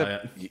fad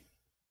diet.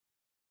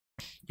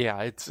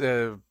 It's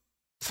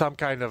some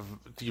kind of,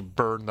 you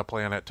burn the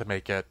planet to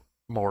make it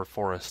more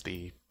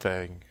foresty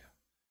thing.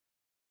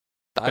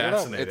 I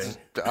don't know. It's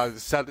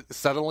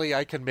suddenly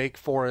I can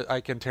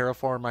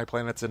terraform my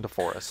planets into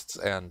forests,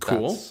 and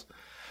cool.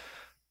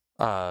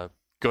 That's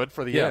good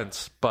for the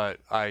ends, but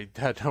I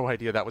had no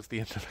idea that was the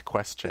end of the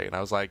quest chain. I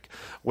was like,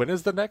 when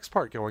is the next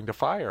part going to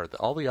fire?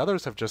 All the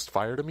others have just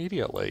fired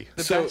immediately.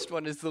 The best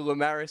one is the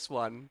Lumaris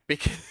one,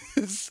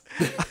 because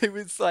I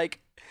was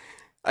like,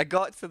 I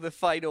got to the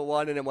final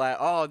one and I'm like,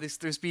 oh,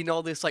 there's been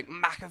all this, like,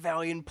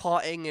 Machiavellian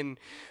plotting and,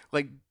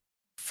 like,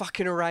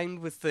 fucking around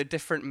with the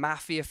different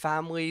mafia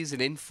families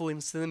and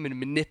influencing them and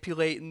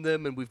manipulating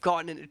them, and we've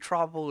gotten into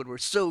trouble and we're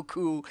so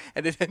cool,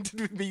 and it ended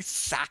with me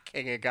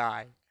sacking a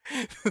guy.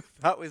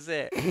 That was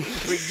it. I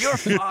mean, you're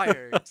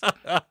fired.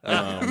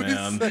 Oh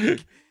man.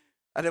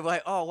 And I'm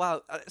like, oh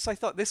wow. So I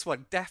thought this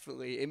one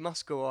definitely it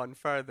must go on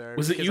further.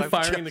 Was it you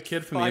firing the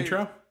kid from the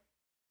intro?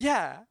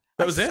 Yeah.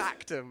 That was I it?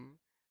 sacked him.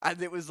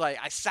 And it was like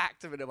I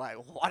sacked him and I'm like,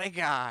 what a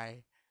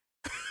guy.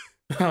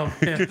 Oh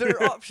man.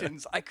 There are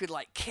options. I could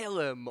like kill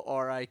him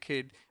or I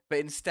could but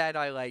instead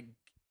I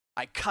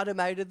cut him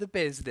out of the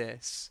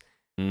business.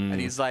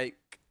 And he's like,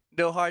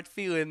 no hard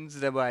feelings,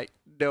 and I'm like,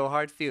 no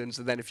hard feelings,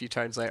 and then a few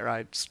turns later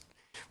I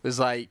was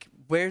like,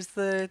 where's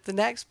the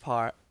next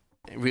part?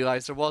 I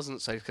realized there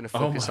wasn't, so I was going to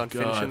focus on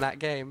finishing that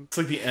game. It's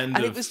like the end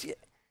of it's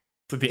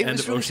like the end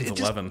of Ocean's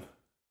 11.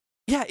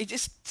 Yeah, it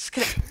just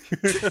gonna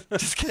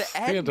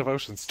end. The end of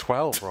Ocean's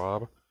 12,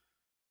 Rob.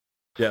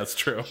 Yeah, it's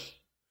true.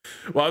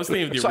 Well, I was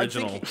thinking of the So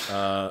original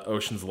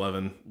Ocean's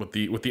 11 with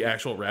the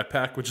actual Rat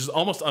Pack, which is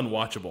almost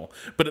unwatchable,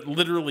 but it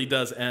literally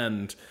does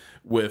end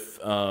with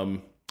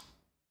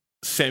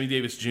Sammy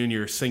Davis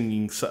Jr.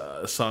 singing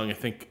a song, I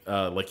think,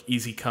 like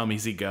 "Easy Come,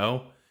 Easy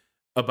Go,"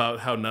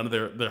 about how none of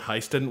their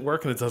heist didn't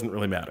work, and it doesn't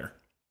really matter.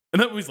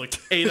 And that movie's like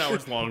 8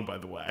 hours long, by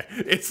the way.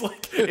 It's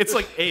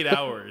like 8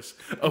 hours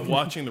of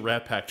watching the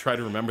Rat Pack try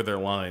to remember their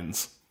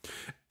lines,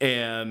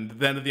 and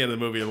then at the end of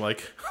the movie, you're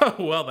like, oh,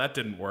 well, that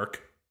didn't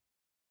work.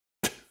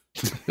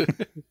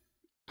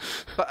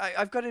 But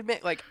I've got to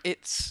admit, like,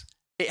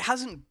 it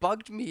hasn't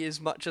bugged me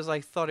as much as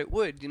I thought it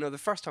would. You know, the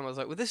first time I was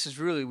like, well, this is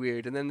really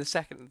weird, and then the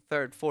second and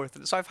third,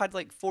 fourth, so I've had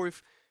like four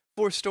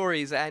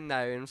stories end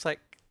now, and it's like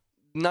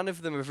none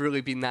of them have really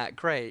been that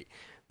great.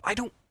 I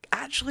don't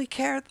actually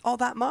care all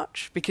that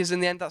much because in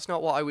the end, that's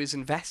not what I was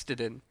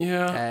invested in.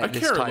 Yeah, I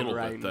care a little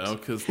bit though,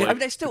 because like, I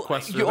mean, I still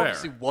you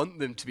obviously want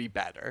them to be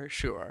better,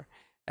 sure.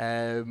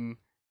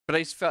 But I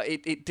just felt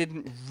it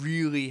didn't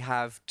really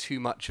have too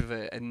much of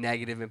a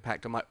negative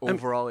impact on my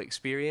overall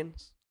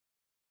experience.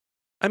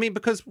 I mean,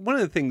 because one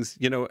of the things,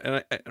 you know,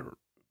 and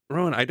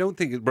Rowan, I don't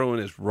think Rowan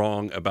is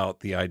wrong about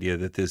the idea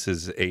that this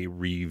is a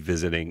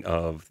revisiting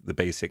of the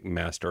basic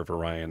Master of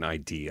Orion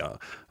idea,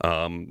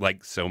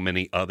 like so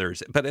many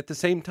others. But at the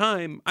same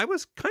time, I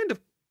was kind of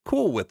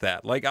cool with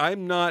that. Like,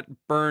 I'm not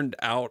burned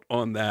out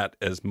on that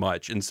as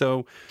much. And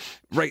so,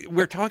 right,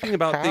 we're talking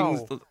about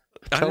things.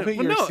 Tell me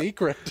your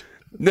secret.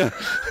 No,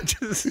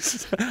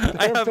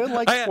 there have been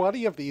like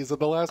 20 of these in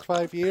the last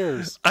 5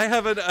 years. I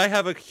have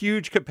a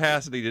huge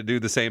capacity to do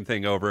the same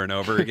thing over and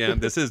over again.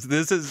 This is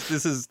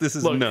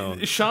Look,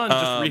 known. Sean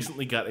just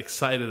recently got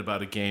excited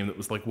about a game that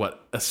was like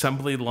what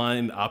Assembly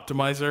Line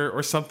Optimizer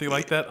or something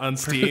like that on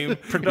Steam.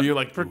 You're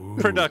like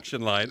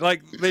production line.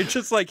 Like they're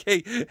just like,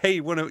 hey,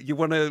 you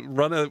want to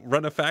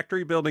run a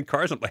factory building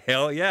cars? I'm like,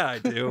 hell yeah, I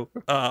do.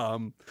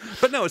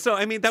 But no, so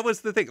I mean that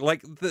was the thing.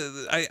 Like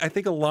I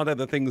think a lot of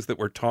the things that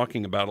we're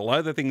talking about, a lot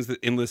of the things that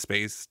Endless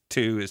Space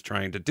 2 is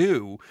trying to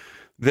do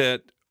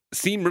that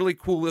seem really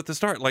cool at the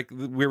start. Like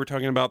we were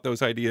talking about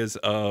those ideas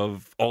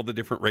of all the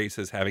different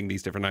races having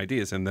these different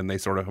ideas and then they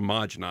sort of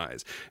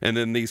homogenize. And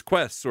then these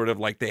quests sort of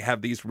like they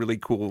have these really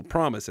cool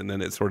promise and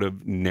then it sort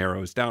of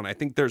narrows down. I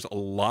think there's a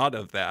lot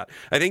of that.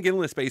 I think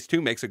Endless Space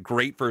 2 makes a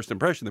great first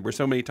impression. There were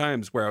so many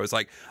times where I was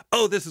like,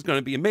 oh, this is going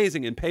to be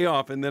amazing and pay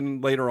off. And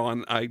then later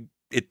on,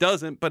 it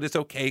doesn't, but it's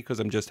okay because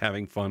I'm just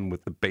having fun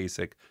with the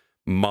basic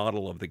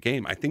model of the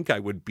game. I think I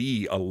would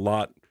be a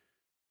lot.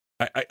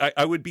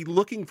 I would be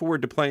looking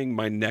forward to playing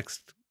my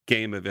next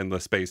game of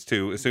Endless Space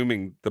 2,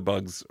 assuming the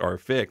bugs are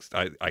fixed.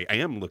 I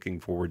am looking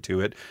forward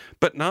to it,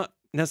 but not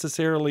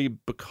necessarily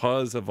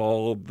because of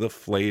all the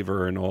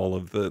flavor and all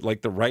of the,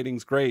 like, the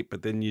writing's great,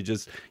 but then you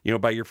just, you know,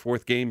 by your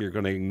fourth game, you're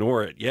going to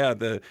ignore it. Yeah,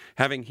 the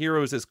having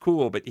heroes is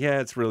cool, but yeah,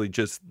 it's really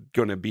just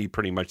going to be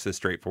pretty much the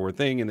straightforward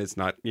thing, and it's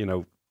not, you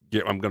know,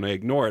 I'm going to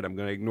ignore it. I'm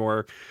going to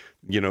ignore,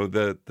 you know,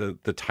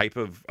 the type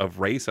of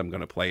race I'm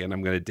going to play, and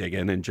I'm going to dig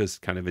in and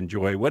just kind of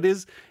enjoy what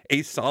is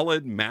a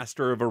solid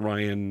Master of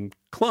Orion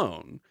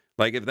clone.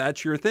 Like, if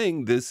that's your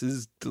thing, this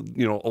is,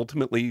 you know,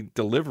 ultimately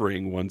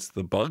delivering once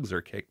the bugs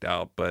are kicked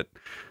out. But,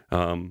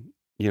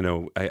 you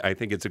know, I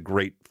think it's a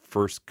great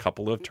first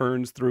couple of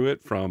turns through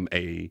it from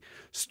a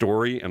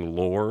story and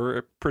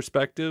lore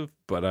perspective,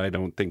 but I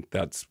don't think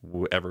that's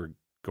ever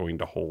going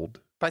to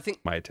hold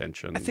my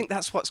attention. I think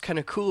that's what's kind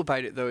of cool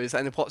about it, though,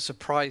 and what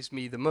surprised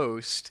me the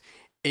most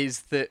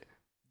is that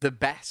the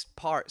best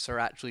parts are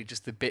actually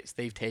just the bits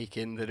they've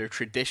taken that are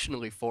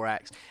traditionally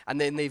 4X,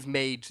 and then they've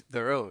made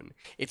their own.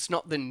 It's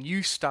not the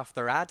new stuff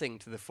they're adding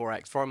to the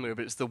 4X formula,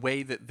 but it's the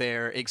way that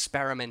they're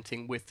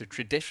experimenting with the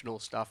traditional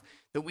stuff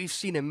that we've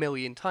seen a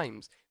million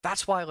times.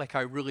 That's why, like,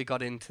 I really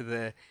got into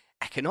the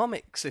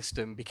economic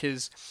system,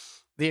 because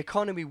the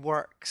economy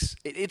works.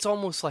 It's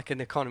almost like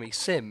an economy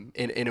sim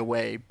in a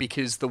way,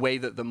 because the way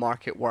that the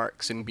market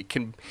works and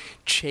can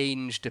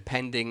change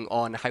depending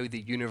on how the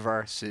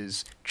universe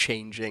is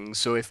changing.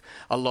 So if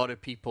a lot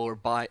of people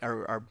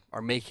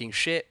are making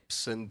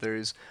ships and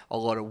there's a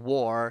lot of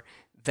war,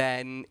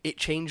 then it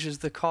changes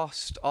the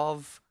cost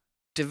of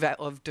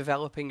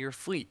developing your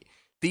fleet.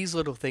 these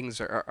little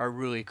things are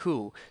really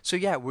cool. So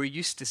yeah, we're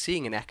used to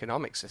seeing an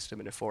economic system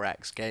in a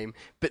 4X game,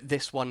 but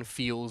this one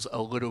feels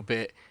a little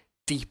bit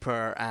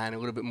deeper and a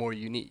little bit more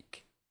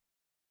unique.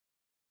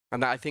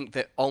 And I think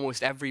that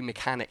almost every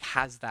mechanic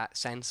has that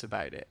sense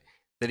about it.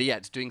 That yeah,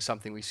 it's doing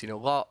something we've seen a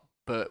lot,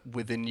 but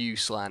with a new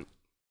slant.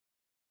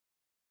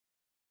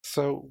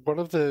 So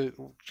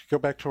go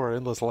back to our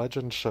Endless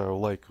Legend show,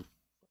 like,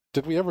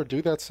 did we ever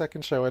do that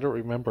second show? I don't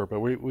remember, but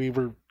we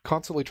were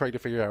constantly trying to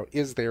figure out,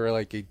 is there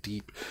like a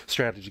deep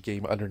strategy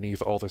game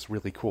underneath all this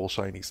really cool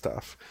shiny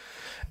stuff?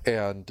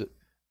 And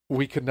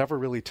we could never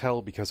really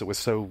tell because it was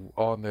so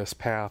on this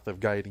path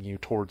of guiding you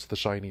towards the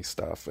shiny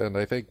stuff. And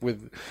I think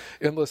with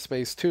Endless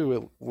Space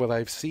 2, what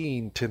I've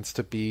seen tends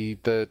to be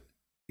that,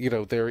 you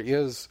know, there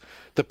is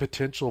the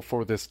potential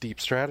for this deep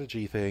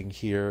strategy thing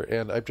here,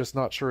 and I'm just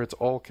not sure it's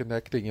all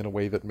connecting in a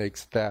way that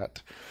makes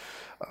that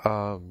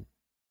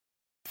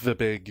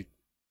the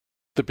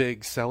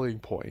big selling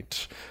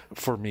point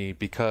for me,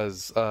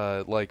 because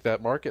like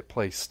that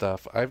marketplace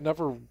stuff, I've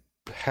never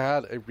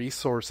had a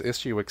resource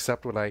issue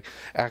except when I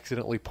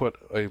accidentally put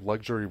a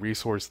luxury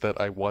resource that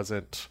I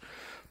wasn't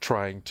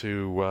trying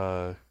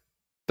to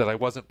that I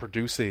wasn't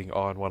producing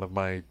on one of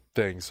my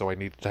things, so I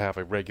needed to have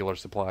a regular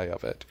supply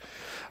of it.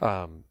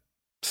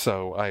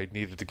 So I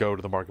needed to go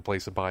to the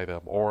marketplace and buy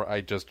them, or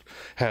I just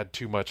had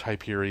too much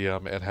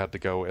Hyperium and had to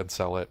go and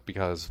sell it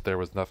because there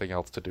was nothing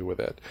else to do with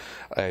it.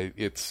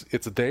 It's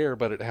there,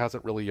 but it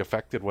hasn't really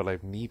affected what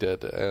I've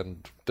needed,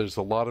 and there's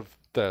a lot of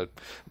the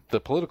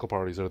political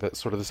parties are that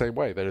sort of the same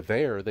way. They're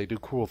there, they do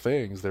cool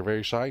things, they're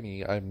very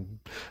shiny. I'm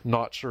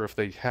not sure if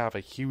they have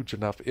a huge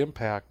enough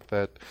impact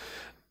that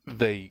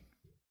they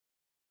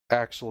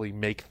actually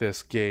make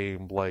this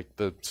game like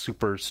the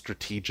super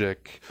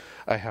strategic,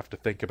 I have to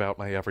think about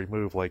my every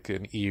move like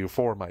an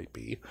EU4 might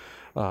be.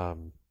 I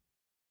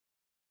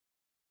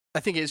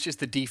think it's just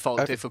the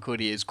default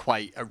difficulty is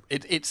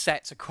it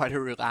sets quite a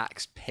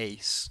relaxed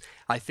pace.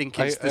 I think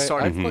it's the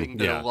sort of thing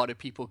that a lot of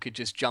people could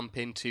just jump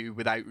into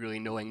without really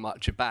knowing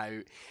much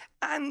about.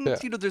 And,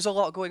 you know, there's a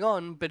lot going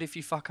on, but if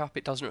you fuck up,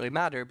 it doesn't really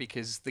matter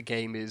because the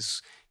game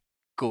is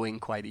going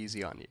quite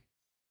easy on you.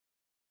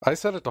 I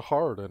set it to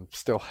hard and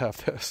still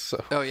have this.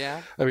 So. Oh,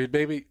 yeah? I mean,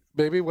 maybe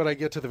when I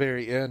get to the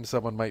very end,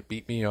 someone might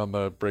beat me on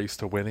the race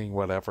to winning,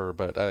 whatever,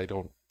 but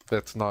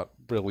that's not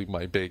really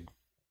my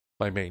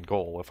main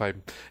goal. If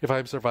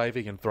I'm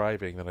surviving and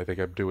thriving, then I think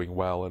I'm doing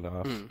well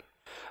enough.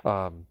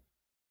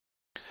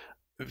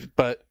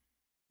 But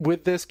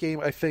with this game,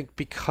 I think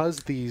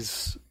because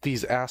these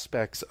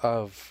aspects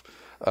of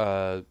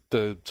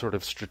the sort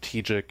of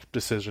strategic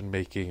decision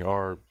making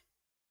are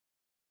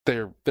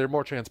they're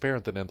more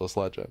transparent than Endless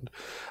Legend.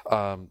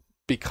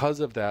 Because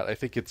of that, I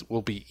think it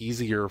will be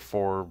easier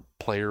for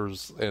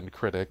players and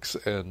critics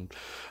and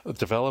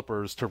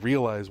developers to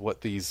realize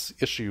what these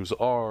issues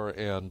are,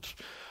 and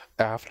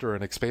after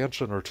an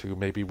expansion or two,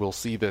 maybe we'll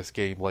see this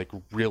game like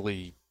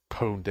really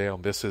honed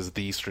down. This is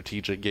the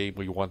strategic game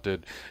we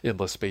wanted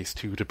Endless Space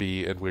 2 to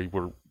be, and we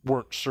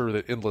weren't sure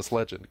that Endless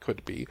Legend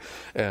could be.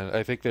 And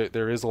I think that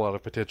there is a lot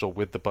of potential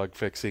with the bug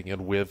fixing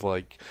and with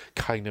like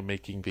kind of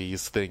making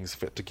these things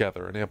fit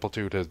together. And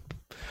Amplitude has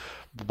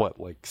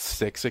like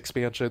 6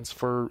 expansions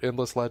for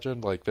Endless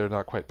Legend. Like, they're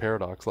not quite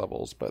Paradox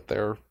levels, but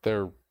they're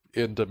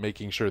into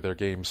making sure their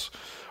games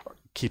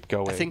keep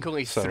going. I think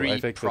only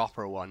 3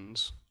 proper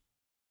ones.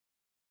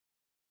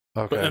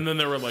 Okay. And then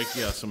there were like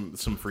some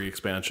free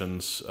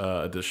expansions,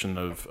 edition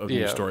of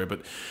new story.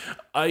 But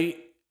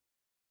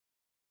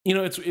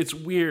it's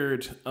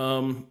weird.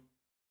 Obviously,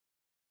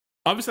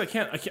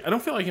 I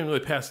don't feel like I can really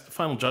pass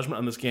final judgment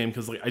on this game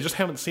because like I just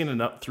haven't seen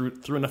enough through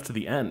enough to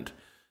the end.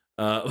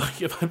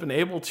 Like if I've been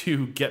able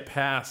to get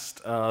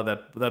past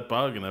that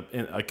bug and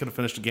I could have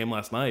finished the game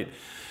last night,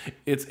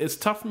 it's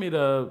tough for me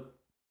to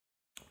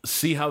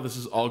see how this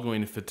is all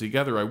going to fit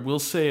together. I will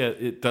say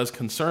it does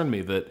concern me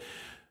that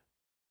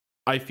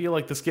I feel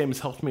like this game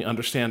has helped me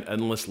understand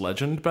Endless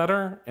Legend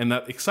better, and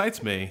that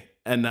excites me.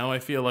 And now I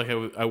feel like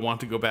I want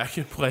to go back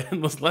and play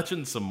Endless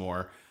Legend some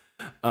more.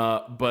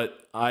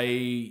 But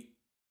I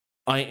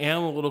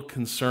am a little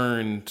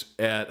concerned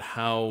at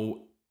how,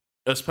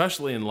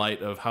 especially in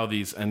light of how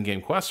these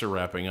endgame quests are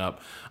wrapping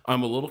up,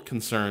 I'm a little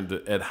concerned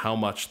at how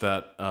much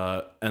that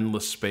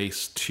Endless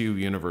Space 2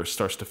 universe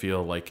starts to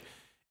feel like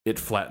it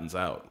flattens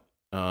out.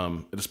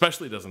 It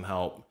especially doesn't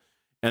help.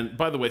 And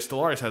by the way,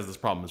 Stellaris has this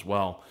problem as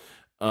well.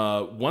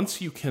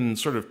 Once you can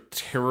sort of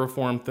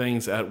terraform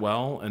things at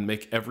will and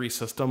make every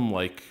system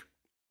like,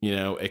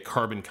 a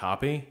carbon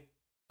copy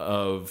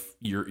of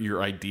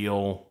your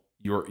ideal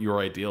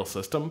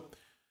system,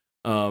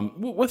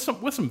 with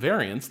some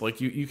variants, like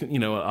you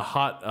can, a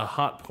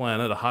hot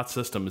planet, a hot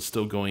system is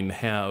still going to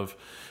have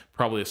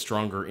probably a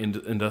stronger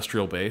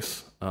industrial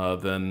base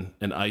than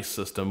an ice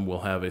system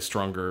will have a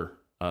stronger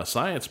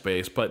science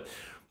base, but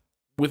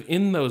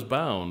within those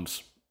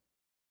bounds,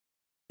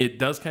 it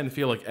does kind of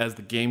feel like as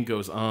the game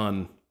goes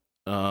on,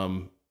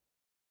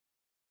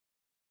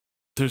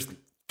 there's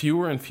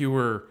fewer and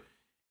fewer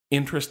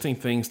interesting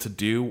things to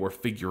do or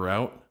figure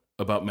out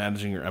about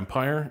managing your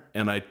empire,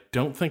 and I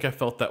don't think I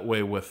felt that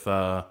way with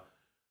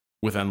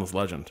with Endless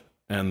Legend,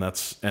 and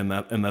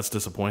that's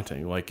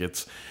disappointing. Like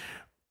it's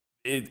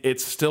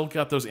still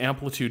got those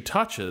Amplitude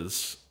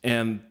touches,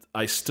 and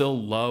I still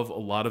love a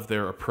lot of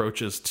their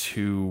approaches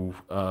to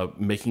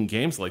making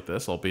games like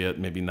this, albeit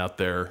maybe not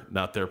their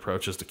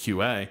approaches to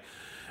QA.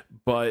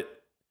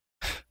 But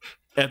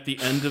at the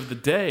end of the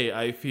day,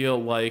 I feel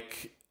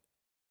like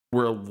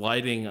we're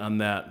lighting on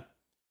that.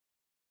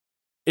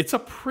 It's a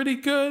pretty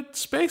good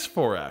Space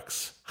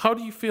 4X. How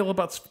do you feel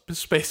about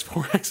Space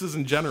 4Xs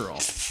in general?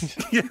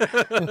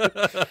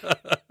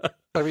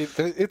 I mean,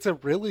 it's a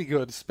really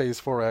good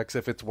Space 4X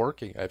if it's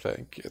working, I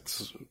think.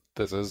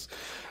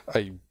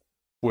 I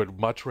would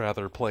much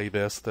rather play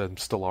this than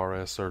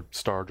Stellaris or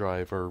Star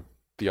Drive or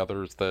the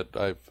others that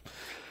I've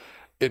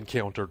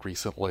encountered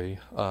recently.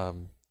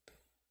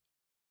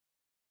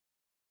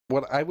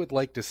 What I would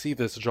like to see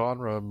this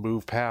genre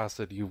move past,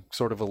 and you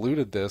sort of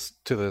alluded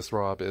to this,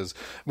 Rob, is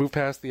move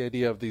past the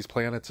idea of these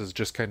planets as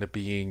just kind of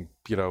being,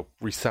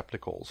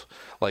 receptacles.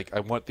 Like, I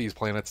want these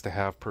planets to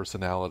have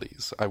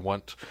personalities. I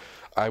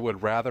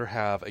would rather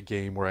have a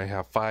game where I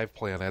have 5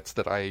 planets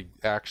that I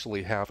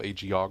actually have a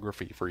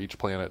geography for each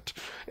planet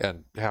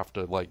and have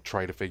to,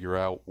 try to figure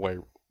out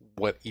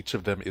what each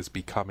of them is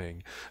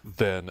becoming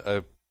than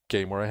a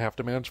game where I have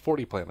to manage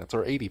 40 planets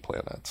or 80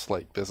 planets.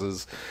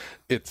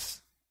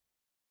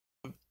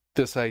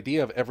 This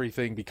idea of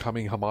everything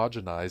becoming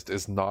homogenized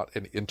is not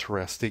an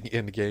interesting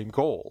in-game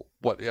goal.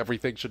 What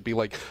everything should be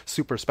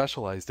super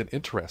specialized and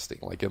interesting,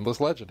 like Endless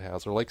Legend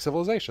has, or like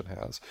Civilization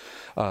has.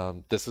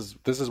 This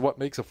is what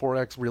makes a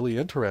 4X really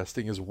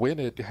interesting, is when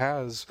it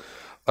has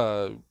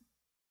the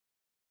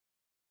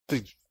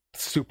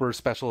super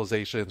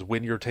specializations,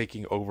 when you're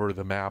taking over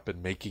the map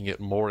and making it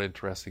more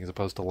interesting as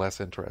opposed to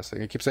less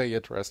interesting. I keep saying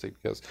interesting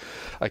because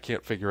I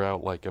can't figure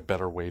out a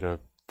better way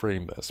to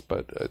frame this,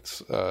 but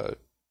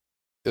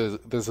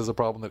this is a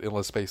problem that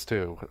Endless Space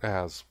 2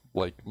 has,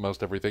 like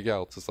most everything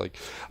else. It's like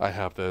I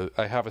have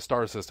a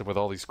star system with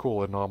all these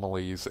cool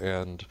anomalies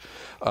and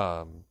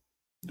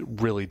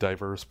really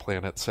diverse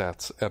planet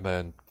sets, and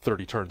then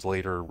 30 turns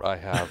later I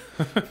have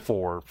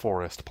 4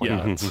 forest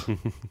planets.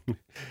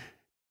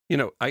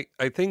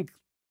 I think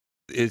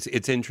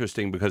it's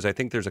interesting because I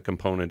think there's a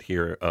component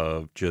here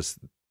of just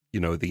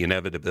the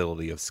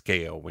inevitability of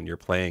scale when you're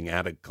playing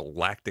at a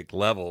galactic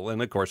level.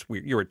 And of course,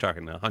 you were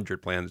talking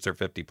 100 planets or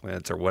 50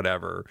 planets or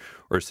whatever,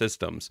 or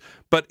systems.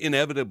 But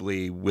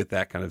inevitably, with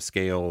that kind of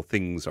scale,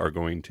 things are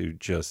going to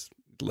just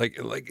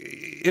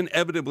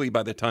inevitably,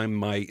 by the time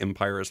my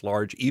empire is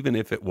large, even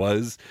if it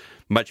was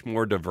much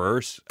more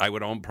diverse, I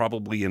would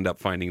probably end up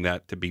finding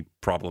that to be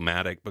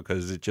problematic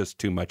because it's just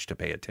too much to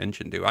pay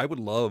attention to. I would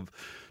love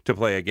to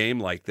play a game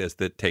like this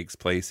that takes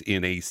place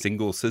in a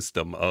single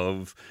system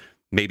of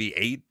maybe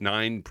 8,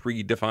 9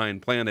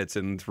 predefined planets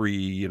and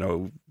 3,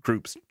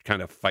 groups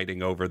kind of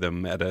fighting over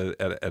them at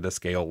a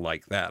scale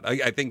like that.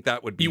 I think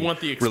that would be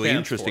really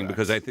interesting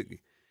because I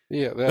think.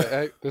 Yeah,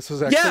 this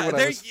is actually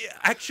what I was...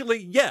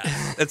 Actually,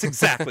 yes, that's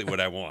exactly what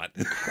I want.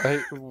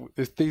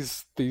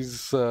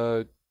 These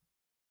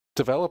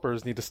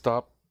developers need to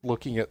stop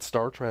looking at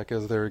Star Trek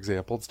as their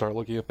example and start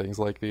looking at things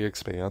like The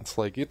Expanse.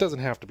 It doesn't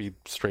have to be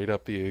straight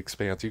up The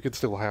Expanse. You could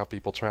still have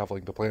people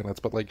traveling to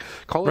planets, but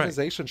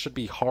colonization should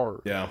be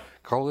hard. Yeah.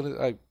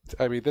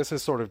 I mean, this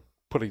is sort of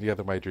putting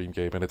together my dream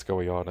game, and it's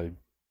going on a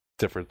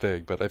different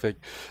thing, but I think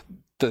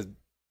the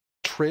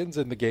trends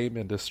in the game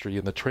industry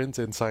and the trends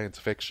in science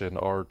fiction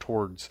are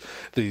towards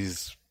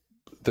this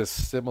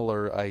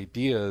similar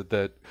idea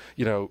that,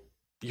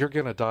 you're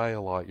going to die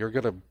a lot. You're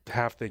going to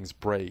have things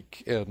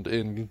break. And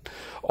in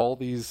all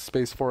these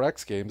Space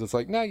 4X games, it's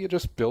you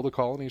just build a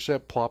colony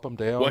ship, plop them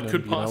down. What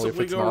could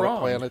possibly go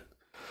wrong?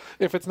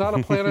 If it's not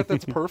a planet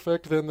that's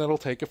perfect, then that'll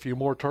take a few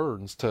more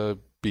turns to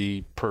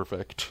be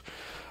perfect.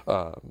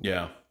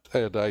 Yeah.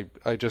 And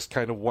I just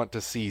kind of want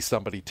to see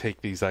somebody take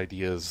these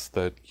ideas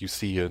that you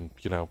see in,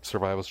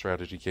 survival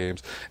strategy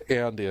games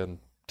and in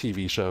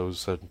TV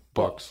shows and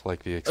books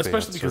like The Expanse.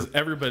 Especially because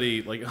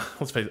everybody,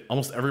 let's face it,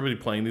 almost everybody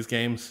playing these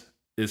games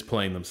is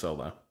playing them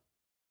solo.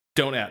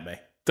 Don't at me.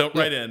 Don't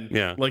write in.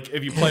 Yeah.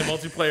 If you play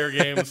multiplayer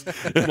games,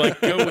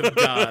 go with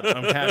God.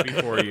 I'm happy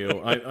for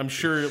you. I'm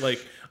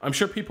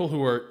sure people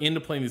who are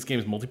into playing these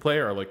games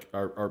multiplayer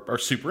are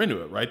super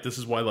into it, right? This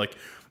is why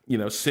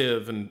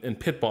Civ and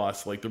Pit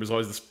Boss, there was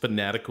always this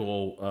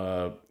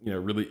fanatical,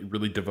 really,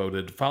 really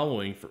devoted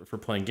following for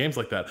playing games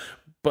like that.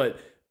 But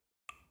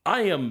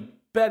I am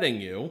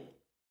betting you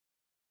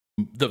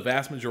the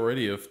vast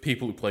majority of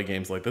people who play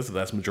games like this, the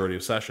vast majority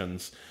of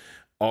sessions,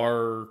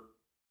 are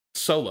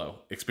solo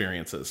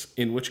experiences,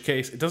 in which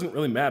case it doesn't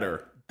really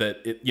matter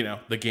that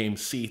the game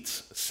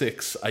seats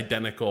 6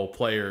 identical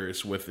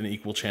players with an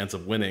equal chance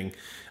of winning,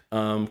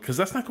 because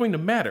that's not going to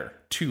matter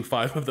to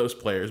 5 of those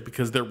players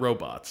because they're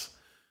robots.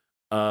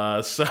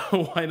 So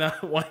why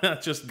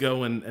not just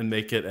go and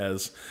make it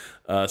as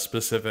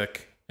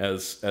specific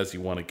as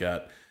you want to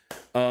get.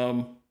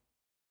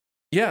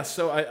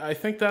 So I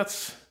think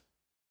that's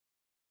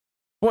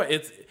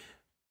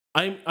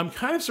I'm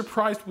kind of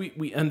surprised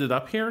we ended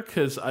up here,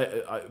 because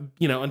I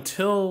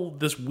until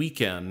this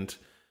weekend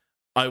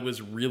I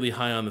was really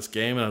high on this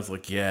game, and I was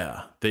like,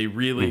 yeah, they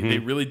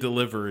really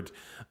delivered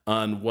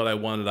on what I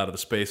wanted out of the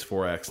Space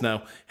 4X.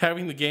 Now,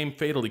 having the game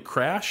fatally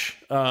crash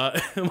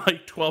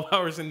like 12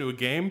 hours into a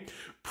game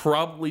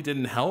probably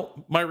didn't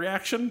help my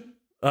reaction.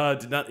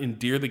 Did not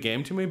endear the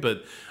game to me,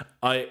 but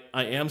I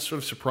am sort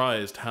of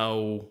surprised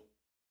how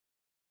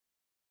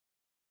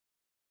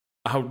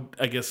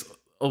I guess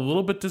a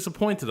little bit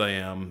disappointed I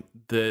am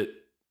that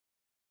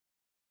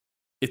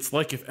it's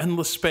like if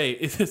Endless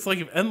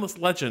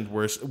Legend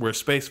were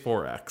Space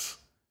 4X.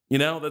 You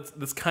know,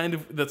 that's kind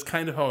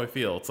of how I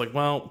feel. It's like,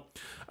 well,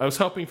 I was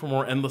hoping for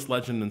more Endless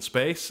Legend in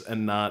space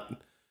and not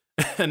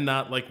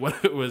like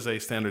what it was a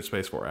standard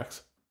Space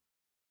 4X.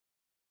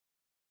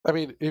 I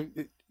mean,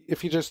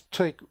 if you just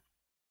take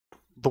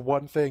the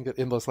one thing that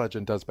Endless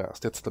Legend does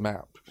best, it's the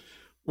map.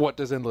 What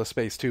does Endless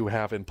Space 2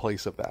 have in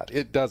place of that?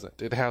 It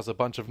doesn't. It has a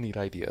bunch of neat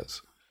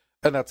ideas.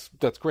 And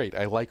that's great.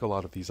 I like a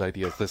lot of these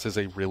ideas. This is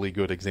a really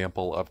good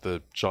example of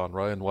the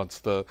genre, and once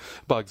the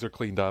bugs are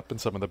cleaned up and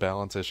some of the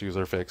balance issues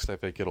are fixed, I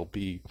think it'll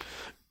be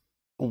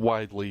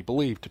widely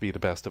believed to be the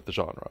best of the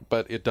genre.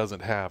 But it doesn't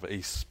have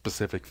a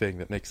specific thing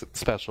that makes it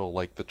special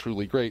like the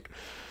truly great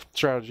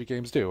strategy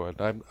games do.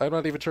 And I'm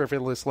not even sure if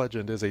Endless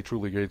Legend is a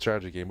truly great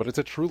strategy game, but it's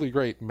a truly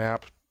great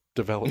map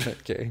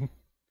development game.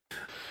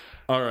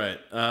 All right.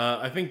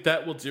 I think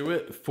that will do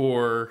it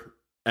for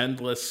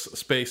Endless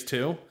Space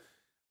 2.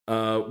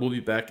 We'll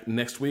be back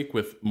next week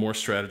with more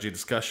strategy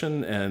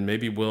discussion, and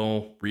maybe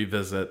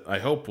I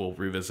hope we'll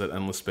revisit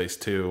Endless Space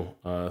 2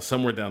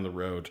 somewhere down the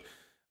road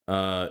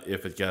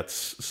if it gets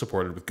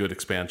supported with good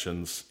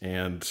expansions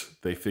and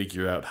they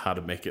figure out how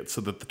to make it so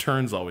that the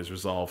turns always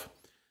resolve.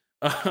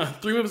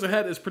 Three Moves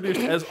Ahead is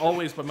produced, as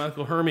always, by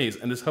Michael Hermes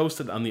and is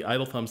hosted on the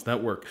Idle Thumbs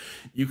Network.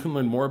 You can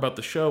learn more about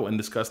the show and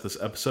discuss this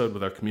episode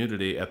with our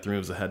community at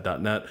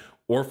 3movesahead.net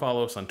or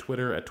follow us on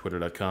Twitter at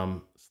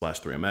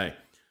twitter.com/3ma.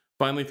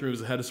 Finally, 3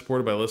 Moves Ahead is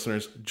supported by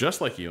listeners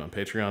just like you on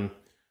Patreon.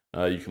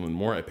 You can learn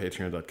more at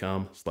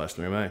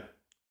patreon.com/3ma.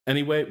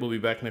 Anyway, we'll be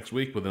back next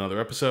week with another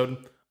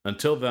episode.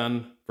 Until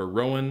then, for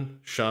Rowan,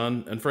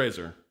 Sean, and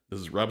Fraser, this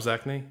is Rob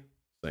Zachney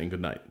saying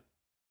goodnight.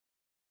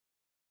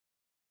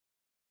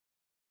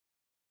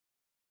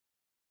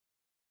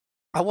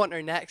 I want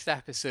our next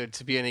episode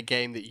to be in a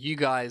game that you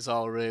guys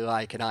all really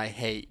like and I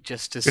hate,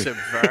 just to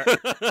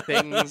subvert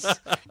things.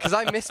 Because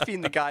I miss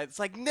being the guy that's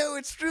like, no,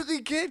 it's really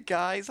good,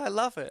 guys. I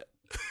love it.